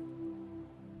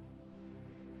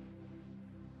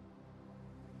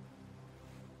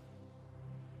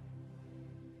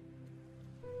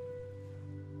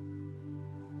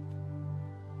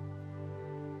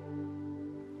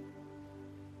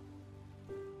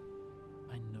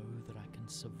 I know that I can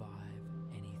survive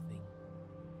anything.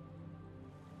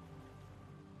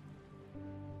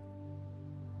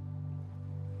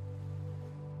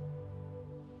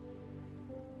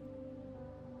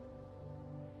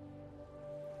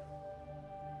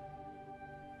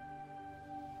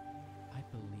 I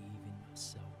believe in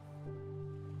myself.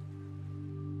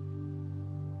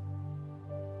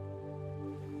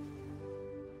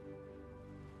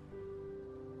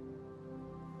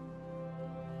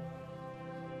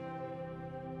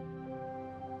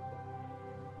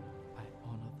 I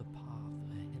honor the path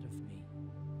ahead of me.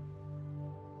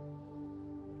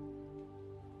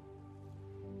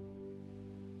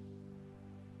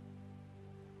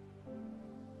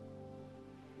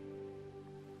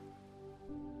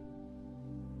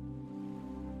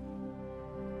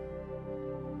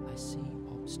 I see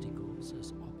obstacles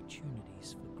as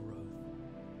opportunities for growth.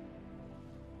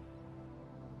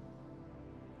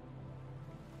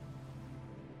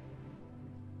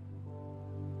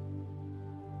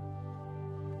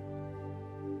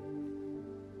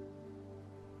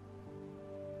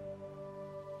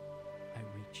 I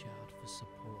reach out for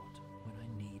support when I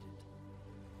need it.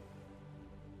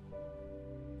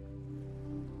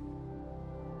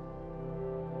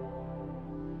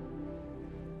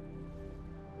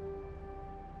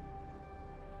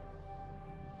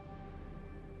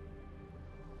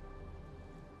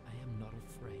 I am not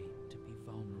afraid to be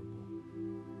vulnerable.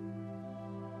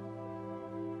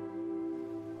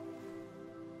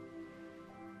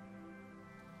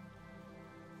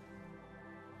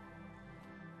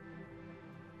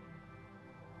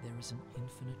 There is an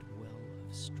infinite well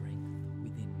of strength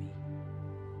within me.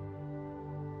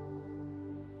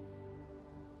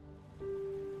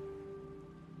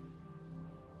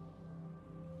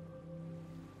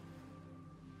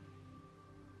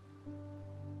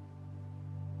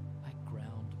 I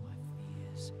ground my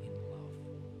fears in love.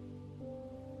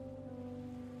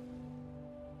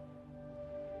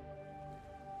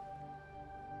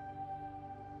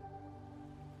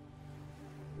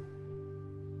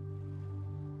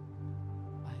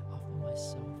 I offer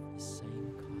myself the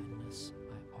same kindness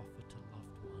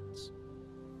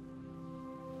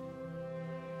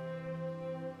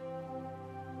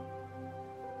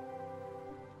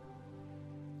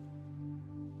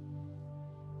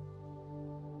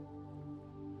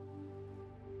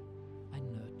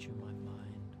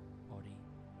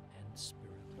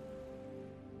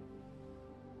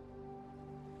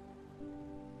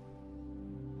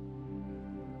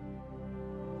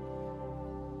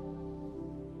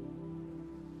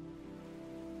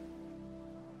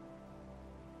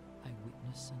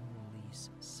Embrace and release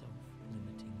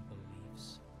self-limiting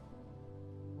beliefs.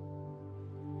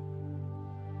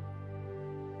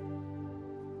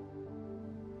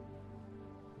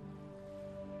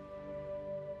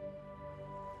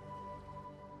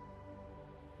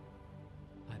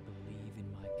 I believe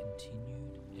in my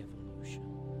continued evolution.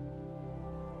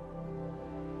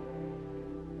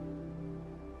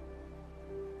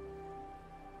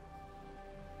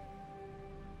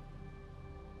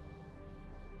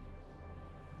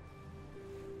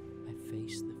 I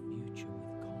face the future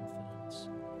with confidence.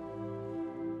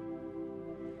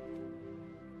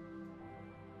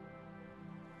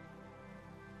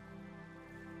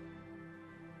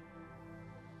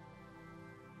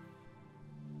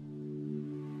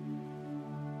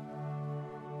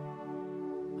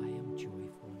 I am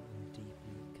joyful and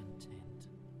deeply content.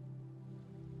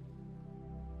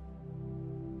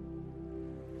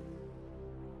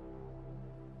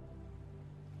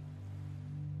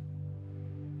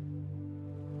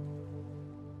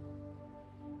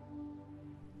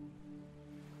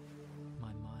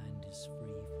 My mind is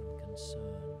free from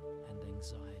concern and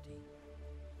anxiety.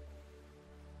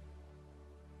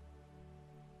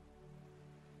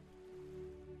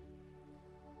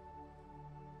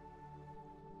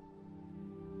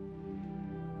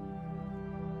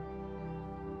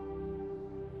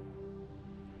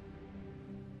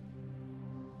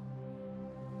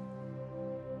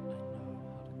 I know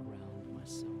how to ground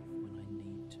myself when I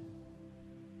need to.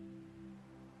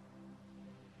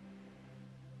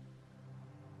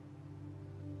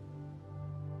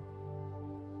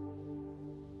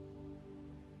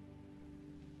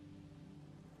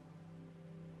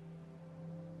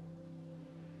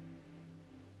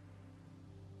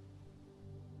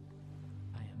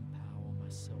 I empower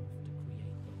myself to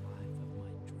create the life of my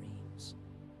dreams.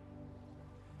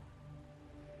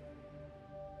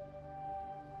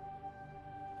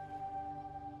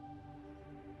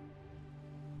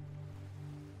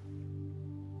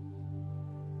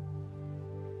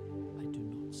 I do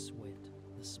not sweat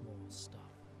the small stuff.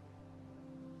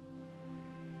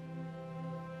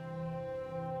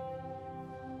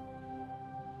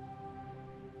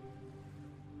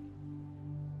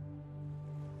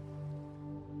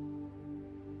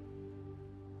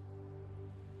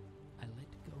 I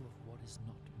let go of what is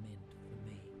not meant for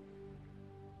me.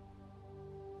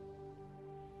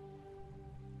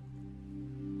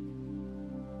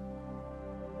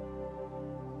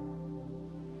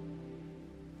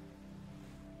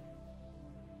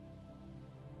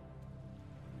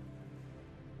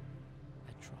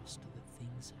 I trust that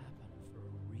things happen for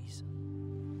a reason.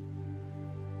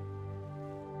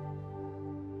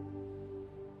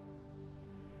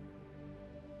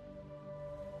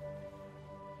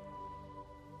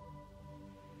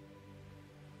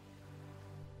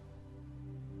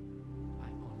 I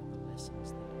honor the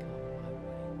lessons that come my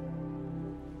way.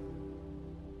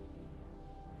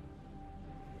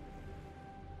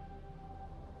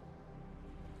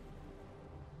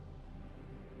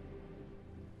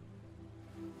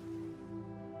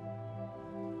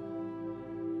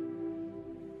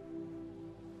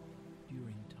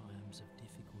 During times of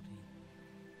difficulty,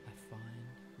 I find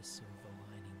the silver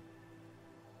lining.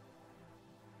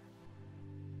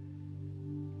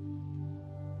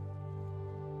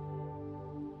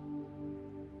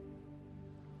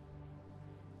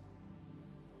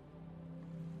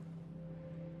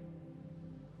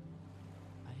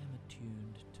 I am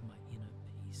attuned to my inner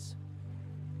peace.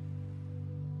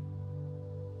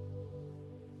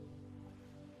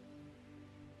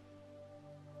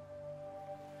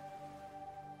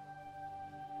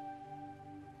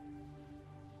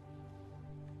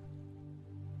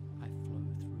 I flow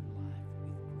through life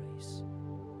with grace.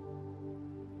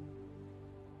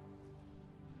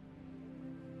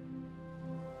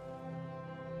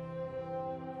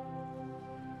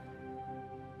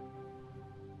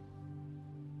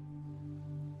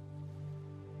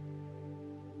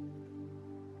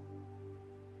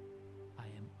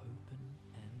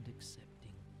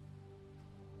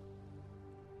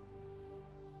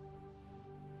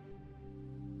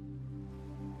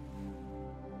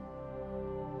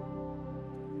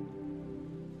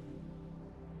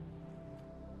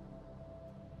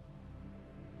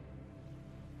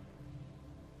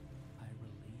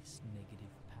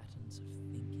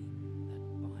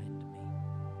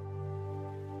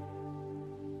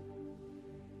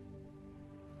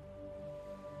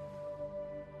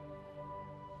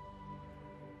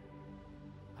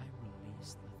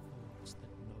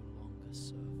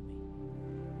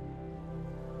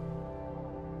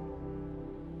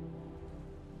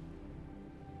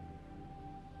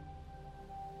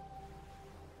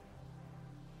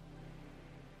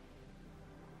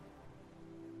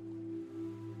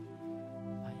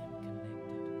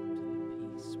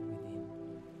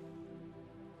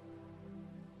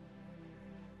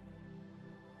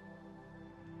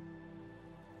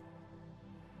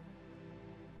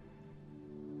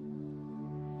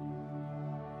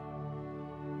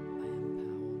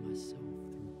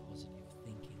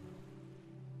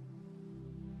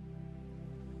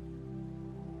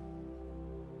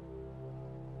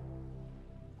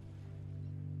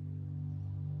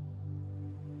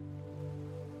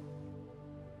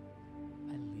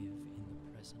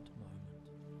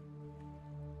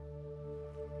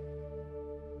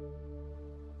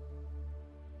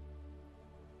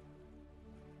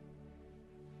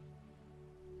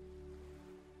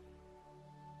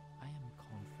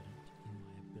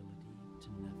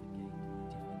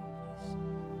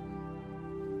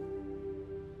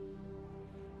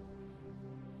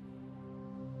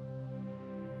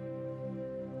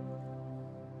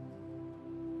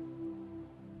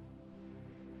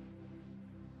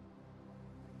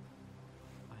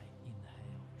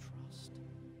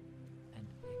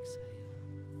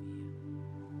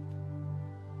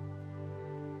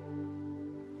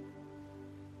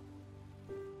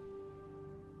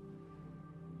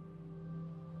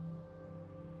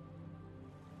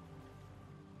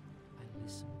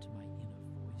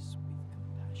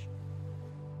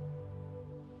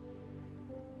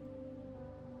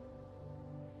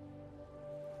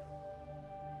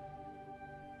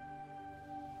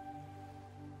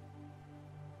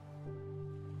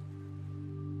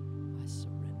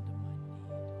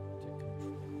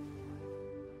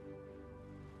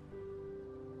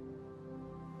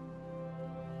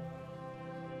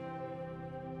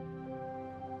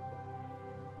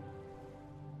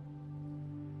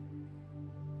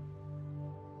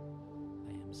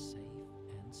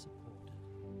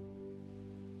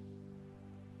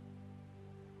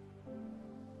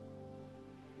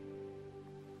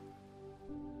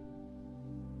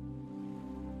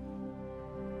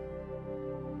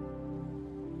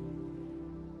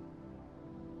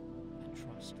 I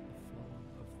trust the flow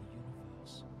of the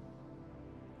universe.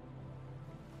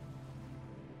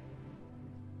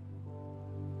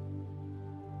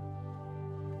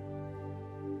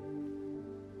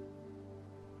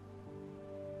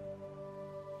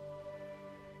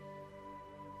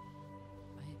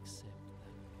 I accept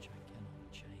that which I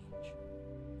cannot change.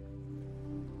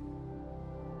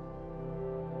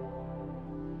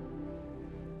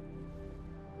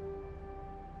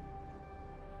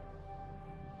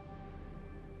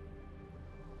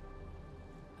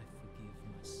 I forgive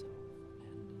myself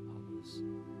and others.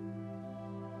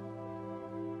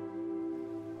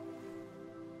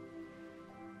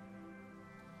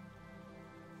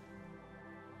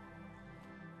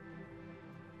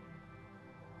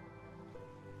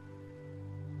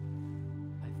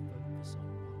 I focus on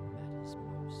what matters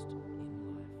most in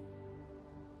life.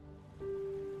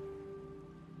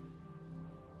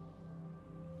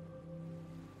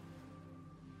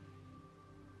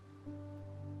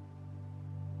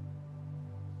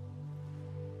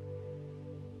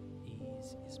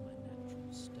 Ease is my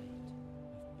natural state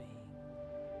of being.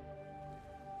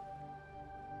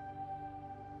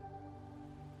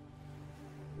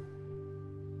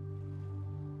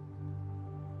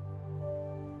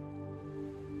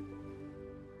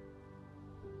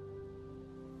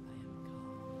 I am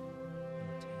calm,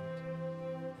 content,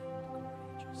 and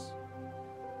courageous.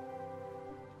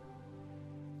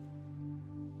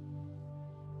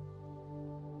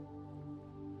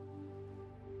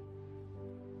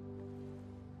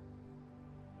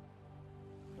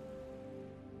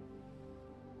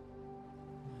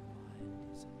 My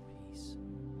mind is at peace.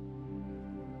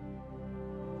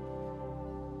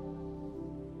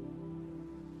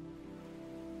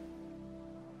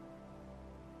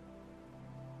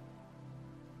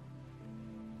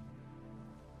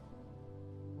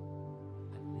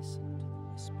 I listen to the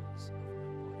whispers of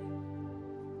my body.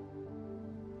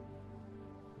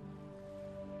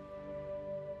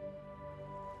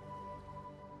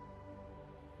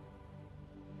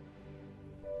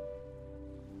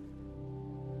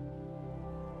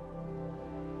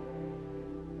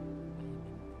 I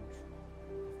am in control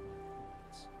of my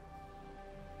thoughts.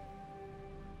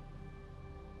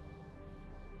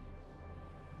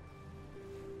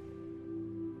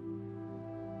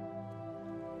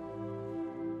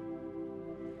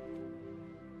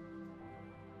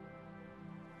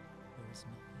 There is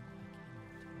nothing